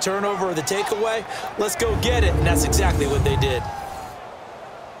after the turnover or the takeaway. Let's go get it. And that's exactly what they did.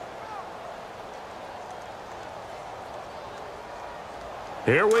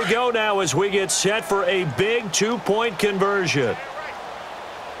 Here we go now as we get set for a big 2-point conversion.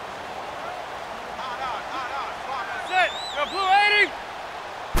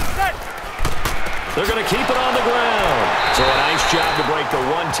 They're going to keep it on the ground. So a nice job to break the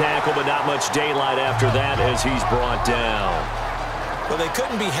one tackle, but not much daylight after that as he's brought down. Well, they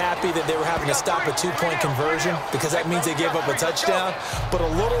couldn't be happy that they were having to stop a two-point conversion because that means they gave up a touchdown. But a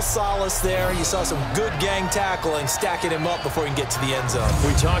little solace there. You saw some good gang tackling, stacking him up before he can get to the end zone.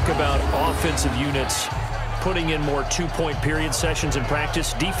 We talk about offensive units putting in more two-point period sessions in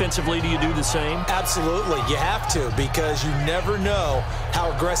practice. Defensively, do you do the same? Absolutely. You have to, because you never know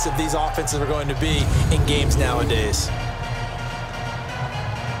how aggressive these offenses are going to be in games nowadays.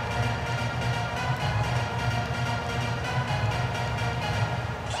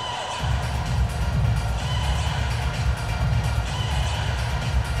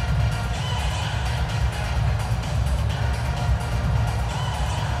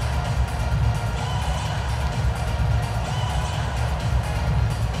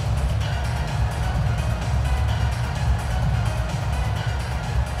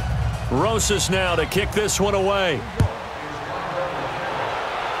 Rosas now to kick this one away.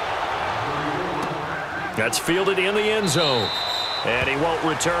 That's fielded in the end zone. And he won't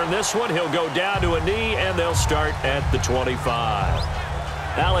return this one. He'll go down to a knee, and they'll start at the 25.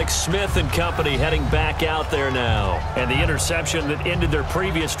 Alex Smith and company heading back out there now. And the interception that ended their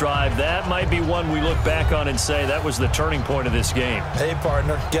previous drive, that might be one we look back on and say that was the turning point of this game. Hey,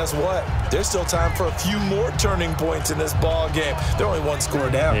 partner, guess what? There's still time for a few more turning points in this ball game. They're only one score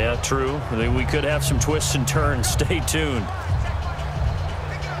down. Yeah, true. We could have some twists and turns. Stay tuned.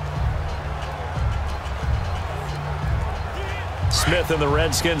 Smith and the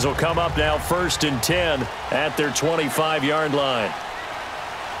Redskins will come up now 1st and 10 at their 25-yard line.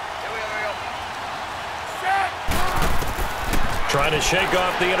 Trying to shake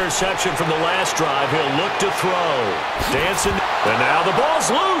off the interception from the last drive. He'll look to throw. Dancing. And now the ball's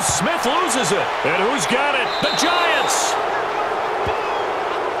loose. Smith loses it. And who's got it? The Giants.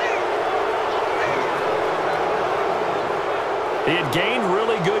 He had gained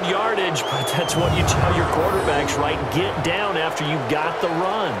really good yardage, but that's what you tell your quarterbacks, right? Get down after you've got the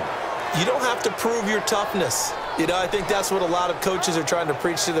run. You don't have to prove your toughness. You know, I think that's what a lot of coaches are trying to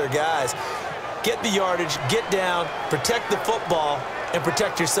preach to their guys. Get the yardage, get down, protect the football, and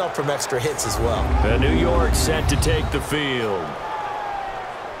protect yourself from extra hits as well. And New York set to take the field.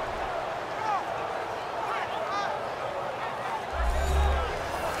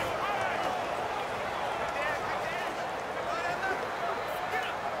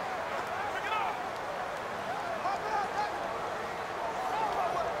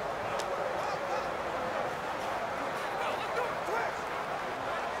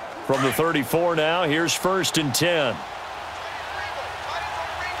 From the 34 now, here's 1st and 10.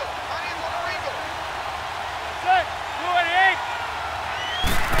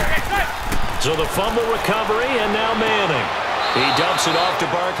 So the fumble recovery, and now Manning. He dumps it off to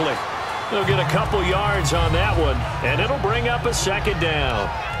Barkley. They'll get a couple yards on that one, and it'll bring up a 2nd down.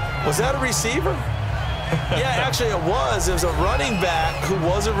 Was that a receiver? Yeah, actually it was. It was a running back who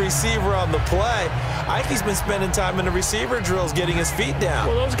was a receiver on the play. I think he's been spending time in the receiver drills getting his feet down.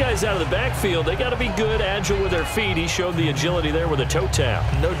 Well, those guys out of the backfield, they got to be good, agile with their feet. He showed the agility there with a toe tap.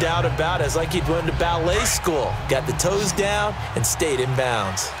 No doubt about it. It's like he'd went to ballet school. Got the toes down and stayed in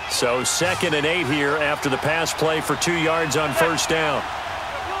bounds. So 2nd and 8 here after the pass play for 2 yards on 1st down.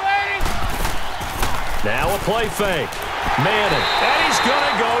 Now a play fake. Manning, and he's going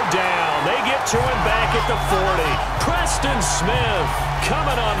to go down. They get to him back at the 40. Preston Smith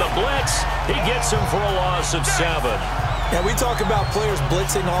coming on the blitz. He gets him for a loss of 7. Now, we talk about players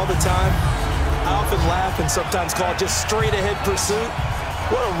blitzing all the time. I often laugh and sometimes call it just straight-ahead pursuit.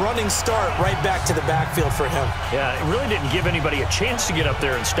 What a running start right back to the backfield for him. Yeah, it really didn't give anybody a chance to get up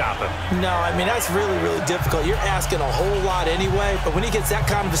there and stop him. No, I mean, that's really, really difficult. You're asking a whole lot anyway, but when he gets that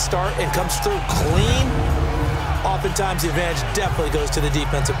kind of a start and comes through clean, oftentimes the advantage definitely goes to the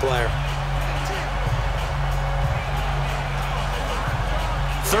defensive player.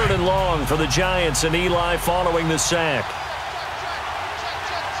 3rd and long for the Giants, and Eli following the sack.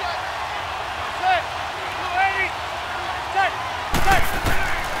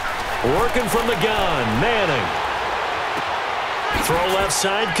 Working from the gun, Manning. Throw left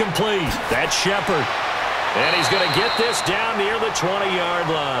side complete. That's Shepard. And he's going to get this down near the 20-yard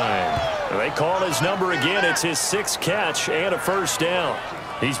line. They call his number again. It's his 6th catch and a 1st down.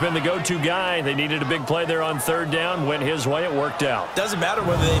 He's been the go-to guy. They needed a big play there on 3rd down. Went his way. It worked out. Doesn't matter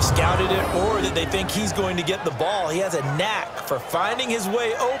whether they've scouted it or that they think he's going to get the ball. He has a knack for finding his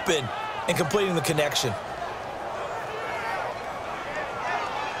way open and completing the connection.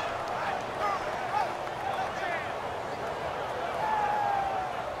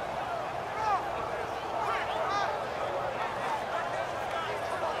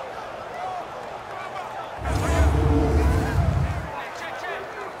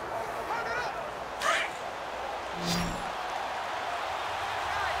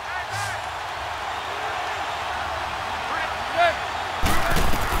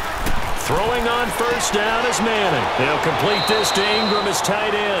 on first down is Manning. He'll complete this to Ingram as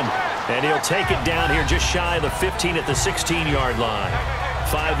tight end. And he'll take it down here just shy of the 15 at the 16-yard line.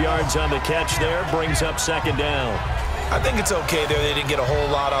 5 yards on the catch there, brings up second down. I think it's okay there. They didn't get a whole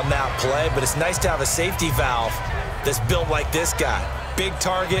lot on that play, but it's nice to have a safety valve that's built like this guy. Big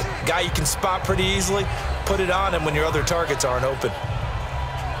target, guy you can spot pretty easily. Put it on him when your other targets aren't open.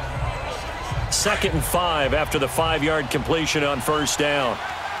 2nd and 5 after the 5-yard completion on first down.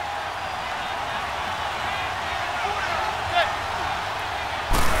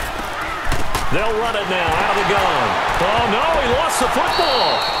 They'll run it now out of the gun. Oh, no, he lost the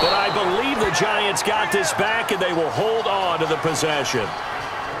football. But I believe the Giants got this back, and they will hold on to the possession.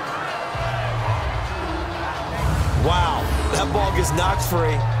 Wow, that ball gets knocked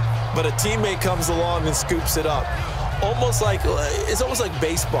free, but a teammate comes along and scoops it up. It's almost like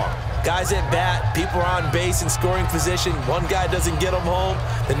baseball. Guys at bat, people are on base in scoring position. One guy doesn't get him home.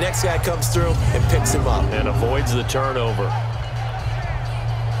 The next guy comes through and picks him up. And avoids the turnover.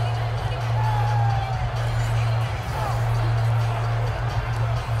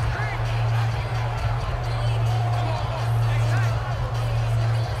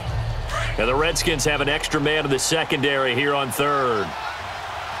 Now the Redskins have an extra man in the secondary here on third.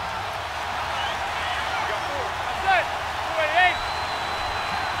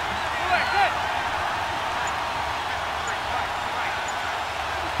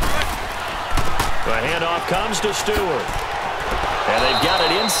 The handoff comes to Stewart. And they've got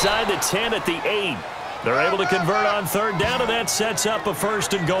it inside the 10 at the 8. They're able to convert on third down, and that sets up a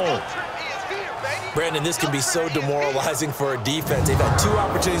 1st and goal. Brandon, this can be so demoralizing for a defense. They've had 2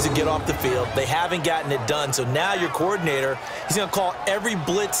 opportunities to get off the field. They haven't gotten it done. So now your coordinator, he's going to call every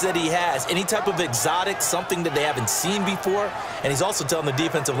blitz that he has, any type of exotic, something that they haven't seen before. And he's also telling the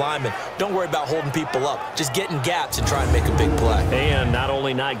defensive lineman, don't worry about holding people up. Just get in gaps and try and make a big play. And not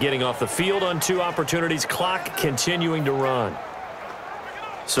only not getting off the field on 2 opportunities, clock continuing to run.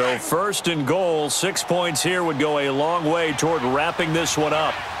 So 1st and goal, 6 points here would go a long way toward wrapping this one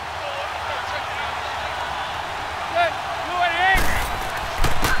up.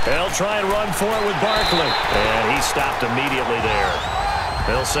 They'll try and run for it with Barkley. And he stopped immediately there.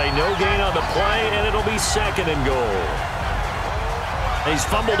 They'll say no gain on the play, and it'll be 2nd and goal. He's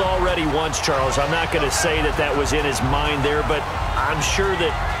fumbled already once, Charles. I'm not going to say that that was in his mind there, but I'm sure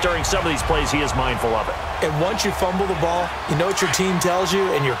that during some of these plays he is mindful of it. And once you fumble the ball, you know what your team tells you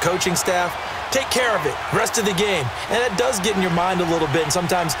and your coaching staff? Take care of it rest of the game. And that does get in your mind a little bit, and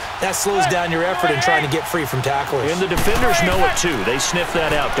sometimes that slows down your effort in trying to get free from tacklers. And the defenders know it too. They sniff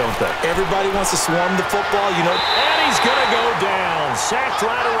that out, don't they? Everybody wants to swarm the football, you know. And he's going to go down. Sacked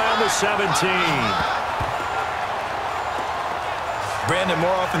right around the 17. Brandon,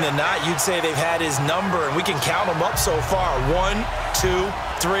 more often than not, you'd say they've had his number, and we can count them up so far. 1, 2,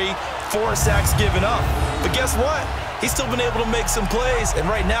 3, 4 sacks given up. But guess what? He's still been able to make some plays, and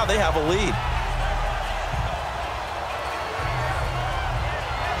right now they have a lead.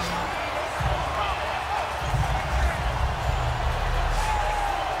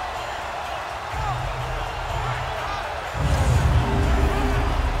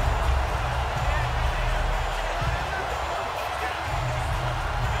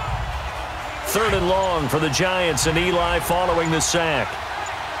 Third and long for the Giants, and Eli following the sack.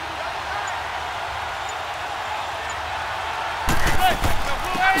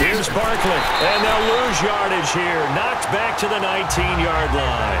 Here's Barkley, and they'll lose yardage here. Knocked back to the 19-yard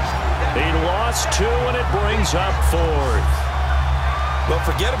line. He lost 2, and it brings up 4th. Well,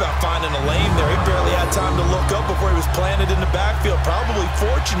 forget about finding a lane there. He barely had time to look up before he was planted in the backfield. Probably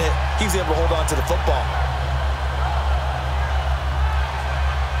fortunate he was able to hold on to the football.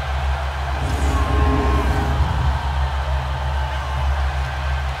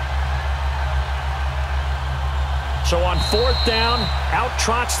 So on 4th down, out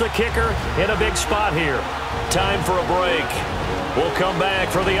trots the kicker in a big spot here. Time for a break. We'll come back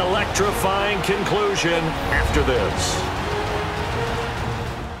for the electrifying conclusion after this.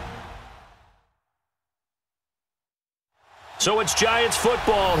 So it's Giants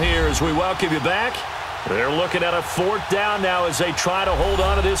football here as we welcome you back. They're looking at a 4th down now as they try to hold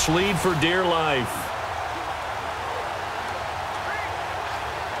on to this lead for dear life.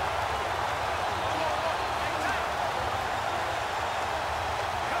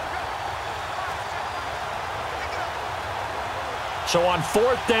 So on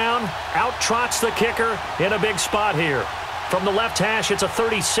 4th down, out trots the kicker in a big spot here. From the left hash, it's a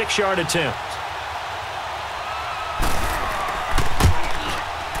 36-yard attempt.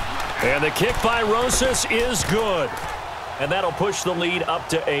 And the kick by Rosas is good. And that'll push the lead up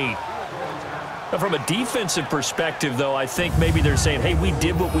to 8. From a defensive perspective, though, I think maybe they're saying, hey, we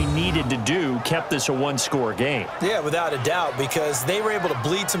did what we needed to do, kept this a one-score game. Yeah, without a doubt, because they were able to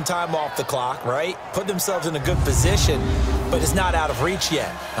bleed some time off the clock, right? Put themselves in a good position, but it's not out of reach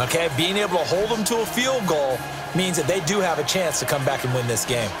yet, okay? Being able to hold them to a field goal means that they do have a chance to come back and win this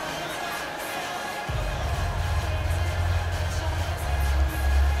game.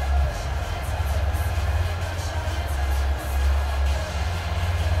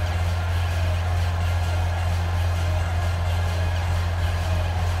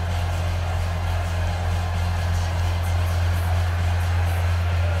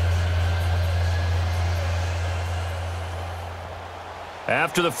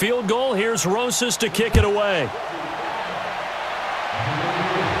 After the field goal, here's Rosas to kick it away.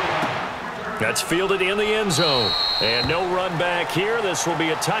 That's fielded in the end zone. And no run back here. This will be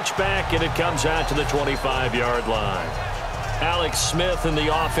a touchback, and it comes out to the 25-yard line. Alex Smith and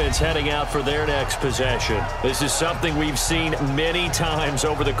the offense heading out for their next possession. This is something we've seen many times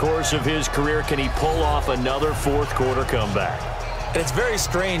over the course of his career. Can he pull off another fourth-quarter comeback? And it's very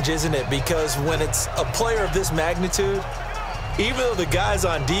strange, isn't it? Because when it's a player of this magnitude, even though the guys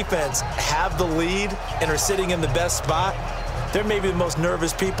on defense have the lead and are sitting in the best spot, they're maybe the most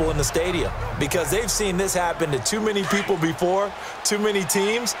nervous people in the stadium because they've seen this happen to too many people before, too many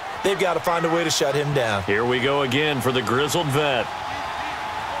teams. They've got to find a way to shut him down. Here we go again for the grizzled vet.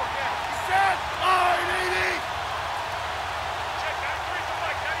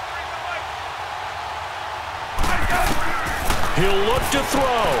 He'll look to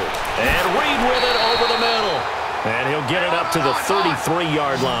throw, and Reed with it over the middle. And he'll get it up to the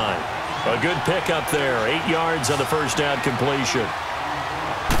 33-yard line. A good pickup there. 8 yards on the first down completion.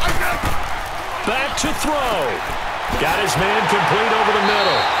 Back to throw. Got his man complete over the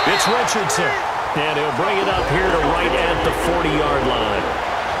middle. It's Richardson. And he'll bring it up here to right at the 40-yard line.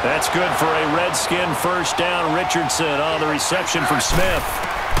 That's good for a Redskin first down. Richardson on the reception from Smith.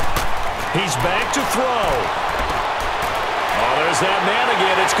 He's back to throw. Oh, there's that man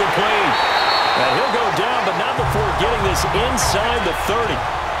again. It's complete. And he'll go down, but not before getting this inside the 30.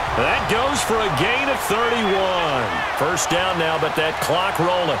 That goes for a gain of 31. First down now, but that clock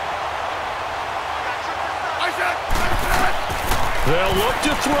rolling. They'll look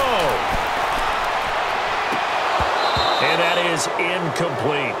to throw. And that is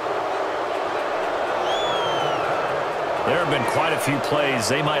incomplete. There have been quite a few plays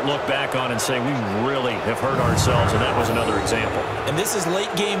they might look back on and say, we really have hurt ourselves, and that was another example. And this is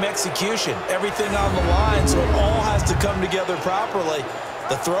late-game execution. Everything on the line, so it all has to come together properly.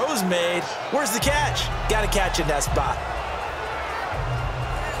 The throw's made. Where's the catch? Got to catch in that spot.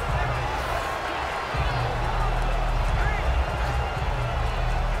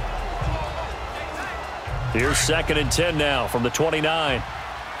 Here's 2nd and 10 now from the 29.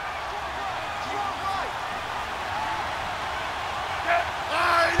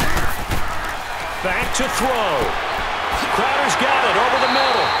 Back to throw. Crowder's got it over the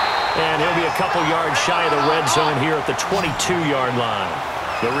middle. And he'll be a couple yards shy of the red zone here at the 22-yard line.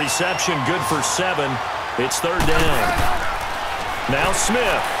 The reception good for 7. It's 3rd down. Now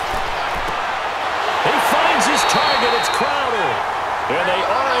Smith. He finds his target. It's Crowder. And they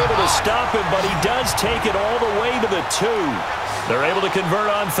are able to stop him, but he does take it all the way to the 2. They're able to convert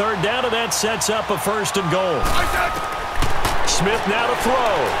on 3rd down, and that sets up a 1st and goal. Smith now to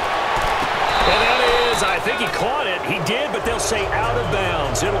throw. And that is, I think he caught it. He did, but they'll say out of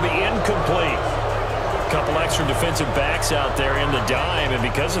bounds. It'll be incomplete. A couple extra defensive backs out there in the dime, and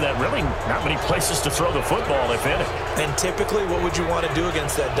because of that, really not many places to throw the football, if any. And typically, what would you want to do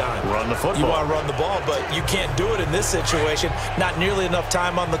against that dime? Run the football. You want to run the ball, but you can't do it in this situation. Not nearly enough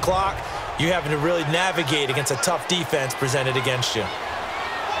time on the clock. You're having to really navigate against a tough defense presented against you.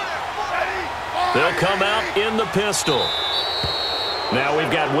 They'll come out in the pistol. Now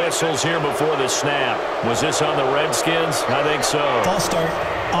we've got whistles here before the snap. Was this on the Redskins? I think so. False start,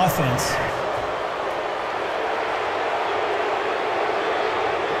 offense.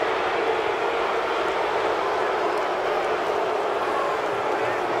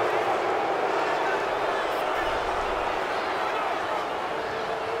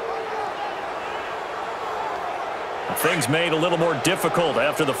 Things made a little more difficult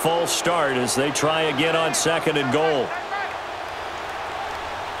after the false start as they try again on 2nd and goal.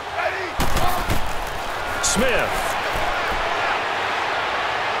 Smith.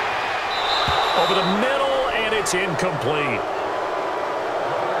 Over the middle, and it's incomplete.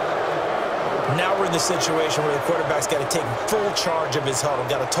 Now we're in the situation where the quarterback's got to take full charge of his huddle.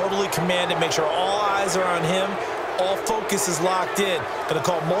 Got to totally command it, make sure all eyes are on him. All focus is locked in. Going to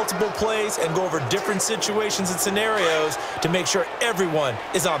call multiple plays and go over different situations and scenarios to make sure everyone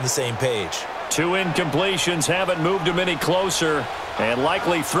is on the same page. 2 incompletions haven't moved him any closer. And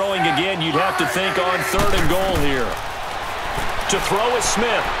likely throwing again, you'd have to think on 3rd and goal here. To throw is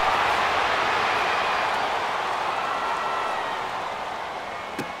Smith.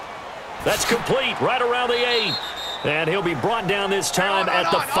 That's complete right around the 8. And he'll be brought down this time at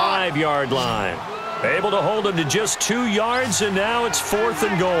the 5-yard line. Able to hold him to just 2 yards, and now it's 4th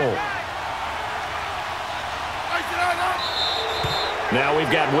and goal. Now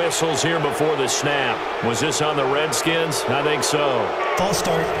we've got whistles here before the snap. Was this on the Redskins? I think so. False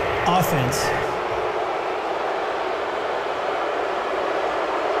start, offense.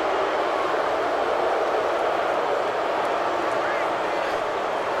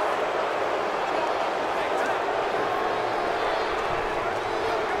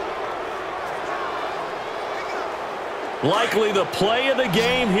 Likely the play of the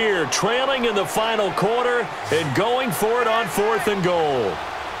game here, trailing in the final quarter and going for it on 4th and goal.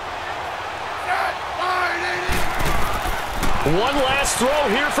 One last throw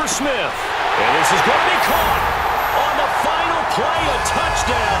here for Smith. And this is going to be caught on the final play, a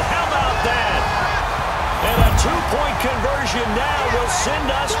touchdown. How about that? And a 2-point conversion now will send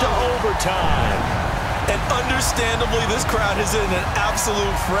us to overtime. And understandably, this crowd is in an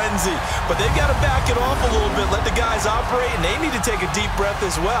absolute frenzy. But they've got to back it off a little bit, let the guys operate, and they need to take a deep breath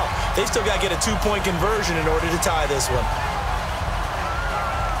as well. They still got to get a 2-point conversion in order to tie this one.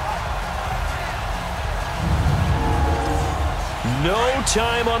 No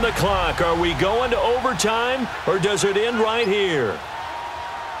time on the clock. Are we going to overtime, or does it end right here?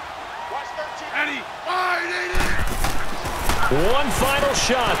 One final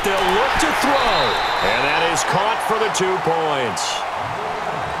shot. They'll look to throw. And that is caught for the 2 points.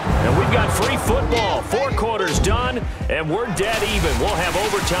 And we've got free football. 4 quarters done, and we're dead even. We'll have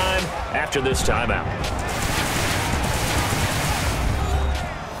overtime after this timeout.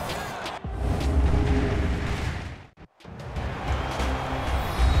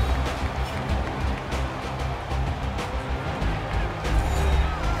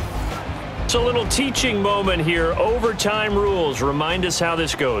 It's a little teaching moment here. Overtime rules. Remind us how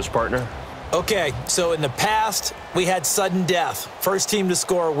this goes, partner. Okay, so in the past, we had sudden death. First team to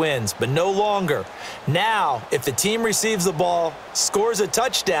score wins, but no longer. Now, if the team receives the ball, scores a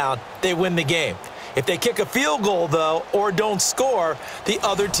touchdown, they win the game. If they kick a field goal, though, or don't score, the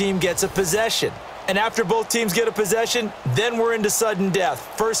other team gets a possession. And after both teams get a possession, then we're into sudden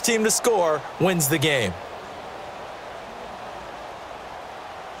death. First team to score wins the game.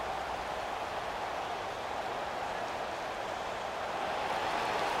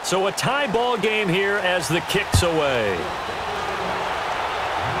 So a tie ball game here as the kick's away.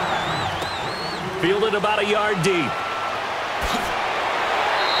 Fielded about a yard deep.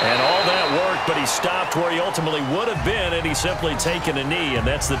 And all that work, but he stopped where he ultimately would have been, and he's simply taken a knee, and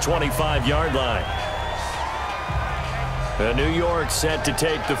that's the 25-yard line. And New York set to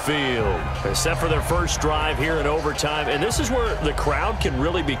take the field, except for their first drive here in overtime. And this is where the crowd can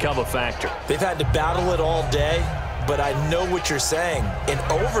really become a factor. They've had to battle it all day. But I know what you're saying. In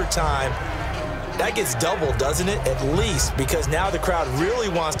overtime, that gets doubled, doesn't it? At least, because now the crowd really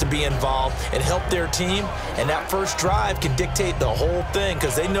wants to be involved and help their team. And that first drive can dictate the whole thing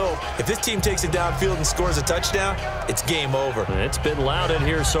because they know if this team takes it downfield and scores a touchdown, it's game over. It's been loud in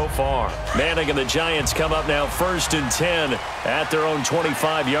here so far. Manning and the Giants come up now 1st and 10 at their own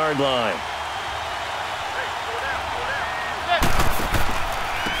 25-yard line.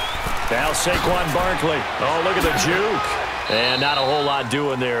 Now Saquon Barkley. Oh, look at the juke. And not a whole lot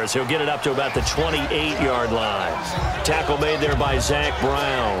doing there as he'll get it up to about the 28-yard line. Tackle made there by Zach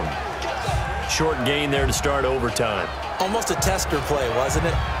Brown. Short gain there to start overtime. Almost a tester play, wasn't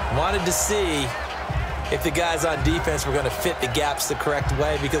it? Wanted to see if the guys on defense were going to fit the gaps the correct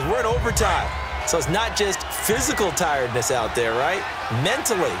way because we're in overtime. So it's not just physical tiredness out there, right?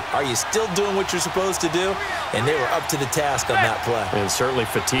 Mentally, are you still doing what you're supposed to do? And they were up to the task on that play. And certainly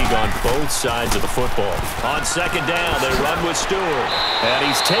fatigue on both sides of the football. On 2nd down, they run with Stewart. And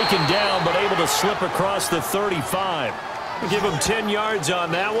he's taken down, but able to slip across the 35. Give him 10 yards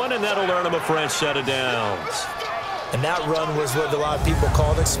on that one, and that'll earn him a fresh set of downs. And that run was what a lot of people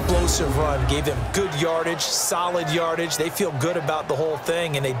call an explosive run. Gave them good yardage, solid yardage. They feel good about the whole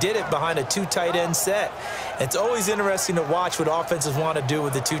thing, and they did it behind a 2 tight end set. It's always interesting to watch what offenses want to do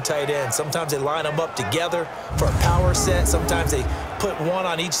with the 2 tight ends. Sometimes they line them up together for a power set. Sometimes they put one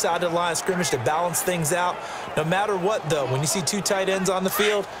on each side of the line of scrimmage to balance things out. No matter what, though, when you see 2 tight ends on the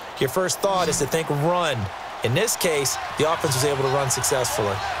field, your first thought is to think run. In this case, the offense was able to run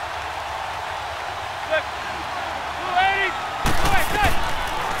successfully.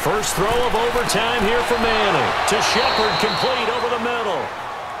 First throw of overtime here for Manning. To Shepard, complete over the middle.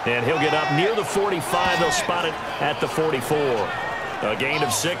 And he'll get up near the 45. They'll spot it at the 44. A gain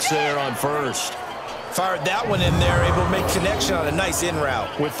of 6 there on first. Fired that one in there, able to make connection on a nice in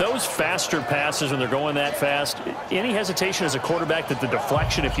route. With those faster passes when they're going that fast, any hesitation as a quarterback that the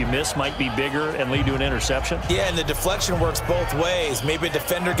deflection, if you miss, might be bigger and lead to an interception? Yeah, and the deflection works both ways. Maybe a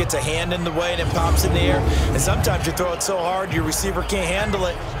defender gets a hand in the way and it pops in the air. And sometimes you throw it so hard your receiver can't handle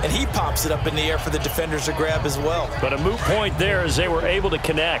it, and he pops it up in the air for the defenders to grab as well. But a moot point there as they were able to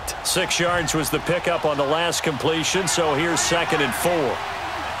connect. 6 yards was the pickup on the last completion, so here's 2nd and 4.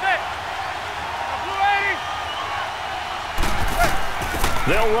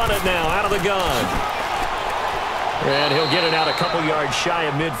 They'll run it now out of the gun. And he'll get it out a couple yards shy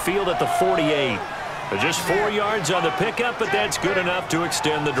of midfield at the 48. Just 4 yards on the pickup, but that's good enough to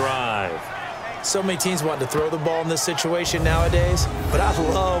extend the drive. So many teams want to throw the ball in this situation nowadays, but I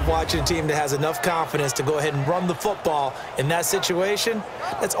love watching a team that has enough confidence to go ahead and run the football in that situation.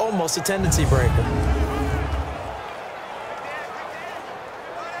 That's almost a tendency breaker.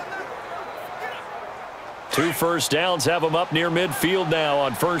 Two first downs have them up near midfield now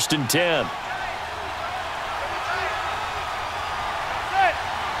on 1st and 10.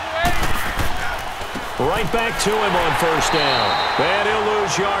 Right back to him on 1st down. And he'll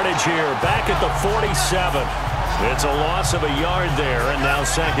lose yardage here. Back at the 47. It's a loss of a yard there, and now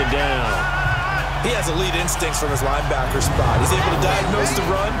 2nd down. He has elite instincts from his linebacker spot. He's able to diagnose the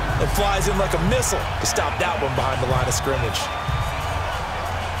run and flies in like a missile to stop that one behind the line of scrimmage.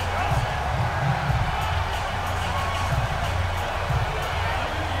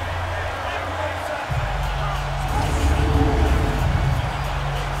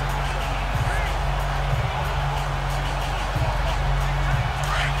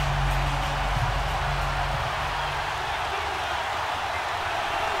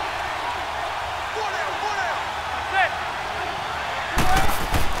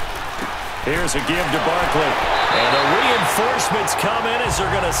 Here's a give to Barkley. And the reinforcements come in as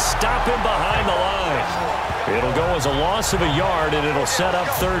they're going to stop him behind the line. It'll go as a loss of a yard, and it'll set up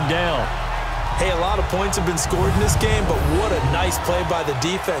 3rd down. Hey, a lot of points have been scored in this game, but what a nice play by the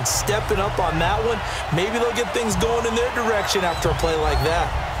defense. Stepping up on that one, maybe they'll get things going in their direction after a play like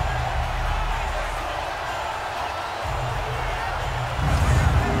that.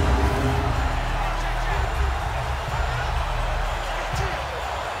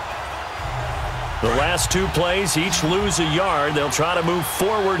 The last 2 plays each lose a yard. They'll try to move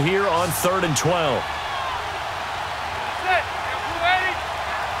forward here on 3rd and 12.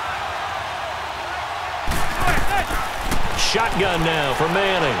 Shotgun now for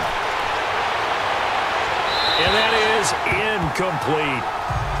Manning. And that is incomplete.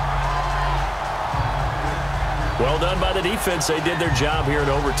 Well done by the defense. They did their job here in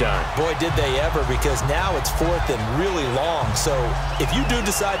overtime. Boy, did they ever, because now it's 4th and really long. So if you do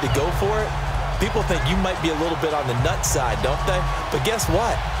decide to go for it, people think you might be a little bit on the nut side, don't they? But guess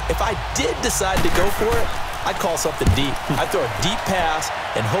what? If I did decide to go for it, I'd call something deep. I'd throw a deep pass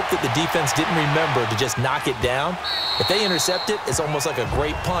and hope that the defense didn't remember to just knock it down. If they intercept it, it's almost like a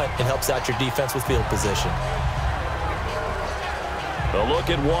great punt and helps out your defense with field position. A look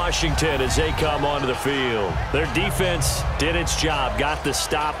at Washington as they come onto the field. Their defense did its job, got the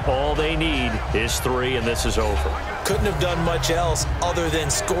stop. All they need is 3, and this is over. Couldn't have done much else other than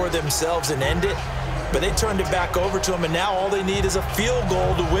score themselves and end it, but they turned it back over to them, and now all they need is a field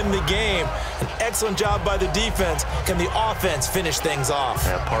goal to win the game. An excellent job by the defense. Can the offense finish things off?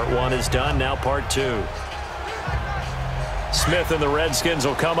 Part 1 is done, now part 2. Smith and the Redskins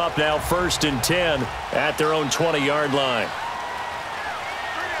will come up now 1st and 10 at their own 20-yard line.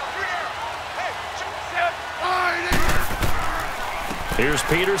 Here's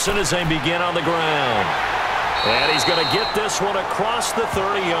Peterson as they begin on the ground. And he's going to get this one across the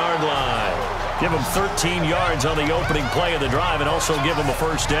 30-yard line. Give him 13 yards on the opening play of the drive and also give him a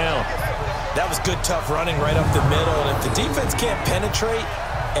 1st down. That was good, tough running right up the middle. And if the defense can't penetrate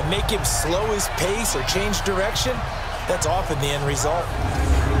and make him slow his pace or change direction, that's often the end result.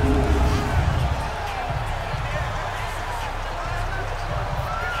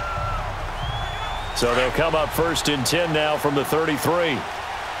 So they'll come up 1st and 10 now from the 33.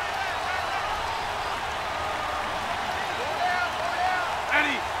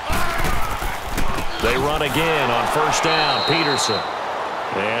 They run again on 1st down. Peterson.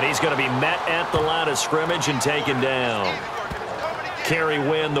 And he's going to be met at the line of scrimmage and taken down. Kerry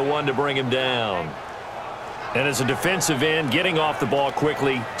Wynn, the one to bring him down. And as a defensive end, getting off the ball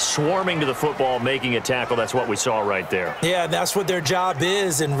quickly, swarming to the football, making a tackle, that's what we saw right there. Yeah, that's what their job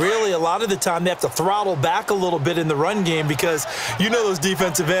is. And really, a lot of the time, they have to throttle back a little bit in the run game because you know those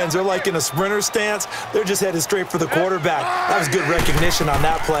defensive ends, they're like in a sprinter stance. They're just headed straight for the quarterback. That was good recognition on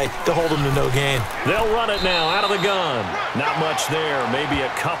that play to hold them to no gain. They'll run it now out of the gun. Not much there, maybe a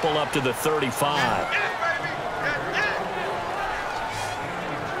couple up to the 35.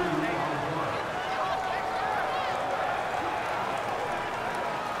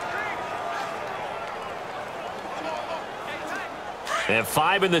 And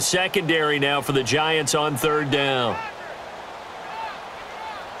 5 in the secondary now for the Giants on 3rd down.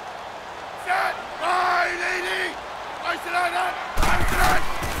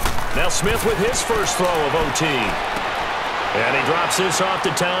 Now Smith with his first throw of OT. And he drops this off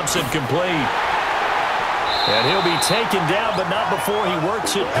to Thompson, complete. And he'll be taken down, but not before he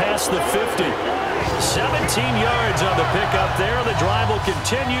works it past the 50. 17 yards on the pickup there. The drive will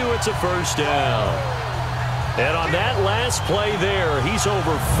continue. It's a 1st down. And on that last play there, he's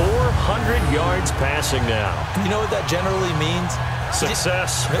over 400 yards passing now. You know what that generally means?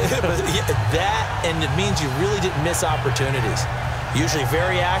 Success. That, and it means you really didn't miss opportunities. Usually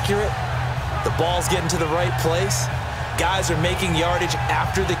very accurate. The ball's getting to the right place. Guys are making yardage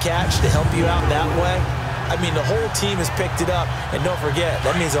after the catch to help you out that way. I mean, the whole team has picked it up. And don't forget,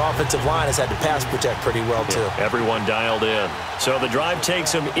 that means the offensive line has had to pass protect pretty well, too. Yeah, everyone dialed in. So the drive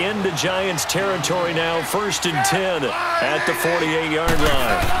takes them into Giants territory now. 1st and 10 at the 48-yard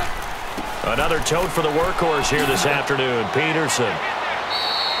line. Another tote for the workhorse here this afternoon, Peterson.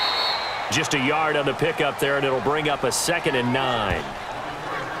 Just a yard on the pickup there, and it'll bring up a 2nd and 9.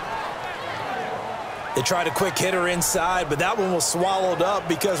 They tried a quick hitter inside, but that one was swallowed up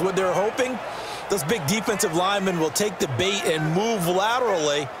because what they're hoping, those big defensive linemen will take the bait and move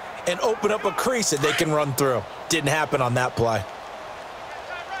laterally and open up a crease that they can run through. Didn't happen on that play.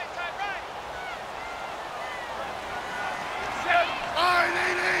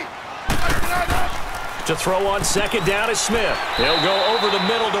 To throw on 2nd down is Smith. He'll go over the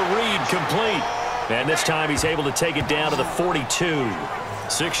middle to Reed, complete. And this time he's able to take it down to the 42.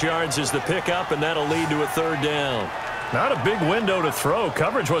 6 yards is the pickup, and that'll lead to a 3rd down. Not a big window to throw.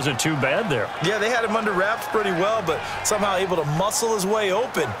 Coverage wasn't too bad there. Yeah, they had him under wraps pretty well, but somehow able to muscle his way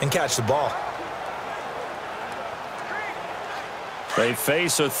open and catch the ball. They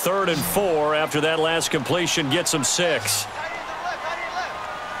face a 3rd and 4 after that last completion gets them 6.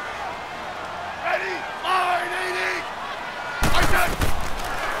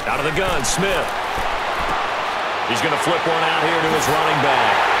 Out of the gun, Smith. He's going to flip one out here to his running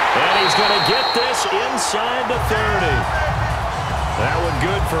back. And he's going to get this inside the 30. That one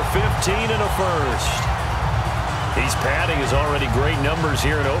good for 15 and a 1st. He's padding his already great numbers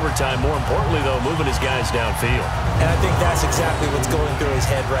here in overtime. More importantly, though, moving his guys downfield. And I think that's exactly what's going through his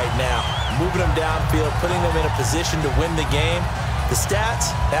head right now. Moving them downfield, putting them in a position to win the game. The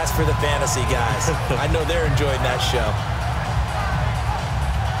stats, that's for the fantasy guys. I know they're enjoying that show.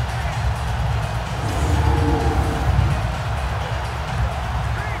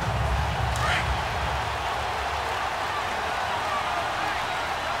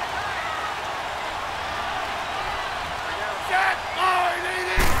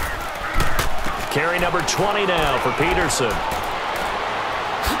 Carry number 20 now for Peterson.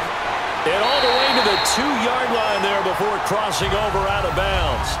 And all the way to the 2-yard line there before crossing over out of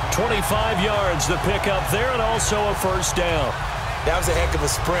bounds. 25 yards the pickup there, and also a 1st down. That was a heck of a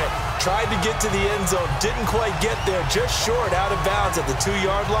sprint. Tried to get to the end zone, didn't quite get there, just short out of bounds at the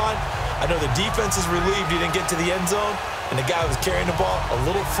 2-yard line. I know the defense is relieved he didn't get to the end zone, and the guy who was carrying the ball, a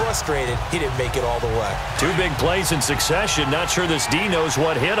little frustrated, he didn't make it all the way. 2 big plays in succession. Not sure this D knows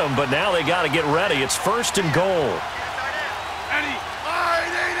what hit him, but now they got to get ready. It's 1st and goal.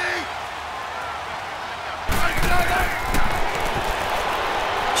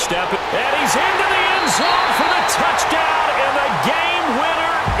 Step it, and he's into the end zone for the touchdown and the game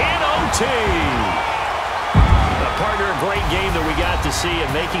winner in OT. Partner, a great game that we got to see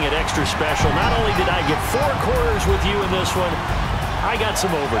and making it extra special. Not only did I get 4 quarters with you in this one, I got some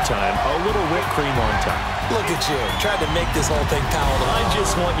overtime, a little whipped cream on top. Look at you, tried to make this whole thing palatable. I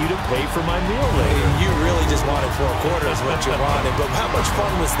just want you to pay for my meal later. You really just wanted 4 quarters what you wanted, but how much fun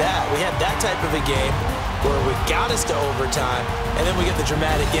was that? We had that type of a game where we got us to overtime, and then we get the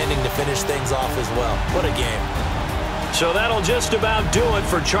dramatic ending to finish things off as well. What a game. So that'll just about do it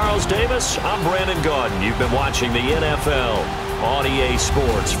for Charles Davis. I'm Brandon Gaudin. You've been watching the NFL on EA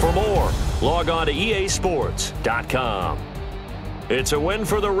Sports. For more, log on to easports.com. It's a win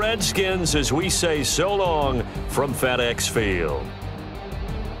for the Redskins as we say so long from FedEx Field.